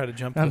wouldn't. I'd try to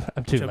jump. I'm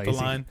too jump lazy. the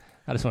line.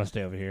 I just want to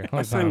stay over here.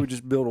 I say we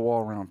just build a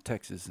wall around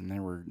Texas, and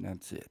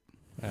that's it.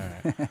 All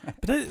right.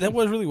 But that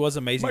really was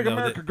amazing. Make though,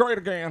 America great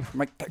again.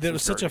 That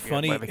was such a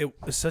funny. It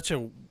was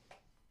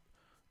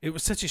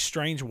such a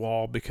strange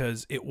wall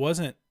because it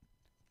wasn't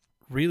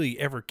really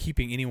ever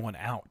keeping anyone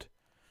out.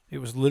 It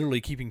was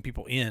literally keeping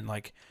people in.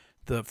 Like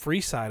the free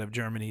side of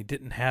Germany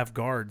didn't have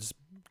guards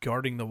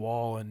guarding the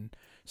wall and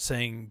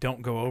saying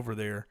don't go over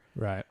there.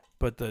 Right.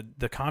 But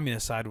the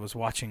communist side was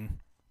watching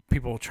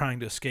people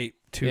trying to escape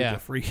to the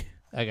free.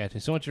 I got you.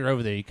 So once you're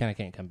over there, you kind of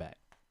can't come back.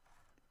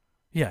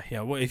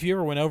 Yeah. Well, if you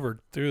ever went over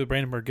through the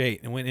Brandenburg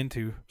Gate and went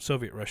into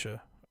Soviet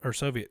Russia or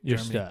Soviet You're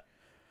Germany,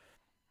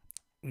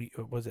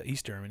 stuck. was that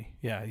East Germany?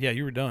 Yeah,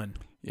 you were done.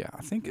 Yeah,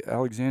 I think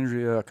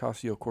Alexandria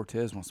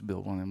Ocasio-Cortez wants to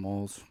build one of them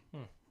walls.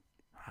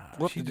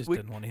 She just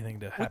didn't want anything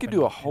to happen. We could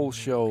do a whole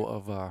show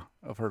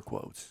of her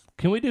quotes.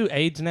 Can we do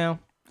AIDS now?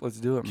 Let's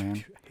do it,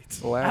 man.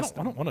 The I last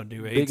don't want to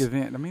do big AIDS.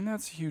 event. I mean,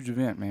 that's a huge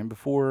event, man.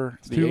 Before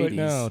It's the too 80s, late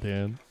now,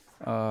 Tim.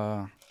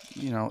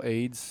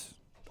 AIDS.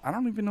 I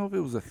don't even know if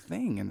it was a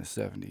thing in the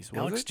 70s. Was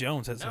Alex it?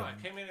 Jones has No, a.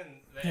 it came in.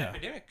 The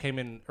epidemic came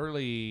in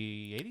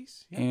early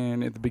 '80s. Yeah.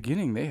 And at the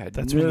beginning, they had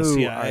That's no when the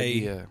CIA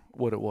idea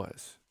what it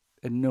was.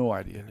 And no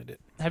idea.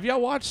 Have y'all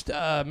watched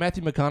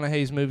Matthew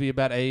McConaughey's movie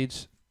about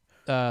AIDS,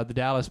 the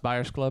Dallas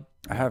Buyers Club?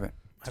 I haven't.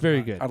 It's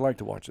very good. I'd like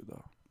to watch it,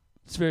 though.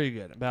 It's very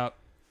good. About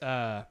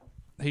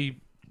he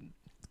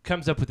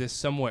comes up with this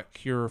somewhat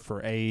cure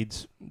for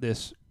AIDS,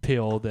 this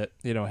pill that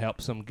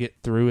helps him get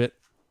through it,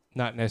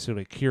 not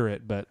necessarily cure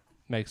it, but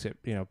makes it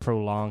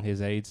prolong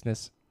his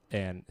AIDSness,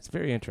 and it's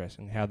very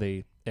interesting how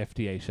the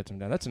FDA shuts him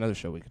down. That's another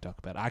show we could talk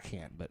about. I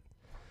can't, but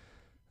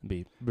it'd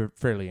be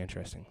fairly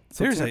interesting.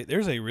 There's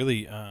a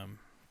really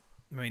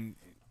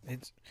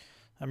it's.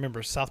 I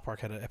remember South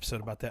Park had an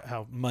episode about that,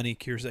 how money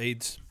cures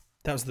AIDS.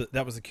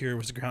 That was the cure,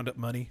 was ground up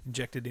money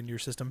injected into your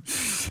system.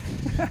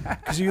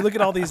 Because you look at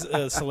all these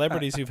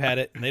celebrities who've had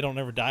it and they don't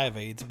ever die of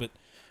AIDS, but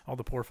all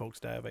the poor folks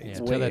die of AIDS.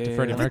 Yeah, tell that to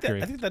Freddie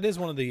Mercury. I think that is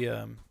one of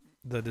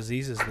the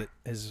diseases that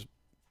is.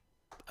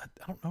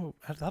 I don't know.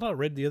 I thought I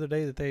read the other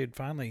day that they had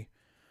finally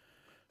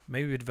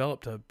maybe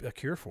developed a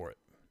cure for it,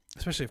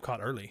 especially if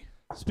caught early.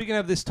 Speaking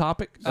of this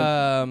topic,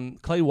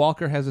 Clay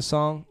Walker has a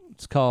song.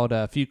 It's called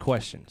 "Few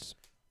Questions."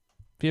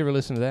 If you ever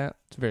listen to that,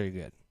 it's very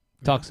good.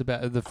 Talks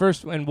about the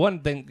first, and one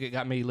thing that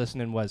got me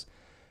listening was,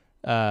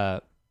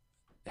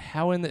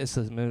 how in this?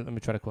 Let me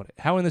try to quote it.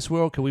 How in this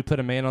world can we put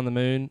a man on the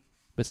moon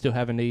but still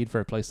have a need for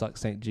a place like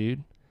St.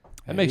 Jude?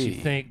 That makes you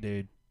think,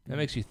 dude. That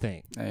makes you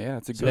think. Yeah,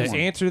 it's a So good the one.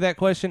 answer to that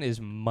question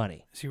is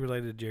money. Is he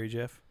related to Jerry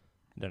Jeff?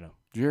 I don't know.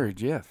 Jerry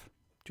Jeff.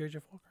 Jerry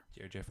Jeff Walker?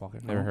 Jerry Jeff Walker.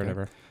 Never heard of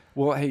her.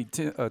 Well, hey,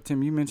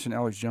 Tim, you mentioned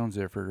Alex Jones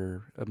there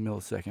for a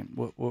millisecond.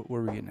 What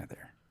were we getting at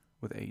there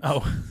with AIDS?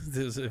 Oh,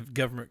 there's a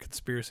government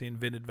conspiracy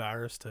invented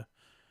virus to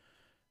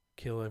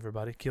kill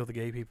everybody, kill the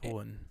gay people,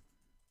 and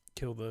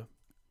kill the.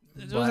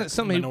 Wasn't it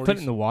something he put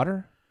in the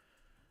water?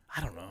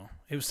 I don't know.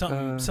 It was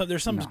something.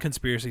 There's some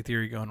conspiracy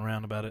theory going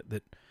around about it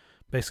that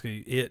basically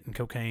it and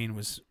cocaine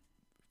was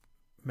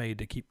made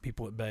to keep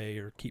people at bay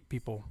or keep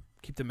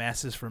the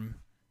masses from.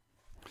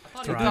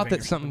 I thought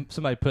that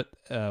somebody put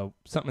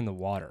something in the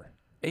water.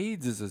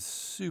 AIDS is a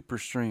super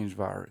strange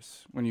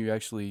virus when you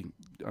actually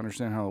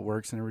understand how it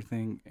works and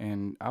everything.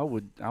 And I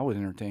would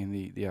entertain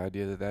the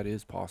idea that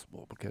is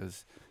possible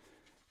because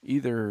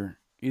either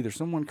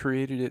someone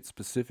created it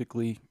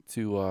specifically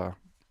to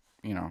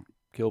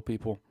kill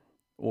people,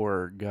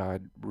 or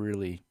God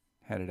really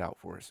had it out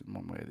for us in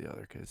one way or the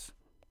other. Because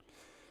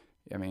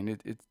I mean,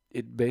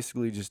 it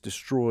basically just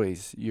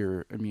destroys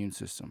your immune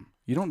system.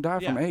 You don't die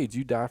from AIDS;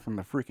 you die from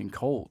the freaking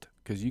cold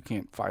because you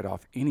can't fight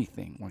off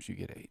anything once you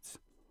get AIDS.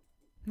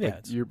 Yeah,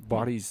 like your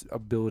body's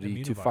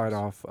ability to fight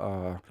off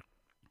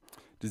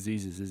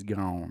diseases is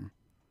gone.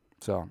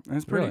 So and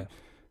it's pretty.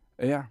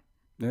 Really? Yeah,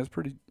 it's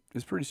pretty.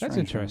 It's pretty strange. That's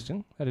interesting.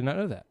 Man. I did not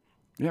know that.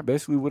 Yeah,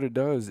 basically what it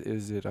does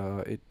is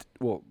the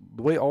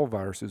way all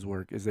viruses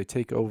work is they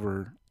take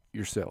over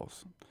your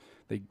cells.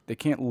 They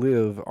can't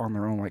live on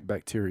their own like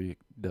bacteria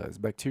does.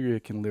 Bacteria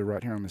can live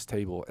right here on this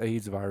table.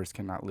 AIDS virus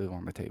cannot live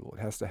on the table.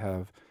 It has to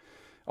have.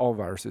 All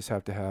viruses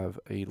have to have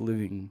a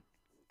living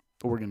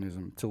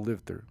organism to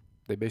live through.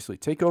 They basically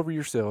take over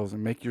your cells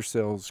and make your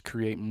cells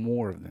create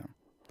more of them.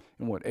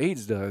 And what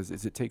AIDS does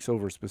is it takes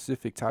over a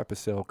specific type of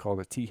cell called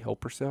a T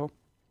helper cell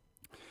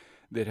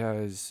that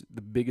has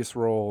the biggest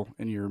role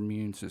in your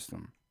immune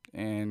system.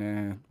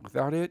 And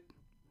without it,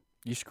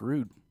 you're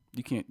screwed.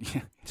 You can't.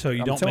 So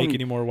you don't make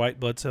any more white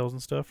blood cells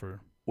and stuff, or?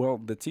 Well,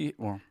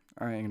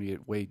 I ain't gonna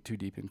get way too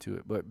deep into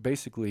it, but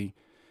basically,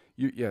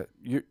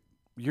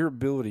 your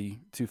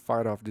ability to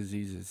fight off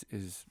diseases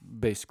is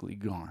basically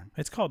gone.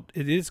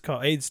 It is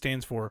called AIDS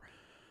stands for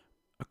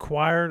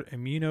Acquired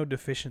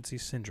Immunodeficiency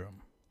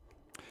Syndrome,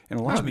 and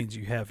which means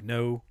you have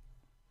no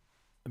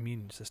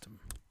immune system.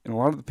 And a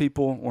lot of the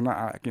people,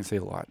 I can't say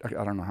a lot.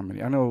 I don't know how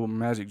many. I know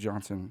Magic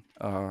Johnson,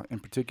 in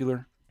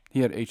particular,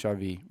 he had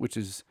HIV, which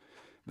is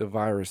the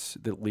virus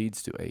that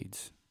leads to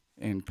AIDS.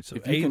 And so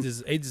AIDS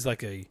is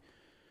like a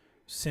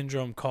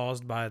syndrome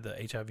caused by the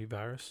HIV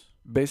virus.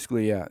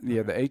 Basically, yeah.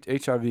 The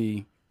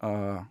HIV,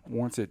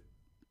 once it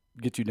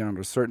gets you down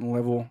to a certain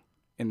level,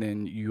 and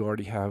then you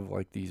already have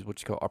like these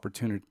what you call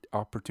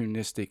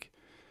opportunistic,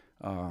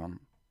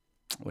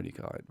 what do you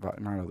call it?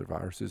 Not other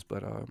viruses,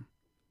 but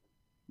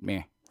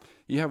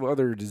you have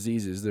other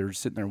diseases that are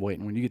sitting there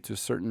waiting. When you get to a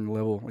certain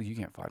level, you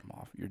can't fight them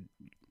off. You're,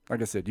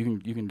 like I said, you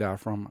can die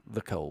from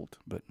the cold.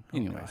 But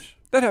anyways,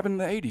 that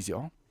happened in the 80s,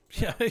 y'all.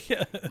 Yeah.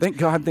 Thank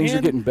God things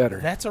are getting better.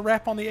 That's a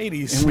wrap on the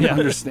 80s. And we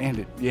understand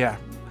it. Yeah.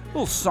 A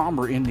little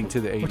somber ending to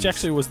the 80s. Which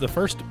actually was the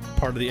first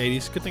part of the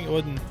 80s. Good thing it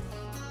wasn't.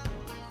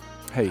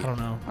 Hey, I don't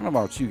know. I don't know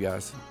about you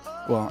guys.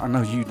 Well, I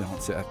know you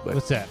don't, Seth. But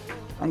what's that?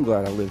 I'm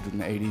glad I lived in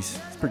the 80s.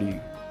 It's pretty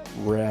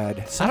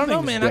rad. I don't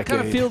know, man. I kind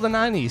of feel the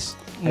 90s.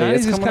 Hey,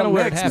 90s is kind of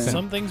where it happened.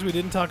 Some things we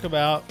didn't talk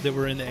about that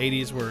were in the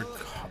 80s were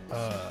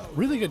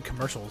really good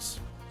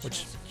commercials.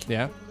 Which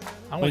I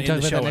want to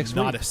end the show next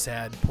not a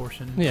sad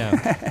portion. Yeah.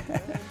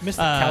 Miss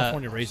the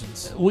California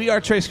raisins. We are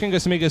Tres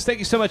Gringos Amigos. Thank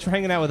you so much for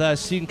hanging out with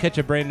us. You can catch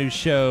a brand new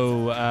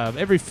show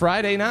every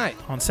Friday night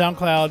on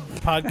SoundCloud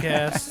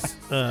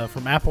podcasts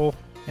from Apple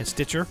and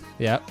Stitcher.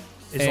 Yep.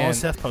 As long as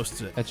Seth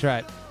posts it. That's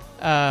right.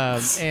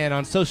 And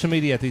on social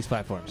media at these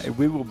platforms. Hey,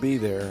 we will be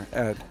there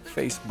at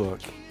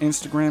Facebook,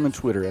 Instagram, and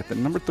Twitter at the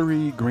number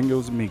 3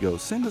 Gringos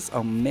Amigos. Send us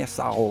a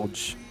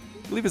message.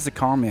 Leave us a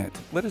comment.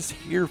 Let us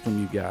hear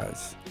from you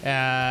guys.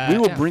 We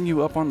will bring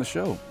you up on the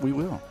show. We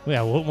will.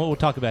 Yeah, we'll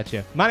talk about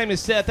you. My name is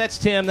Seth. That's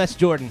Tim. That's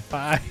Jordan.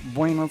 Bye.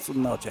 Buenos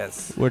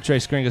noches. We're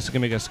Tres Gringos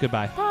Amigos.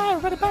 Goodbye. Bye,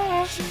 everybody.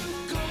 Bye.